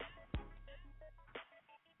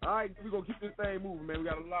 All right, we're going to keep this thing moving, man. We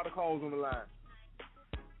got a lot of calls on the line.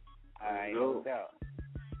 All right, no doubt.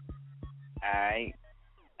 All right.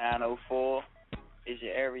 904 is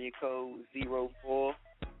your area code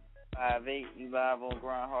 0458. You live on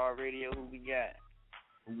GRINDHARD Radio. Who we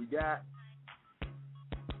got?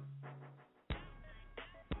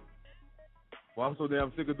 Well, I'm so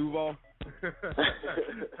damn sick of Duval.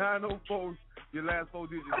 904, your last 4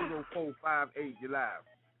 digits, 0458. You live.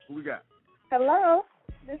 Who we got? Hello.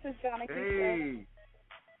 This is Johnny. Hey.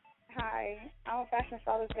 Hi. I'm a fashion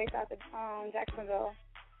stylist based out of Jacksonville.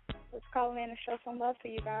 Just calling in to show some love to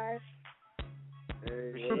you guys.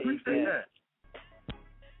 Hey, appreciate that.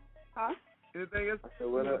 Huh? Anything else? So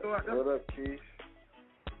what up, Keith?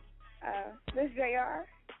 This JR.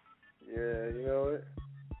 Yeah, you know it.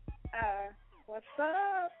 What's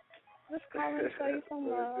up? Just calling to show you some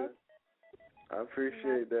love. I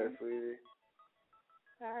appreciate that, sweetie.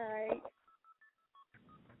 All right.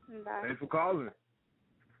 Bye. Thanks for calling.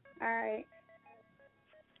 All right.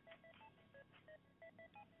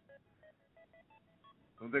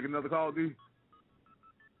 Want to take another call, D?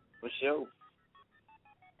 For sure.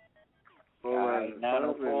 All right,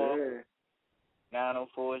 904.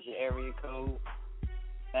 904 is your area code.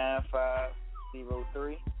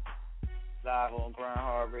 9503. Live on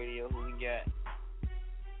GRINDHARD Radio. Who we got?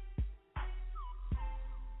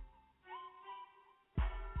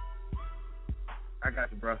 I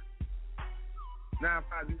got you, bro.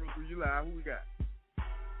 9503, you live. Who we got?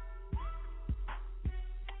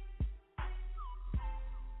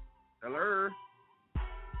 Hello.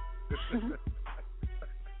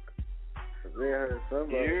 They heard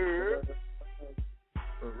somebody. Yeah.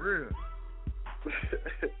 For real.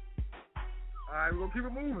 All right, we're going to keep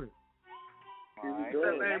it moving. All right, Keep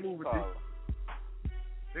that thing moving,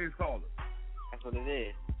 Next caller. That's what it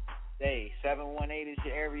is. Hey, 718 is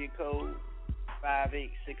your area code.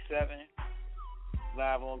 5867.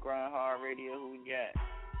 Live on GRINDHARD Radio. Who we got?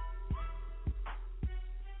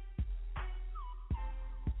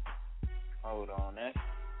 Hold on, that's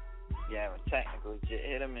you having technical shit.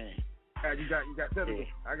 Hit him in. You got technical. Yeah.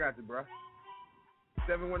 I got you, bro.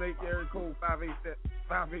 718 area code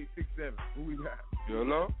 5867. Who we got?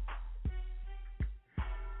 Hello.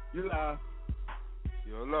 You live.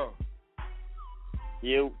 Hello.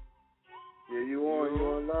 You. Yeah, you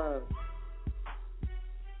on live.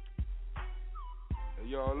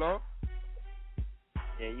 Yo, hello?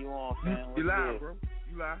 Yeah, you on, fam. You live, bro.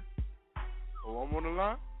 You live. Oh, I'm on the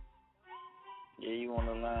line? Yeah, you on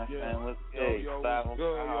the line, Yeah. man. What's Yo, good? what's Live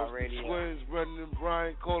good? on Yo, Radio. Twins, Brendan and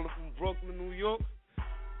Brian calling from Brooklyn, New York.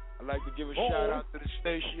 I'd like to give a shout out to the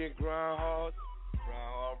station, GRINDHARD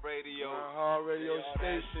Radio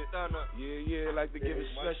station. Yeah, I'd like to give a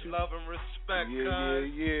special love and respect,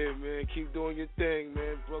 Yeah, man. Keep doing your thing,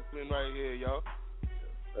 man. Brooklyn right here, y'all.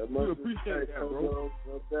 We appreciate that, bro.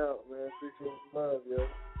 No doubt, man. Appreciate the love, yo.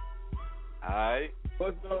 Alright.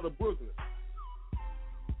 Bust out of Brooklyn.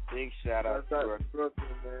 Big shout out to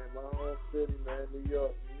Brooklyn, man. My home city, man. New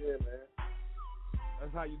York. Yeah, man.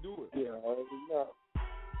 That's how you do it. Yeah, I already know.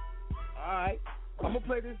 Alright. I'm going to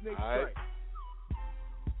play this next track.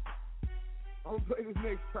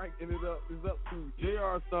 And it's up to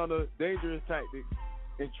J.R. Stunner, Dangerous Tactics,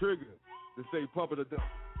 and Trigger to say pump it or dump.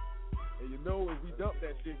 And you know, if we dump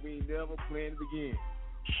that shit, we ain't never playing it again.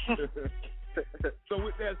 So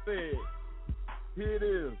with that said, here it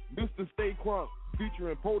is, Mr. Stay Crunk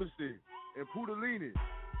featuring Potency and Pudalini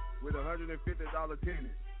with $150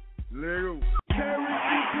 tennis. Lego.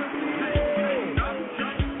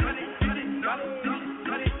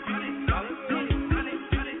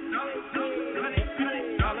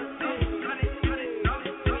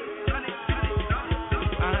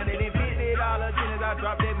 I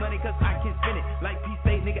drop that money cause I can spend it. Like P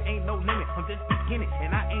say, nigga, ain't no limit. I'm just beginning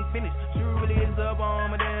and I ain't finished. Sure really is up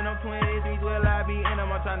on me, then I'm 23. Will I be in them?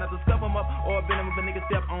 I'm trying not to scuff them up or bend them. If a nigga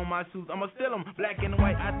step on my shoes, I'ma steal them. Black and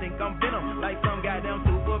white, I think I'm venom. Like some goddamn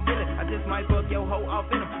super villain. I just might fuck your hoe off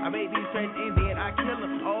in them. I made these tracks and then I kill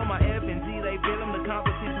them. All my F and G, they feel them. The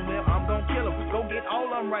competition, well, I'm gon' kill them. Go get all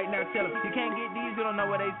of them right now, tell them. You can't get these, you don't know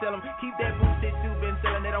where they sell them. Keep that bullshit you been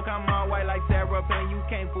selling. They don't come all white like Sarah Palin. You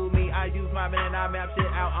can't fool me. I use my man and I map shit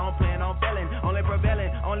out. I don't plan on failing. Only prevailing,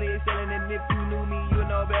 only excelling. And if you knew me, you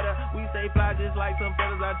know better. We stay fly just like some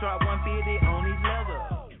feathers. I drop 150 on these leathers.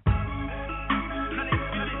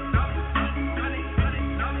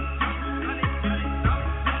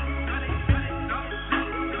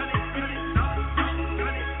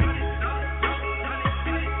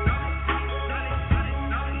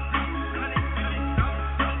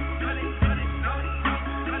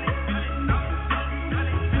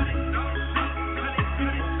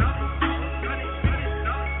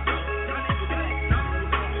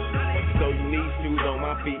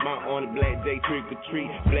 Feet, my on the black J trick or treat,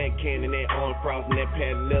 black cannon, that on cross and that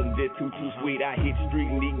padded leather, just too sweet. I hit the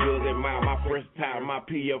street and these girls admire my fresh tire, my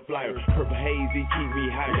PF flyer, purple hazy keep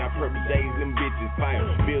me high. Got purple days, them bitches fire.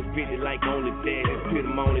 Bills 50 like on the dad, just put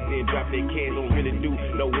them on it, then drop that cash. Don't really do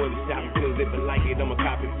no one shop because if I like it, I'ma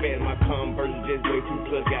copy fast. My Converse just way too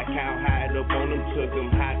clutch, got cow hide up on them chucks,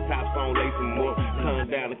 them hot tops on, lace them up, turn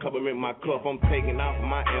down and cover in my cuff. I'm taking off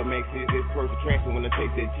my Air Maxes, it's perfect traction when I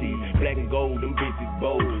take that cheese. Black and gold, them bitches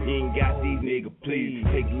bold. You ain't got these niggas, please.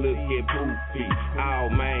 Take a look at Poofy. Oh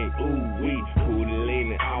man, ooh wee.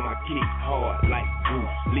 Pudalini, all my kicks hard like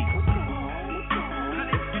Bruce Lee.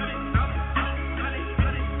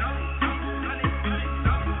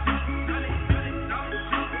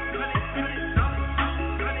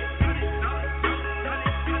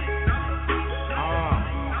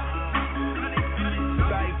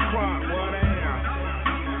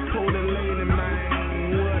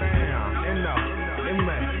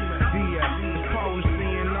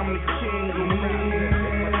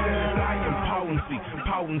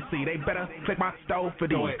 See, they better click my stove for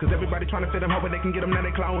these. Cause everybody trying to fit them, hoping they can get them, now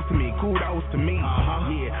they close to me. Kudos to me.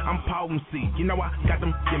 Yeah, I'm potency. You know I got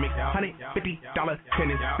them gimmicks. $150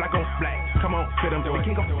 tennis, black on black. Come on, fit them. We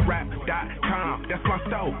can go rap.com. That's my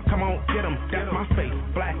stove. Come on, get them. That's my face.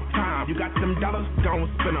 Black time. You got them dollars, gon'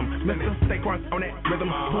 spin them. Mr. Stay Crunch on that rhythm.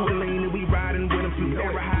 Pudalini, we riding with them. You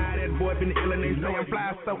never high, that boy been illin'. They say I'm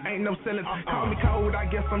fly, so ain't no ceiling. Call me cold, I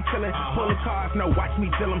guess I'm chillin'. Pulling cars, no, watch me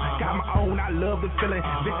drill them. Got my own, I love the feeling.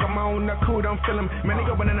 Vic, I'm on the cool, don't feel him. Man, they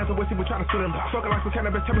go bananas, so we'll see, we tryna steal him. Smoking like some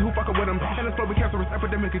cannabis, tell me who fuckin' with him. And it's slowly cancerous,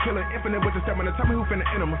 epidemic, and killer. Infinite with the stamina, tell me who finna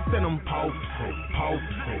end him. Send him, pulse.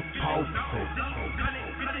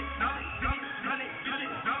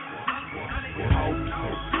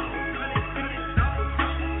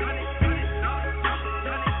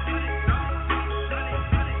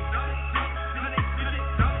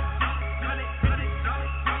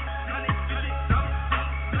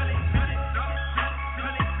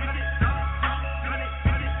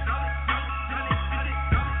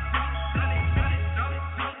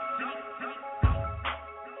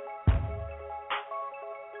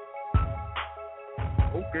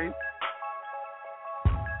 Okay.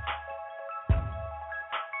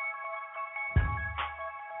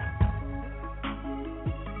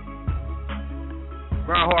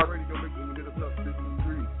 GRINDHARD Radio, make sure you hit us up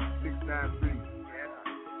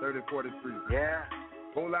 623-693-3090. 3043. Yeah.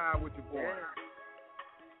 Go live with your boy. Yeah.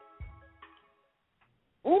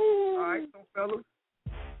 Ooh. All right, so fellas,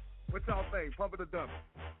 what y'all think? Pump it or dump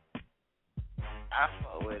it? I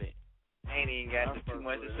fuck with it. Ain't even got too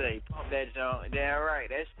much to say. Pump that joint. Damn right.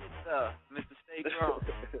 That shit tough. Mr. Stay Strong.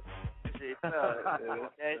 That shit tough.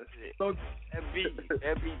 That shit. So, that beat sick.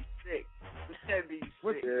 That beat sick. Yeah, it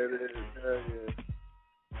is. Yeah.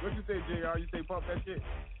 What you say, JR? You say pump that shit?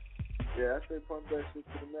 Yeah, I say pump that shit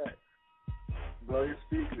to the max. Blow your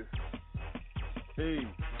speakers. Hey.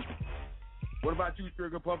 What about you,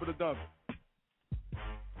 Trigger? Pump it or dump it?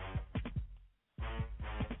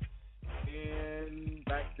 And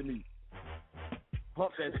back to me.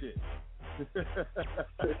 Pump that shit.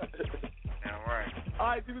 All right. All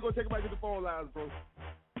right, see, we're going to take it back to the phone lines, bro.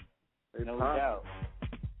 No doubt.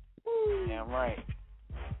 Damn right.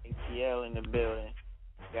 ATL in the building.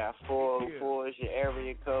 Got 404 is your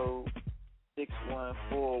area code.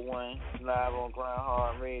 6141. Live on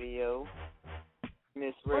GRINDHARD RADIO.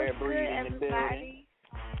 Miss Rare Breed in the building.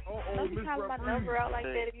 Don't be calling my number out like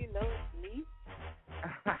that if you know it's me.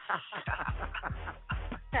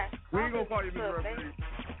 We ain't gonna call you Miss Rare Breed.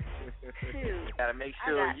 Gotta make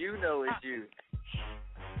sure you know it's you.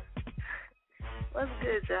 What's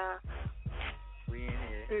good, y'all? We in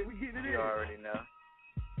here. Hey, we getting it in. You already know.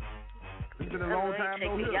 It's been a long time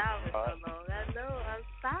no here. Y'all so long. I know. I'm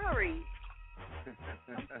sorry.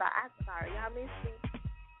 I'm sorry. Y'all miss me.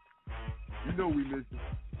 You know we miss you.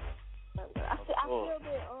 I feel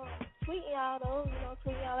been tweeting y'all though. You know,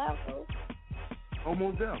 tweeting y'all out though.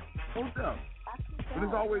 Almost there. But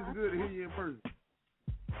it's always good to hear you in person.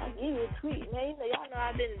 I give you a tweet, man. Y'all know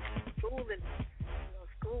I've been schooling,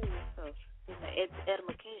 school and stuff.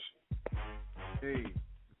 Education. Hey.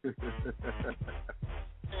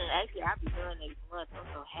 Actually, I'll be done next month. I'm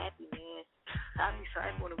so happy, man. I'll be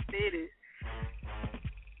sorry for them fitted.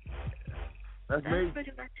 That's me.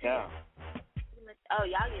 Yeah. Oh,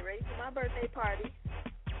 y'all get ready for my birthday party.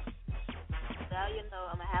 So, you know,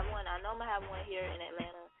 I'm going to have one. I know I'm going to have one here in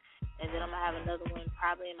Atlanta. And then I'm going to have another one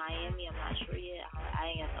probably in Miami. I'm not sure yet.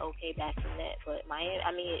 I ain't got the okay back from that. But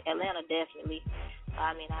Atlanta definitely.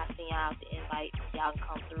 I'll send y'all the invite. Y'all can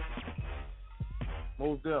come through.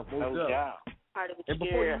 Most deaf. And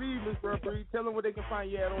before you leave, Miss Rare Breed, tell them where they can find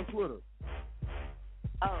you at on Twitter.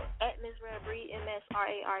 Oh, at Miss Rare Breed,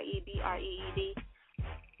 MSRAREBREED.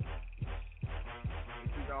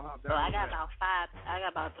 So I got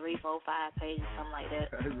about 3, 4, 5 pages, something like that.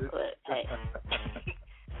 But hey,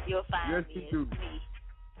 you'll find me. Yes, you do.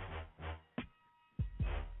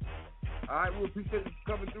 All right, we appreciate you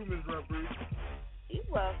coming through, Miss Rare Breed. You're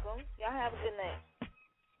welcome. Y'all have a good night.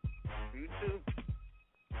 You too.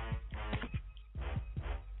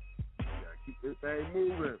 Keep this thing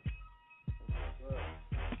moving.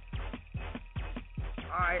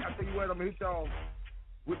 Alright, I tell you what, I'm gonna hit y'all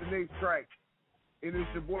with the next track. And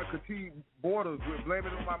it's your boy Kati Borders with Blame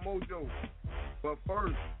It On My Mojo. But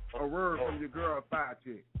first, a word from your girl, Fire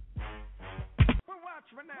Chick.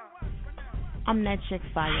 I'm that chick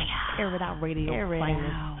Fire. Air It Out Radio.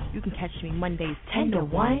 You can catch me Mondays 10 to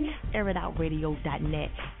 1. AirItOutRadio.net.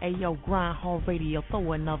 Hey yo, GRINDHARD Radio,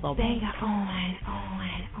 throw another banger on.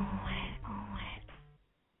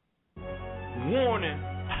 Warning,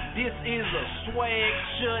 this is a swag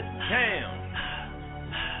shutdown.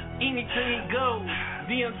 Anything goes,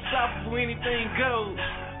 the unstoppable anything goes.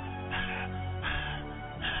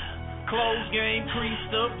 Clothes game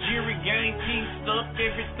creased up, jewelry game pieced up,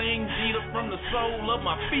 everything G'd up from the sole of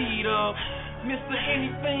my feet up. Mr.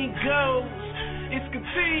 Anything Goes, it's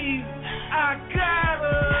conceived, I got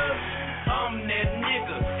us. I'm that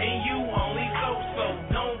nigga, and you only so.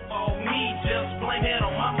 Don't fault me, just blame it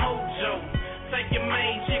on my mojo. Take your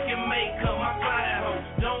main chicken, make her my side hoe.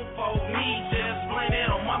 Don't fault me, just blame it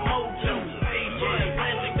on my mojo. Hey, yeah,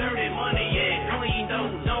 plastic, dirty money, yeah, clean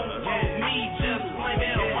dough. Don't fault me, just blame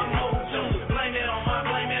it on my mojo. Blame it on my.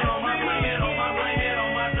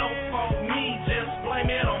 Don't fault me, just blame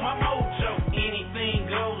it on my mojo. Anything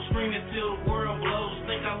goes, screaming till the world blows.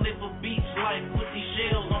 Think I live a beach life, put these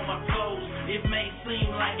shells on my clothes. It may seem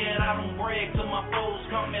like it, I don't brag to my foes.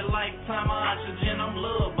 Call me lifetime oxygen, I'm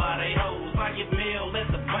loved by they hoes. I get mail at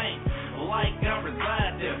the bank, like I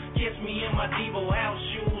reside there. Catch me in my Devo house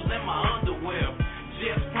shoes and my underwear.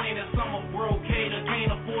 Just plain as I'm a brocator, can't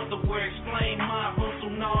afford to wear. Explain my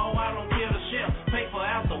hustle, no, I don't care to share. Paper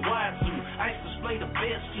out the wide suit, I display the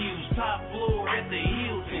best views. Top floor at the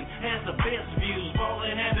Hilton has the best views.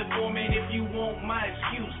 Ballin' have it for me if you want my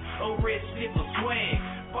excuse. Oh, red shit for swag,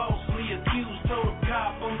 falsely accused. Told a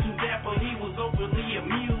cop I'm too dapper, he was overly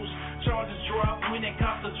amused. Charges drop when they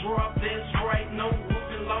cop the drop, that's right, no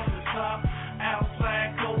whooping, lost the top.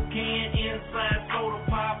 Outside coat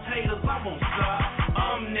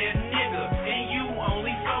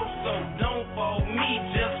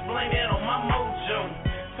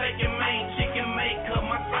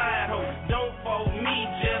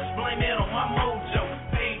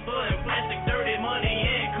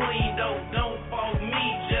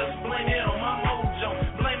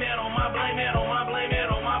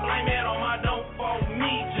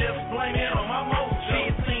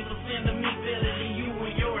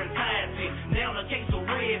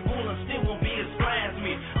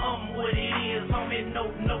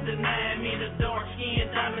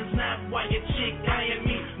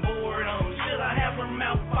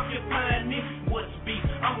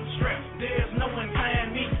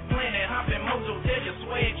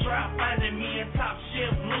swag try finding me in top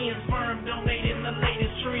shelf lens. Firm donating the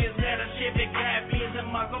latest trends. Now the Chevy got Benz and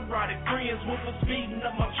my Zombronic friends. With for speeding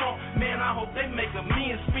up my trunk, man, I hope they make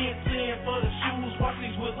amends. Spend 10 for the shoes, watch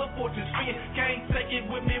these wheels of fortune spin. Can't take it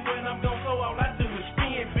with me when I'm gone, so all I do is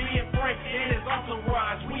spin. Being Frank and his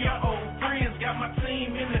entourage, we are old friends. Got my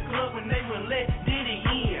team in the club and they will let Diddy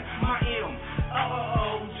in. My M,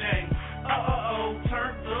 J,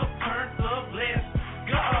 turned up, let's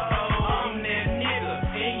go. I'm that nigga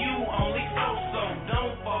and you only so.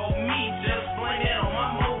 Don't fall me, just blame it on my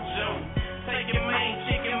mojo. Take your main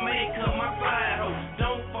chicken, make her my side hoe.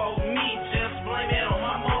 Don't fall me, just blame it on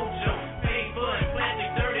my mojo. Paper and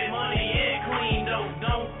plastic, dirty money and clean dough.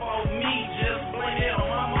 Don't fall me, just blame it on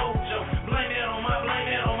my mojo. Blame it on my, blame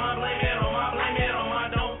it on my, blame it on my, blame it on my.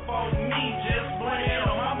 Don't fall me, just blame it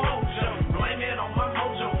on my mojo. Blame it on my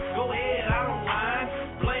mojo. Go ahead, I don't mind.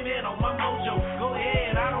 Blame it on my mojo. Go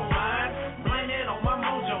ahead, I don't mind. Blame it on my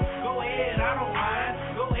mojo. Go ahead, I don't mind.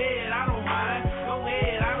 Go ahead, I don't mind. Go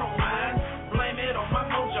ahead, I don't mind. Blame it on my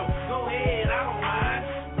mojo. Go ahead, I don't mind.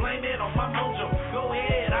 Blame it on my mojo. Go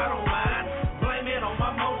ahead, I don't mind. Blame it on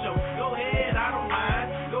my mojo. Go ahead, I don't mind.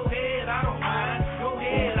 Go ahead, I don't mind. Go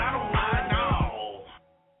ahead, I don't mind. No.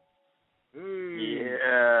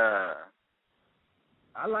 Yeah.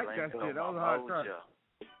 I like Blame that it shit. on That was a my hard track. mojo.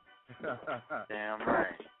 Damn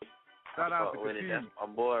right. Shout I out fuck to with it. Kashid. That's my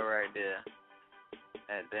boy right there.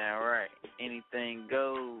 That damn right. Anything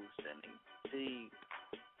goes. See,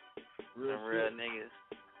 Real some real shit. niggas.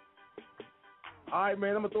 All right,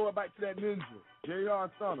 man, I'm going to throw it back to that ninja,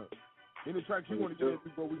 J.R. Stunner. Any tracks you want to get into,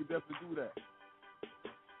 bro, we can definitely do that.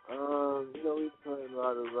 You know, we playing a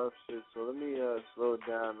lot of rough shit, so let me slow it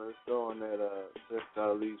down. Let's go on that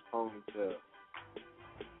S3EP10 Ponytail.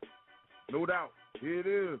 No doubt. Here it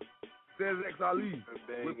is. Says X Ali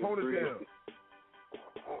with Ponytail.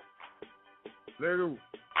 Let it go.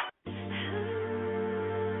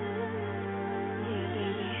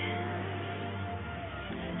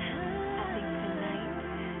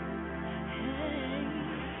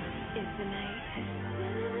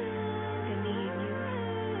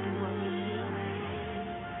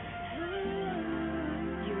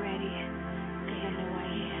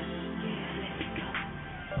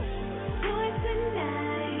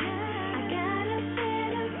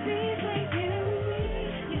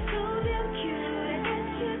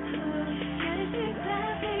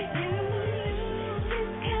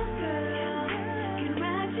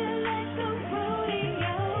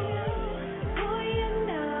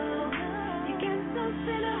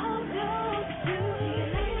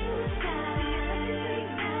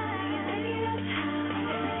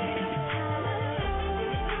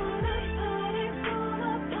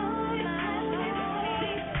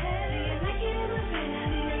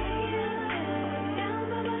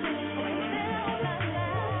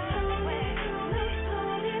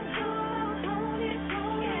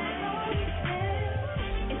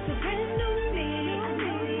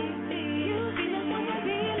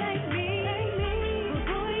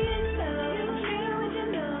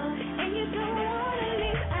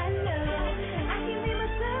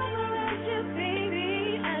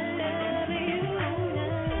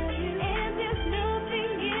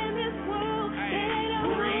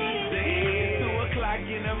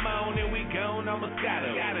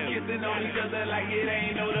 Kissing on each other like it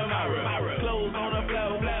ain't no tomorrow. Clothes on the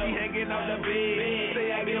floor, she hanging off the bed.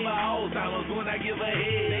 Say I give her Alzheimer's when I give her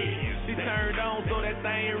head. She turned on, so that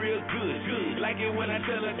thing real good. Like it when I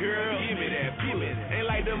tell a girl, give me that pussy. Ain't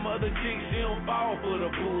like them other chicks, she don't fall for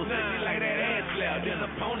the pussy. She like that ass slap, then a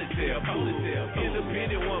ponytail.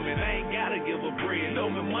 Independent woman, I ain't gotta give her bread.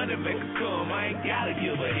 Know me money make her come, I ain't gotta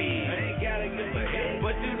give her head.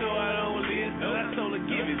 But you know I don't listen, I told her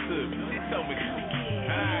give it to me. She told me,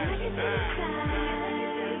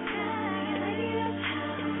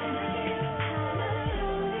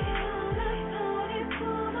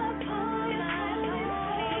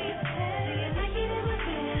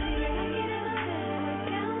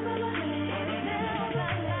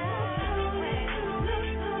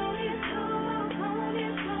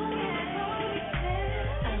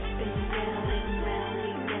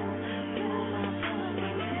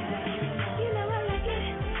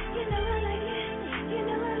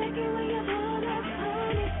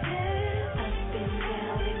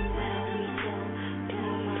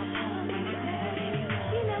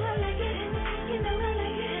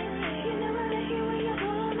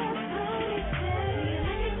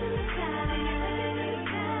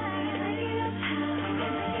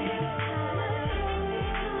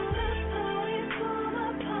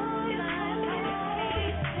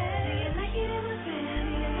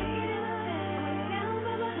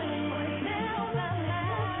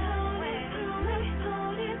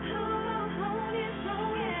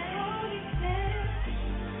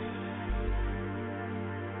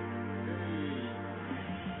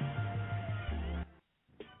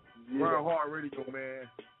 Grind Hard Radio, man.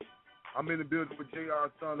 I'm in the building with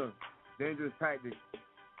JR Stunner, Dangerous Tactics,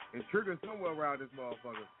 and Trigger somewhere around this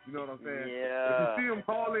motherfucker. You know what I'm saying? Yeah. If you see him,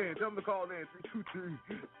 call in. Tell him to call in,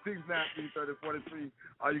 323-693-3043.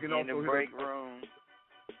 Or you can In also the break room.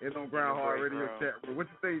 It's on Grind Hard Radio chat room. What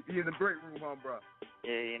you say? He in the break room, huh, bro?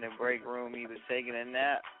 Yeah, in the break room, either taking a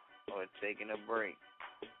nap or taking a break.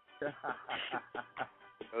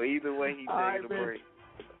 So either way, he's taking a break.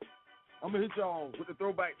 I'm going to hit y'all with the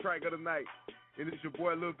throwback track of the night. And it's your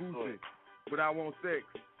boy Lil Boosie with I Want Sex.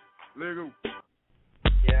 Let go.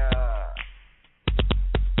 Yeah.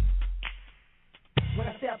 When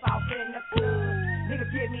I step out in the club,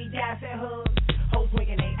 niggas give me gas and hugs. Hoes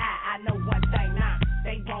winking they eye, I know one thing now,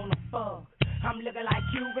 they wanna fuck. I'm looking like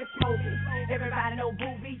Cuban smoking, everybody know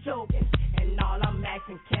boo be choking. And all I'm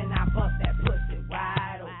asking, can I bust that pussy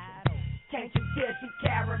wide open? Can't you tell she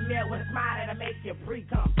caramel with a smile that'll make you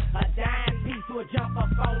pre-cum? A dime piece to a jump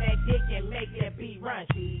up on that dick and make it be run.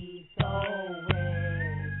 She's so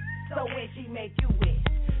wet, so wet she make you wet,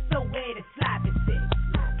 so wet it's sloppy sick.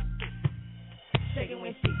 Shaking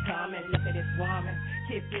when she come and look at this woman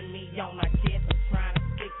kissing me on my chest. I'm trying to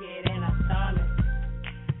stick it in her stomach.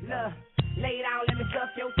 Look, lay down, let me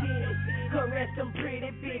suck your titties, caress them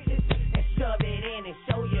pretty bitches, and shove it in and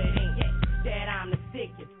show you then that I'm the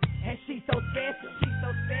sickest. And she's so special, she's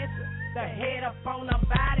so special. The head up on her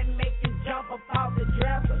body make you jump up off the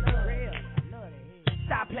dresser.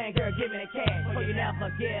 Stop playing, girl, give me the cash, or you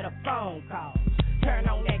never get a phone call. Turn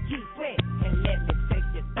on that key sweat and let me take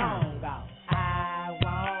your thong off. I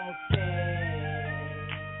won't stay.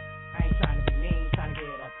 I ain't trying to be mean, trying to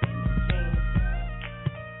get up in the jeans.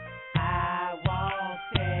 I won't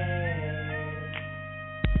stay.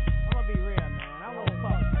 I'm gonna be real, man. I won't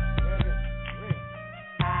fuck. Real.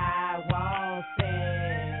 I won't stay.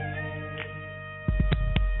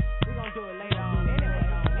 We gonna do it later on anyway.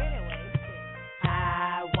 I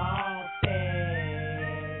won't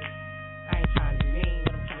stay. I ain't trying to be mean,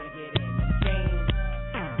 but I'm trying to get in the jeans.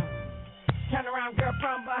 Turn around, girl,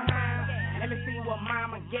 from behind. Let me see what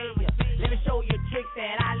mama gave you. Let me show you tricks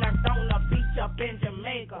that I learned on the beach up in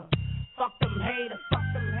Jamaica. Fuck them haters, fuck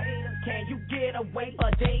them haters. Can you get away for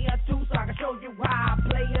a day or two so I can show you how I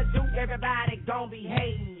play or do? Everybody gon' be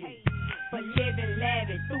hating you, but living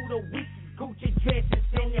lavish through the week. Gucci dresses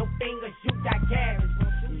in your fingers, you got carrots.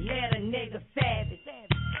 Let a nigga savage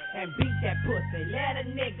and beat that pussy. Let a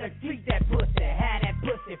nigga treat that pussy. Have that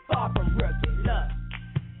pussy far from rookie. Look.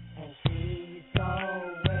 And she's so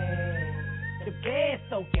wet, the bed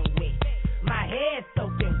soaking wet, my head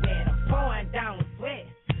soaking wet, I'm pouring down with sweat.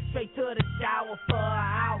 Straight to the shower for an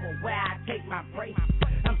hour where I take my break.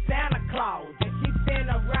 I'm Santa Claus and she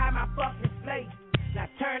finna ride my fucking sleigh. Now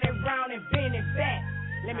turn it round and bend it back.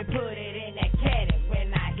 Let me put it in that caddy.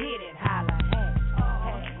 When I hit it, holla.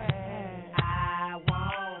 I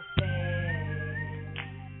won't stay.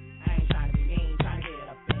 I ain't trying to be mean, trying to get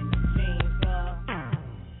up in the jeans, girl.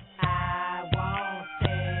 I won't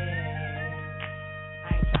stay. I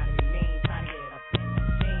ain't trying to be mean, trying to get up in the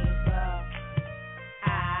jeans, girl. I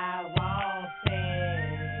won't stay.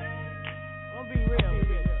 I'm gonna be real.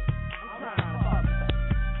 I'm trying to fuck.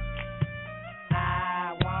 I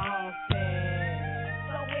won't stay.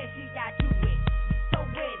 So where she got you with? So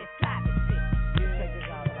where the sloppy shit? Check this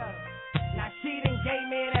out. Now she done gave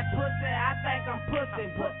me that pussy. I think I'm pussy.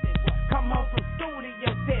 Come home from studio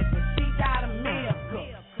session. She got a meal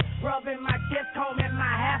cook. Rubbing my chest, combing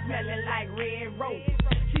my hair, smelling like red roses.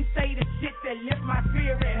 She say the shit that lift my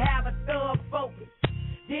spirit, have a thug focus.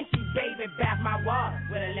 Then she baby bath my water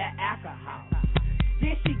with a little alcohol.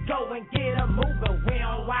 Then she go and get a movie, we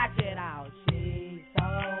don't watch it all. She's so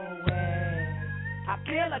wet, I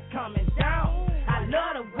feel her coming down. I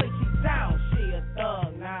love the way she sounds, she a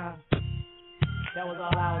thug now. That was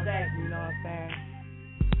all I was asking, you know what I'm saying?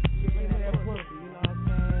 She give me that pussy, you know what I'm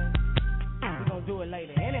saying? We gon' do it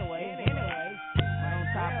later anyway. And on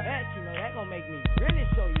top of that, you know, that gon' make me really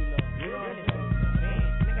show you love. You know what I'm saying?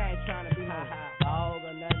 Nigga ain't trying to be no dog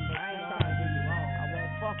or nothing, but I ain't trying to do you wrong. I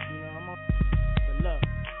won't fuck you, you know, I'm on. But look,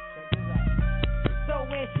 check this out. So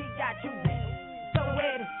when she got you with, so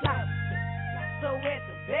where the slot, so where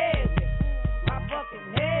the bed with, my fucking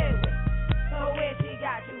head with, so where she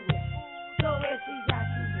got you with, so where she got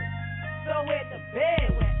you with, so where the bed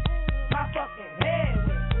with, my fucking head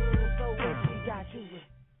with, so where she got you with.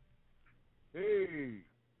 Hey.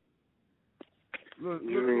 Look,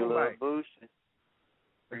 Free little like. boosting.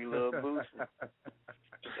 Free little boosting.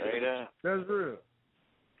 Straight up. That's real.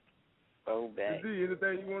 Go back. Z,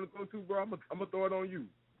 anything you want to throw to, bro? I'm gonna throw it on you.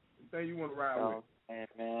 Anything you want to ride with?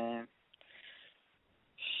 Man.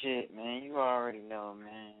 Shit, man. You already know,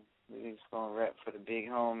 man. We just gonna rap for the big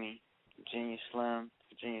homie, Virginia Slim,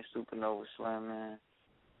 Virginia Supernova Slim, man.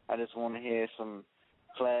 I just want to hear some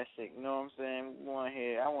classic, you know what I'm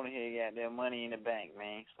saying? I want to hear that Money in the Bank,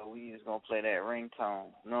 man. So we just going to play that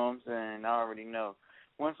ringtone, you know what I'm saying? I already know.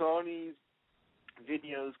 Once all these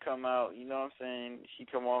videos come out, you know what I'm saying, she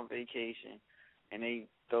come on vacation and they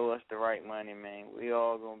throw us the right money, man. We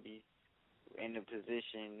all going to be in the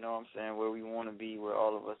position, you know what I'm saying, where we want to be, where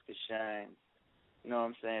all of us could shine, you know what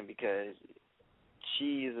I'm saying, because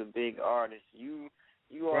she is a big artist. You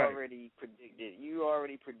Right. already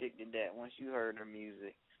predicted that once you heard her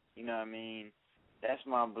music, you know what I mean? That's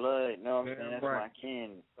my blood, you know what I'm saying, that's right. my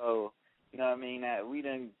kin. So, you know what I mean, that we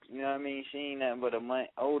done, you know what I mean, she ain't nothing but a month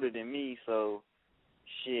older than me, so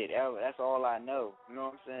shit, that's all I know, you know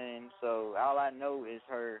what I'm saying? So all I know is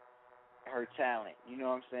her talent, you know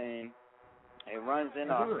what I'm saying? It runs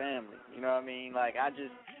in our family, you know what I mean? Like I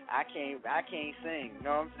can't sing, you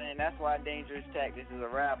know what I'm saying? That's why Dangerous Tactics is a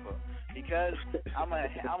rapper, because I'm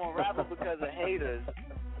a rapper because of haters,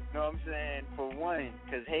 you know what I'm saying? For one,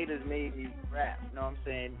 because haters made me rap, you know what I'm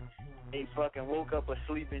saying? They fucking woke up a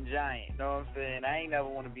sleeping giant, you know what I'm saying? I ain't never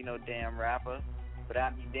want to be no damn rapper, but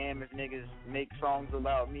I'd be damn if niggas make songs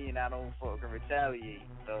about me and I don't fucking retaliate.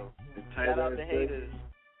 So shout out to haters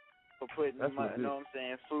for putting you know what I'm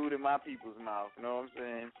saying, food in my people's mouth, you know what I'm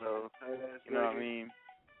saying? So, you know what I mean?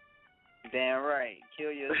 Damn right.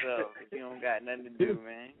 Kill yourself if you don't got nothing to do,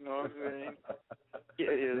 man. You know what I'm saying?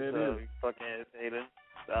 Kill yourself, you fucking ass hater.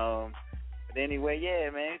 But anyway, yeah,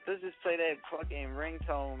 man, let's just play that fucking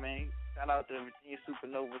ringtone, man. Shout out to Virginia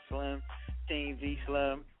Supernova Slim, Team V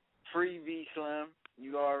Slim, Free V Slim.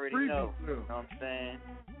 You already know. You know what I'm saying?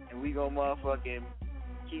 And we gon' motherfucking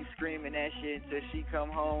keep screaming that shit until she come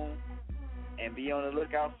home. And be on the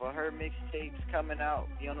lookout for her mixtapes coming out.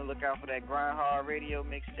 Be on the lookout for that Grind Hard Radio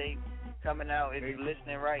mixtape coming out. If you're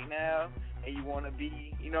listening right now and you want to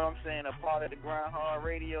be, you know what I'm saying, a part of the Grind Hard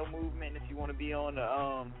Radio movement, if you want to be on the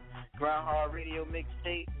Grind Hard Radio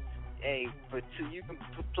mixtape, hey, you can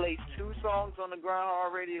place 2 songs on the Grind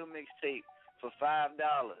Hard Radio mixtape for $5.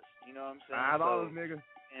 You know what I'm saying? $5, nigga.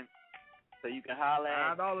 So you can holler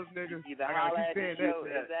at $5, nigga. Either holler at the show,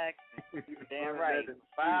 exactly. Damn right.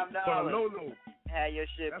 $5. Have your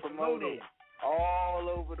shit promoted all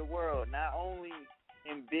over the world, not only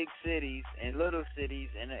in big cities and little cities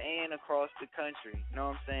and across the country. You know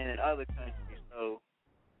what I'm saying? In other countries. So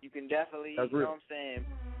you can definitely, you know what I'm saying?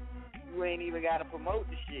 You ain't even got to promote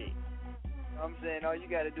the shit. You know what I'm saying? All you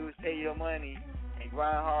got to do is pay your money, and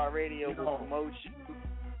Grind Hard Radio will promote you.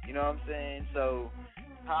 You know what I'm saying? So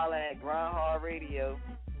holla at grindhardradio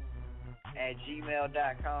at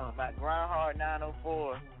gmail.com, at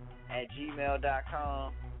grindhard904 at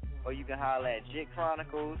gmail.com, or you can holla at Jit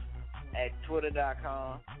Chronicles at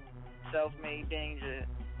twitter.com, Selfmade Danger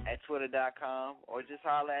at twitter.com, or just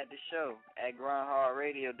holla at the show at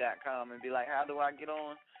grindhardradio.com and be like, how do I get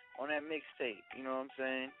on that mixtape? You know what I'm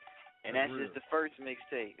saying? And that's just the first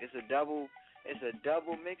mixtape. It's a double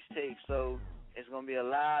mixtape, so it's going to be a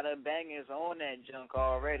lot of bangers on that junk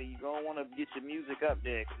already. You're going to want to get your music up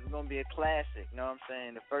there because it's going to be a classic, you know what I'm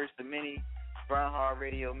saying? The first of many Grind Hard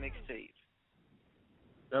Radio mixtapes.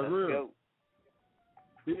 That's Let's real. go.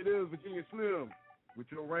 Here it is, Virginia Slim, with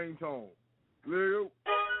your ringtone. Leo.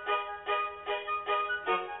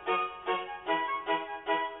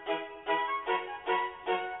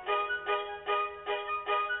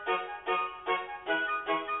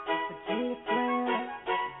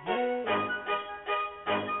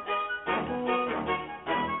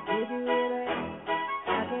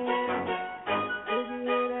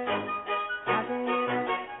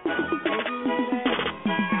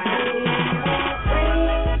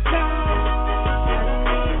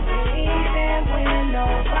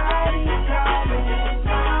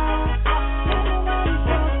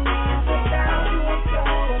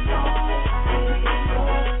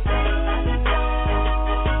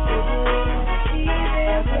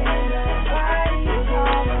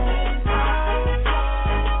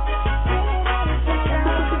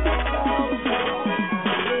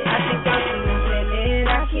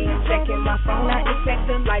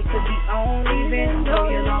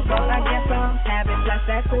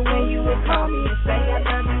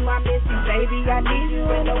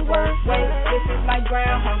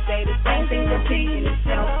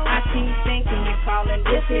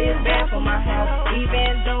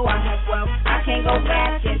 Even though I have wealth, I can't go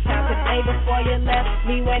back in time. The day before you left,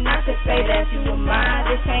 He went out to say that you were mine.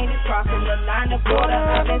 This ain't crossing the line, the border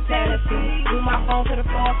of insanity. Threw my phone to the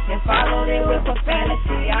floor and followed it with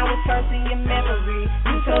profanity. I was cursing your memory.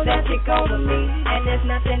 You told that chick over me, and there's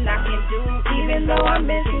nothing I can do. Even though I'm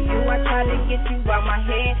missing you, I tried to get you out my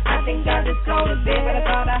head. I think I just go to bed, but I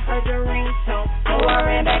thought I heard your ringtone. So I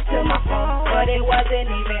ran back to my phone, but it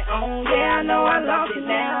wasn't even on. Yeah, I know I lost it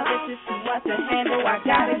now. This is too much to handle. I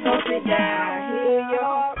gotta go sit down. I hear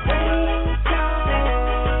your ringtone.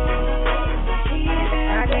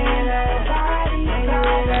 I can hear that body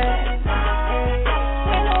calling.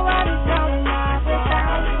 Ain't nobody calling my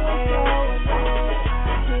without you.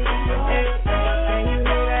 Can you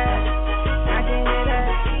hear that? I can hear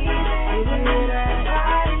that. You can hear that.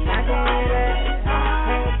 I can hear that.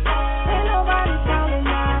 Ain't nobody calling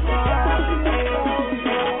my phone.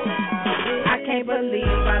 I can't believe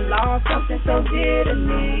I lost something so dear to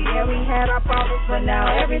me. Yeah, we had our problems, but now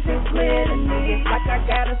everything's clear to me. It's like I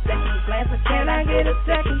got a second glance, but can I get a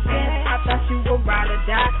second chance? I thought you were ride or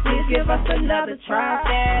die. Please give us another try.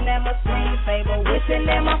 Staring at my screensaver, wishing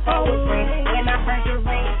that my phone would ring. When I heard your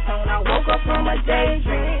ringtone, I woke up from a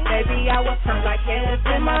daydream. Baby, I was hurt like hell. It's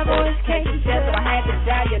in my voice, can't you tell? So I had to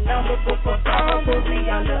dial your number before sorrow pulls me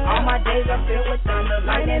under. All my days are filled with thunder,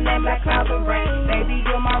 lightning and black clouds of rain. Baby,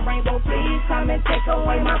 you're my rainbow, please come and take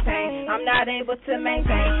away my pain. I'm not able to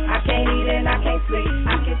maintain. I can't eat and I can't sleep.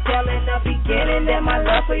 I can tell in the beginning that my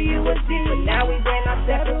love for you was deep, but now we went our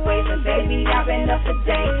separate ways. And baby, I've been up for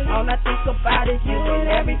days. All I think about is you and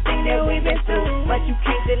everything that we've been through. But you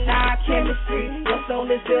can't deny our chemistry. Your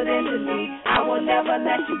soul is built into me. I will never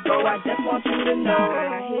let you go. I just want you to know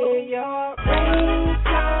I hear your ringtone,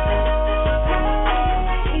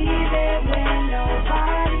 even when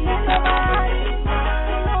nobody.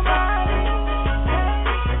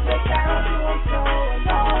 Without you, I'm so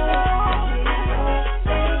alone.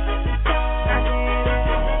 I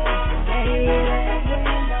hear that.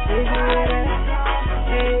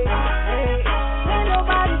 Ain't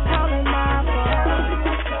nobody calling my phone.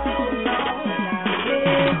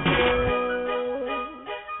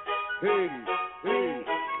 Hey.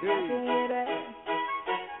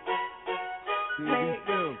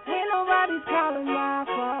 Ain't nobody calling my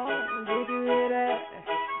phone. Did you hear that?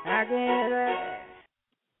 I can hear that.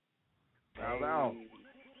 Out.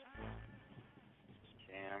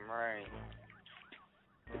 Damn right.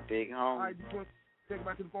 The big homie. All right, you want to take it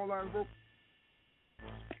back to the phone line, bro?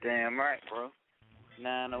 Damn right, bro.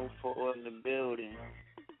 904 in the building.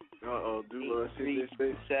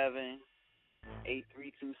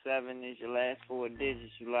 8327 is your last four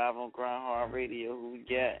digits. You live on GRINDHARD Radio. Who we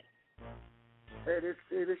got? Hey, this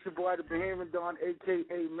your boy, the Bahamian Don,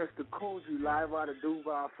 a.k.a. Mr. Cozy, live out of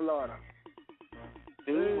Duval, Florida.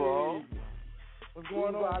 Duval? Hey. What's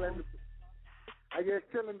going on? I guess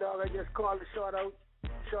chilling, dog. I just called the short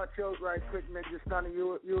you out right quick, nigga. Just telling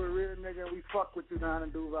you a real nigga, and we fuck with you down in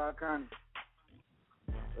Duval County.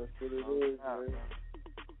 That's what it is, man.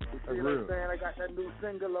 You see what I'm saying? I got that new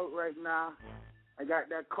single out right now. I got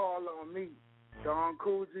that call on me, Don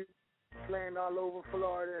Cozy, playing all over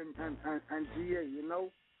Florida and GA, you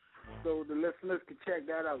know? So the listeners can check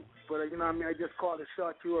that out. But, you know what I mean? I just called to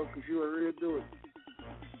short you up because you a real dude.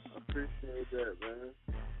 I appreciate that, man.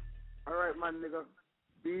 All right, my nigga.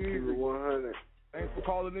 Be easy. 100. Thanks for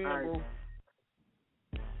calling in, right, bro.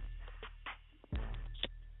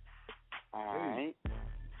 All right.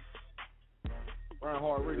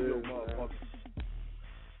 GRINDHARD Radio, motherfucker.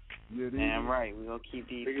 Yeah, damn right. We're going to keep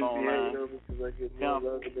these phone lines. lines. Because I get more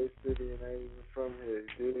love in their city and I ain't even from here.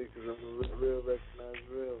 You dig? Because I'm a real recognized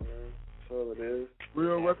real, man. That's all it is.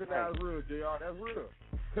 Real recognized real, JR. That's real.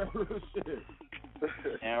 That's real shit.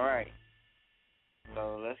 All right. So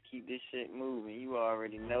let's keep this shit moving. You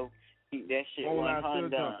already know. Keep that shit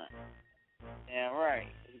 100 done. Damn right.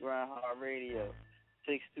 It's GRINDHARD Radio.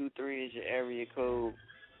 623 is your area code.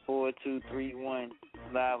 4231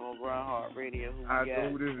 live on GRINDHARD Radio. Who we got? I know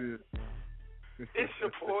who this is. It's your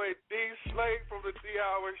boy D Slade from the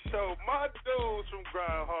D-Hour Show. My dudes from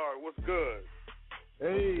GRINDHARD. What's good?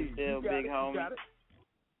 Hey, still big homie.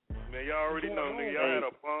 Man, y'all already know, nigga.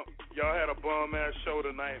 Y'all had a bum ass show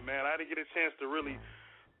tonight, man. I didn't get a chance to really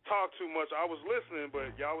talk too much. I was listening,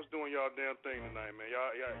 but y'all was doing y'all damn thing tonight, man.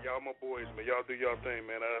 Y'all my boys, man. Y'all do y'all thing,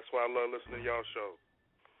 man. That's why I love listening to y'all show.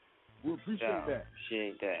 We appreciate that.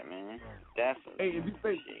 Appreciate that, man. Definitely. Hey, if you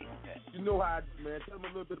think, you know how I do, man. Tell them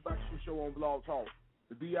a little bit about your show on Blog Talk,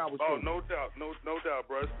 the D-Hour Show. Oh, no doubt, no doubt,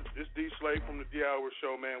 bro. This D Slade from the D-Hour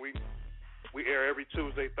Show, man. We air every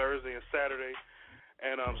Tuesday, Thursday, and Saturday.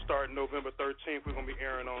 And starting November 13th, we're gonna be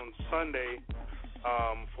airing on Sunday.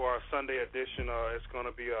 For our Sunday edition, it's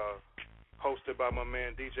gonna be hosted by my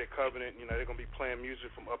man DJ Covenant. You know, they're going to be playing music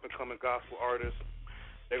from up-and-coming gospel artists.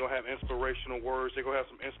 They're going to have inspirational words. They're going to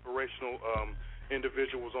have some inspirational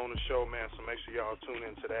individuals on the show, man, so make sure y'all tune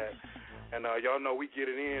into that. And y'all know we get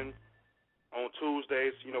it in on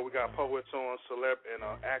Tuesdays. You know, we got poets on, and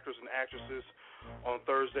actors and actresses. On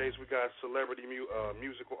Thursdays, we got celebrity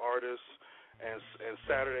musical artists. And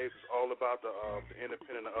Saturdays is all about the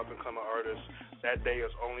independent and up-and-coming artists. That day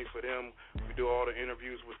is only for them. We do all the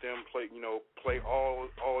interviews with them, play all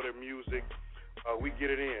their music. We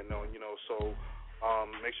get it in, you know. So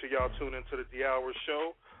make sure y'all tune into the Hour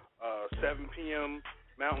Show, 7 p.m.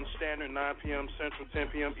 Mountain Standard, 9 p.m. Central,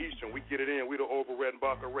 10 p.m. Eastern. We get it in. We the Over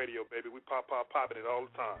Redenbacher Radio, baby. We popping it all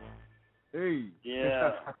the time. Hey.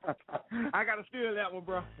 Yeah. I got to steal that one,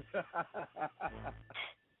 bro.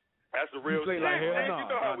 That's the real thing. Like, hell you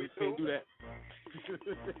know how we can't do that.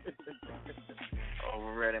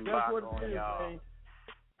 Over Redenbacher on y'all. Man.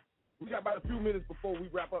 We got about a few minutes before we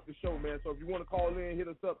wrap up the show, man. So if you want to call in, hit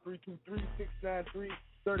us up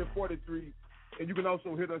 323-693-3043. And you can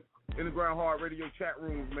also hit us in the Grind Hard Radio chat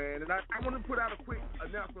rooms, man. And I want to put out a quick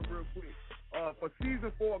announcement real quick. For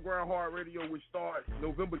Season 4 of Grind Hard Radio, which starts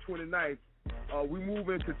November 29th, we move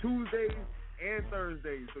into Tuesdays and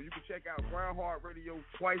Thursdays. So you can check out Grind Hard Radio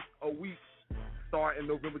twice a week starting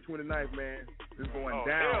November 29th, man. It's going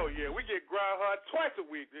down. Hell yeah. We get Grind Hard twice a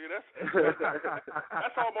week, dude.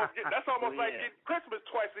 That's almost like getting Christmas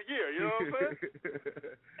twice a year, you know what I'm saying?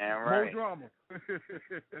 And right. More drama.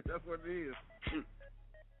 That's what it is.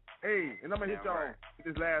 Hey, and I'm going to hit y'all with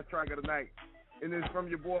this last track of the night. And it's from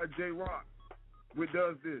your boy J Rock with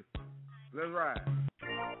Does This. Let's ride.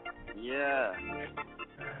 Yeah.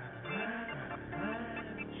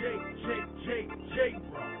 J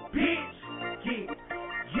Rock, bitch, yeah,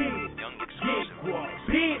 young exclusive,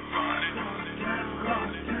 bitch.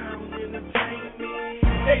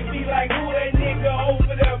 They be like, who that nigga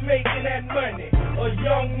over there making that money? A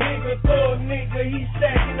young nigga, thug nigga, he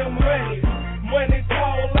stacking them honeys. Money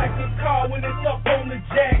tall like a car when it's up on the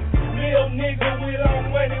jack. Lil nigga with all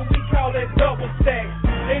money, we call that double stack.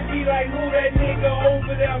 They be like, who that nigga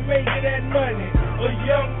over there making that money? A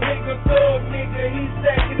young nigga, thug nigga, he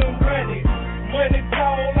stacking them honeys. Money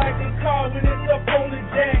tall like a car when it's up on the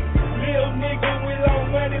jack. Lil nigga with all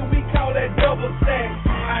money, we call that double stack.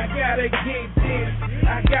 I gotta get this,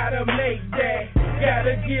 I gotta make that.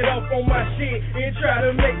 Gotta get up on my shit and try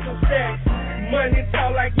to make some stacks. Money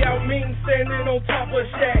tall like Yao Ming standing on top of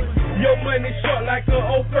Shaq. Your money short like an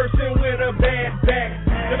old person with a bad back.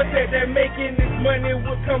 Never said that making this money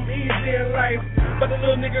would come easy in life, but the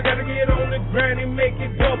little nigga gotta get on the grind and make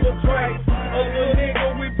it double twice. A little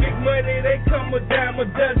nigga with big money, they come a dime a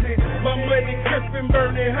dozen. My money crisp and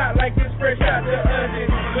burning hot like it's fresh out the oven.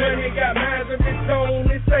 Money got minds of its own,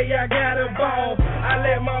 they say I got a ball. I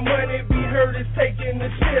let my money be heard, it's taking the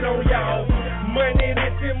shit on y'all. Money,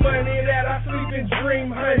 this is money that I sleep and dream,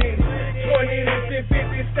 honey. 20 this and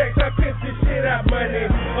 50 stacks, I piss this shit out money.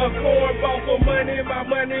 A corn ball for money, my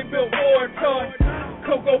money built for a toy.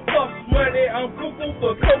 Cocoa Puffs money, I'm cuckoo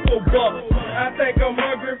for Cocoa Bucks. I think I'm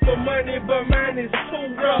hungry for money, but mine is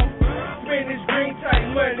too rough. Spinach green type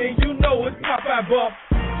money, you know it's Popeye Buff.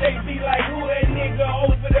 They be like, who that nigga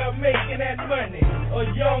over there making that money? A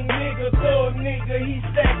young nigga, thug nigga, he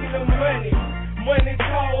stacking them money. Money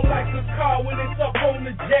tall like a car when it's up on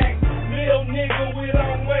the jack. Lil nigga with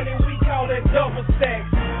all money, we call that double stack.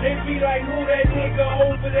 They be like, who that nigga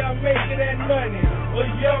over there making that money? A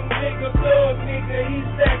young nigga, thug nigga, he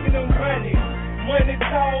stacking them money. Money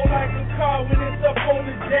tall like a car when it's up on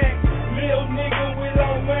the jack. Lil nigga with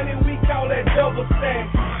all money, we call that double stack.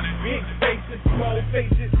 Big faces, small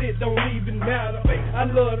faces, it don't even matter. I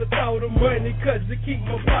love the thought of money cause it keep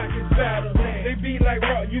my pockets fatter. They be like,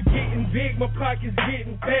 Rock, you getting big, my pockets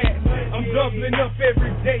getting fat. I'm doubling up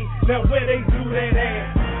every day, now where they do that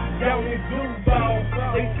at? Down in Blue Ball,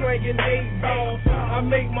 they slanging 8 balls. I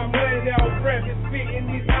make my money out rapping, spitting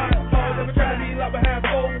these hot balls. Never try to be locked behind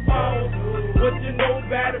 4 balls. What you know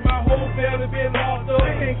about it, my whole family been locked up.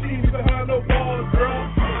 Can't see me behind no balls, bro.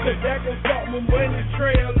 Cause that gon' stop my money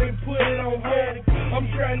trail and put it on hold. I'm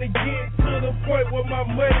trying to get to the point where my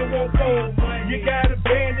money won't go. You gotta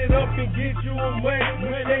band it up and get you a money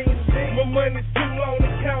machine. My money's too long to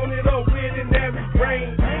count it up with an average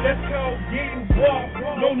brain. That's called getting walked.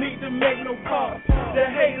 No need to make no pop. The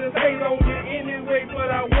haters hate on you anyway, but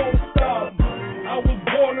I won't stop. I was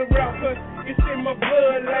born a rapper, it's in my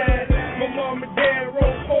bloodline. My mom and dad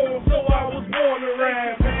wrote poems, so I was born to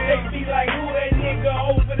rhyme. They be like, who that nigga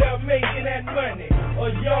over there making that money? A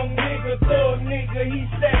young nigga, thug nigga, he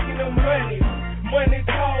stacking them money. Money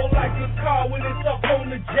tall like a car when it's up on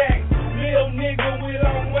the jack. Lil nigga with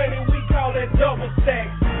all money, we call that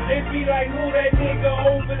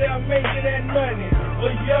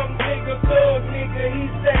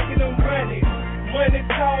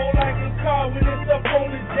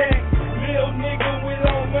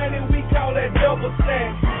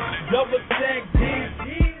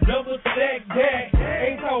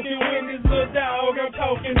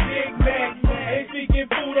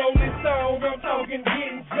smoking,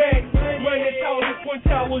 getting fat. Money tall as Twin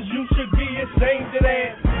Towers, you should be ashamed of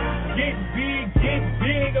that. Get big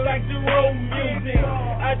like the road music.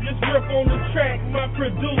 I just rip on the track, my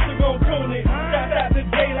producer gon' tune it. Shout out to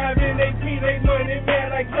J-Live and AP, they money man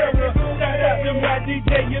like terror. Shout out to my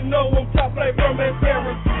DJ, you know I'm top like from that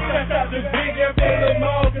Paris. Shout out to Big F and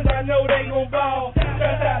Lamar, cause I know they gon' ball.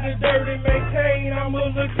 Shout out to Dirty Maintain, I'ma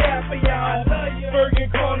look out for y'all. Bergen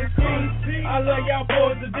Corner Street, I love y'all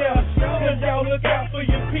boys to death. Cause y'all look out for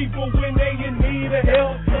your people when they in need of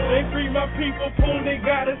help. They free my people, Poon, they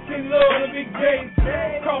gotta send love to Big J.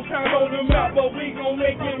 Cross time on the map, but we gon'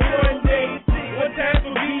 make it one day. One time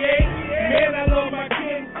for VA, man, I love my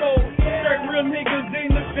kinfolk. Straight real niggas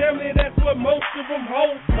in the family, that's what most of them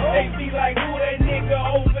hold. They be like, who that nigga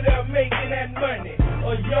over there making that money?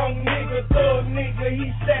 A young nigga, thug nigga,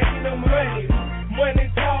 he stacking the money.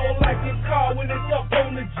 Money tall like a car when it's up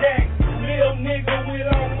on the jack. Little nigga with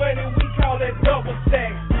on money, we call that double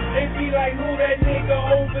stack. They be like, who that nigga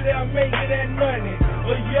over there making that money?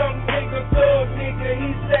 A young nigga, thug nigga,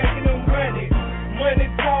 he stacking the money.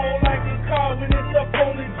 Money tall like a car when it's up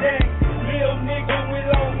on the jack. Little nigga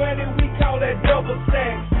with on money, we call that double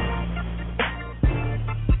stack.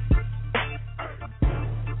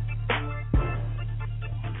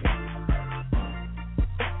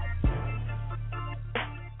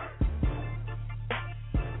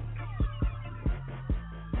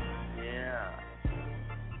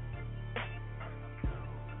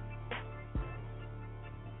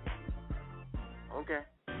 Okay.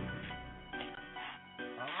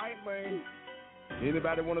 All right, man.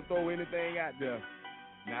 Anybody want to throw anything out there?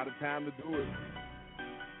 Now the time to do it.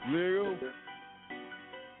 Real?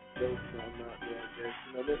 Those I'm out there, guys.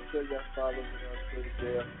 You know, let's say y'all follow me on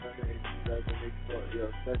Twitter,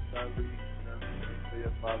 JF78784. Sex I Lead. You know, make sure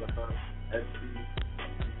y'all follow her.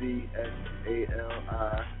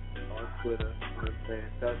 SCZXALI on Twitter. You know what I'm saying?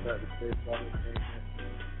 Shout out to Space Ball Entertainment.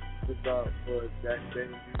 Look out for Jack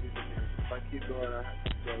Daniels Jr. If I keep going, I have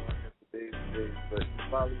to go on here for days and days. But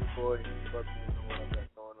follow your boy and keep up to what I got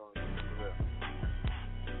going on. For real.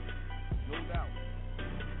 No doubt.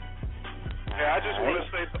 Hey, I just want to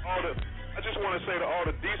say to all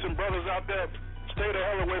the decent brothers out there, stay the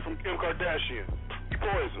hell away from Kim Kardashian.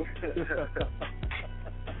 Poison.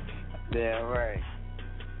 Yeah, right.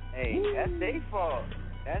 Hey, that's their fault.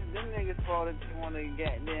 That's them niggas' fault if they want to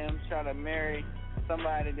get them try to marry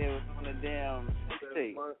somebody that was on a damn sex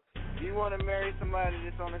tape. You want to marry somebody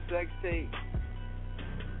that's on a sex tape,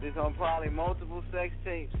 that's on probably multiple sex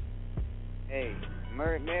tapes, hey,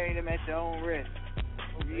 marry them at your own risk.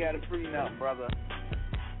 Hope you got a prenup, brother.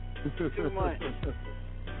 2 months.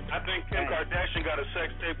 I think Kim Kardashian got a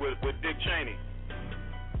sex tape with Dick Cheney.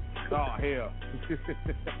 Oh, hell.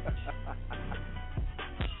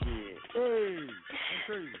 Yeah. Hey, that's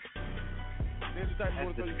crazy. There's the type of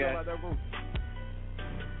want to tell you something about that room.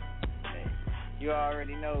 You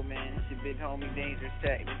already know, man. It's your big homie, Dangerous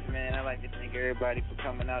Tactics, man. I'd like to thank everybody for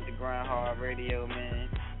coming out to GRINDHARD Radio, man.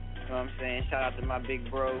 You know what I'm saying? Shout out to my big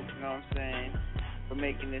bro, you know what I'm saying, for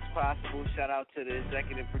making this possible. Shout out to the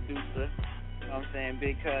executive producer, you know what I'm saying,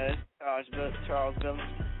 Big Cuz, Charles Billings,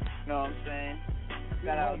 you know what I'm saying?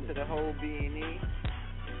 Shout out to the whole B&E, you know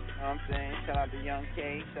what I'm saying? Shout out to Young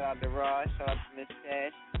K, shout out to Raj, shout out to Miss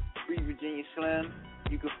Cash, Free Virginia Slim.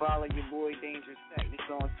 You can follow your boy Dangerous Tactics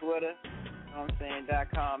on Twitter. You know what I'm saying,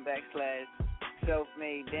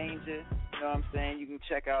 .com/selfmadedanger. You know what I'm saying? You can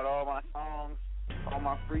check out all my songs, all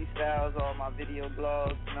my freestyles, all my video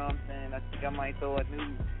blogs. You know what I'm saying? I think I might throw a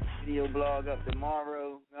new video blog up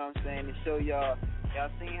tomorrow. You know what I'm saying? To show y'all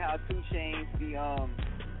seen how 2 Chainz be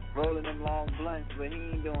rolling them long blunts, but he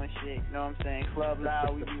ain't doing shit. You know what I'm saying? Club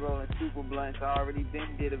Loud, we be rolling super blunts. I already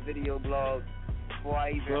been did a video blog before I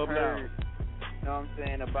even heard. You know what I'm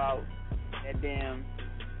saying, about that damn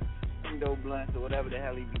Indo blunts or whatever the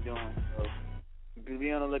hell he be doing. So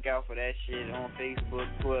be on the lookout for that shit on Facebook,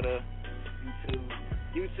 Twitter, YouTube,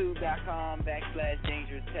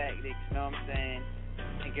 youtube.com/Dangerous Tactics. You know what I'm saying?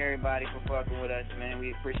 Thank everybody for fucking with us, man.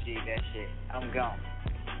 We appreciate that shit. I'm gone.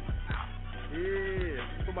 Yeah,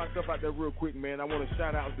 put myself out there real quick, man. I want to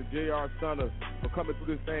shout out to JR Stunner for coming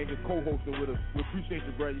through this thing and co-hosting with us. We appreciate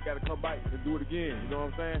you, bro. You got to come back and do it again. You know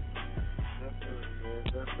what I'm saying?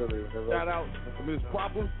 Definitely. Shout out to Ms.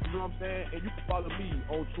 Proper, you know what I'm saying? And you can follow me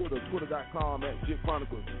on Twitter,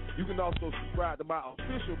 twitter.com/JitChronicles. You can also subscribe to my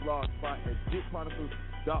official blog spot at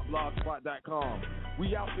jitchronicles.blogspot.com.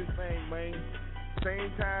 We out this thing, man.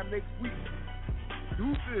 Same time next week.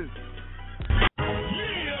 Deuces. You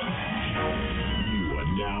are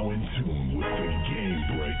now in tune with the Game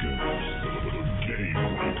Breakers.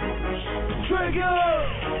 Trigger!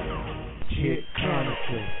 Jit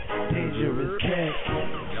Chronicles, Dangerous Cat.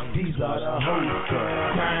 These are the hosts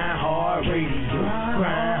of Grind Hard Radio.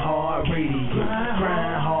 Grind Hard Radio.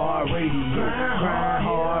 Grind Hard Radio. Grind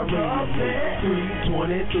Hard Radio.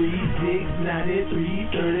 323 693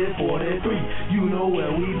 3043. You know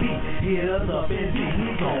where we be. Hit us up and see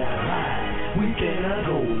we gon' live. We finna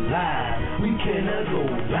go live. We finna go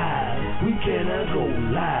live. We finna go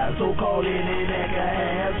live. So call in and act a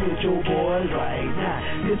ass with your boys right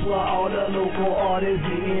now. This where all the local artists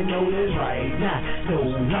getting noticed right now. No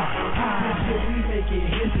lie. This we making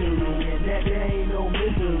history, and that there ain't no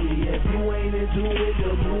mystery. If you ain't into it,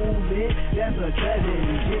 the movement, that's a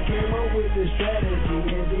tragedy. She came up with the strategy,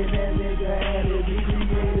 and then that nigga had it. He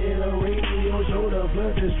created a radio show to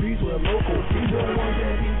flood the streets with local. He don't want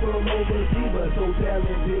that people overseas, but so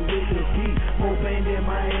talented with the beat. More fame than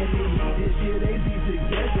Miami Heat. This year they see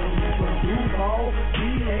success in me. From Duval,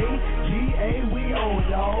 GA, we on,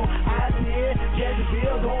 dawg. I said,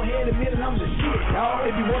 Jacksonville, go ahead and admit it, I'm the shit, dawg.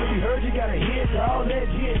 If you wanna be heard, you gotta hit, dawg. Let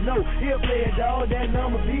Jit know. He'll play it, dawg. That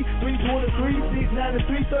number be 323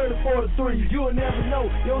 693 3043. You'll never know.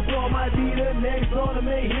 Your song might be the next song to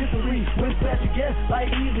make history. With special guests like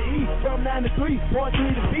Easy E from 9 to 3, 1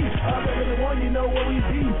 3 to beat. Other than the one, you know where we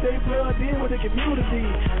be. Stay plugged in with the community.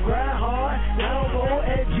 Grind hard, download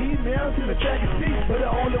at Gmail to the track and see. But the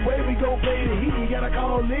only way we gon' play the heat, you gotta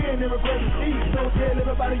call in and request a seat. So tell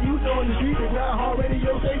everybody you know in the street that Grind Hard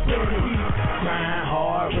Radio, they play the heat. Grind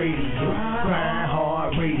Hard Radio. Grind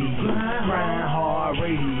Hard Radio. Grind Hard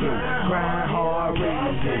Radio. Grind Hard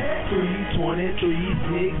Radio.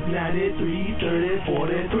 323 693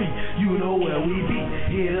 3043. You know where we be.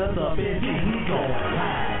 Hit us up and see we gon'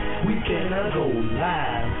 live. We finna go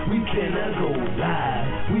live. We finna go live.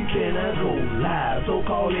 We finna go live. So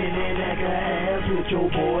call in and act a ass with your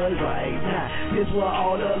boys right now. This where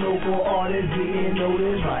all the local artists getting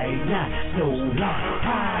noticed right now. No lie.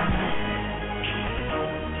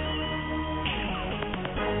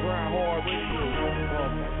 Grind Hard Radio.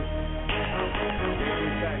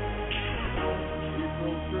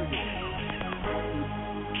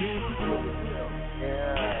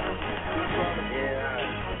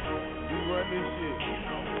 We run this shit.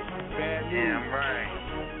 Bad news. Damn right.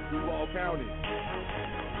 Duval County.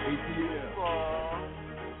 ATL.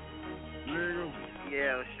 Legal.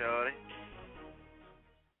 Yeah, shorty.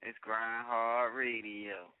 It's Grind Hard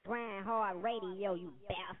Radio. Grind Hard Radio, you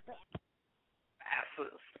bastard.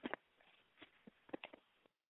 Bastards.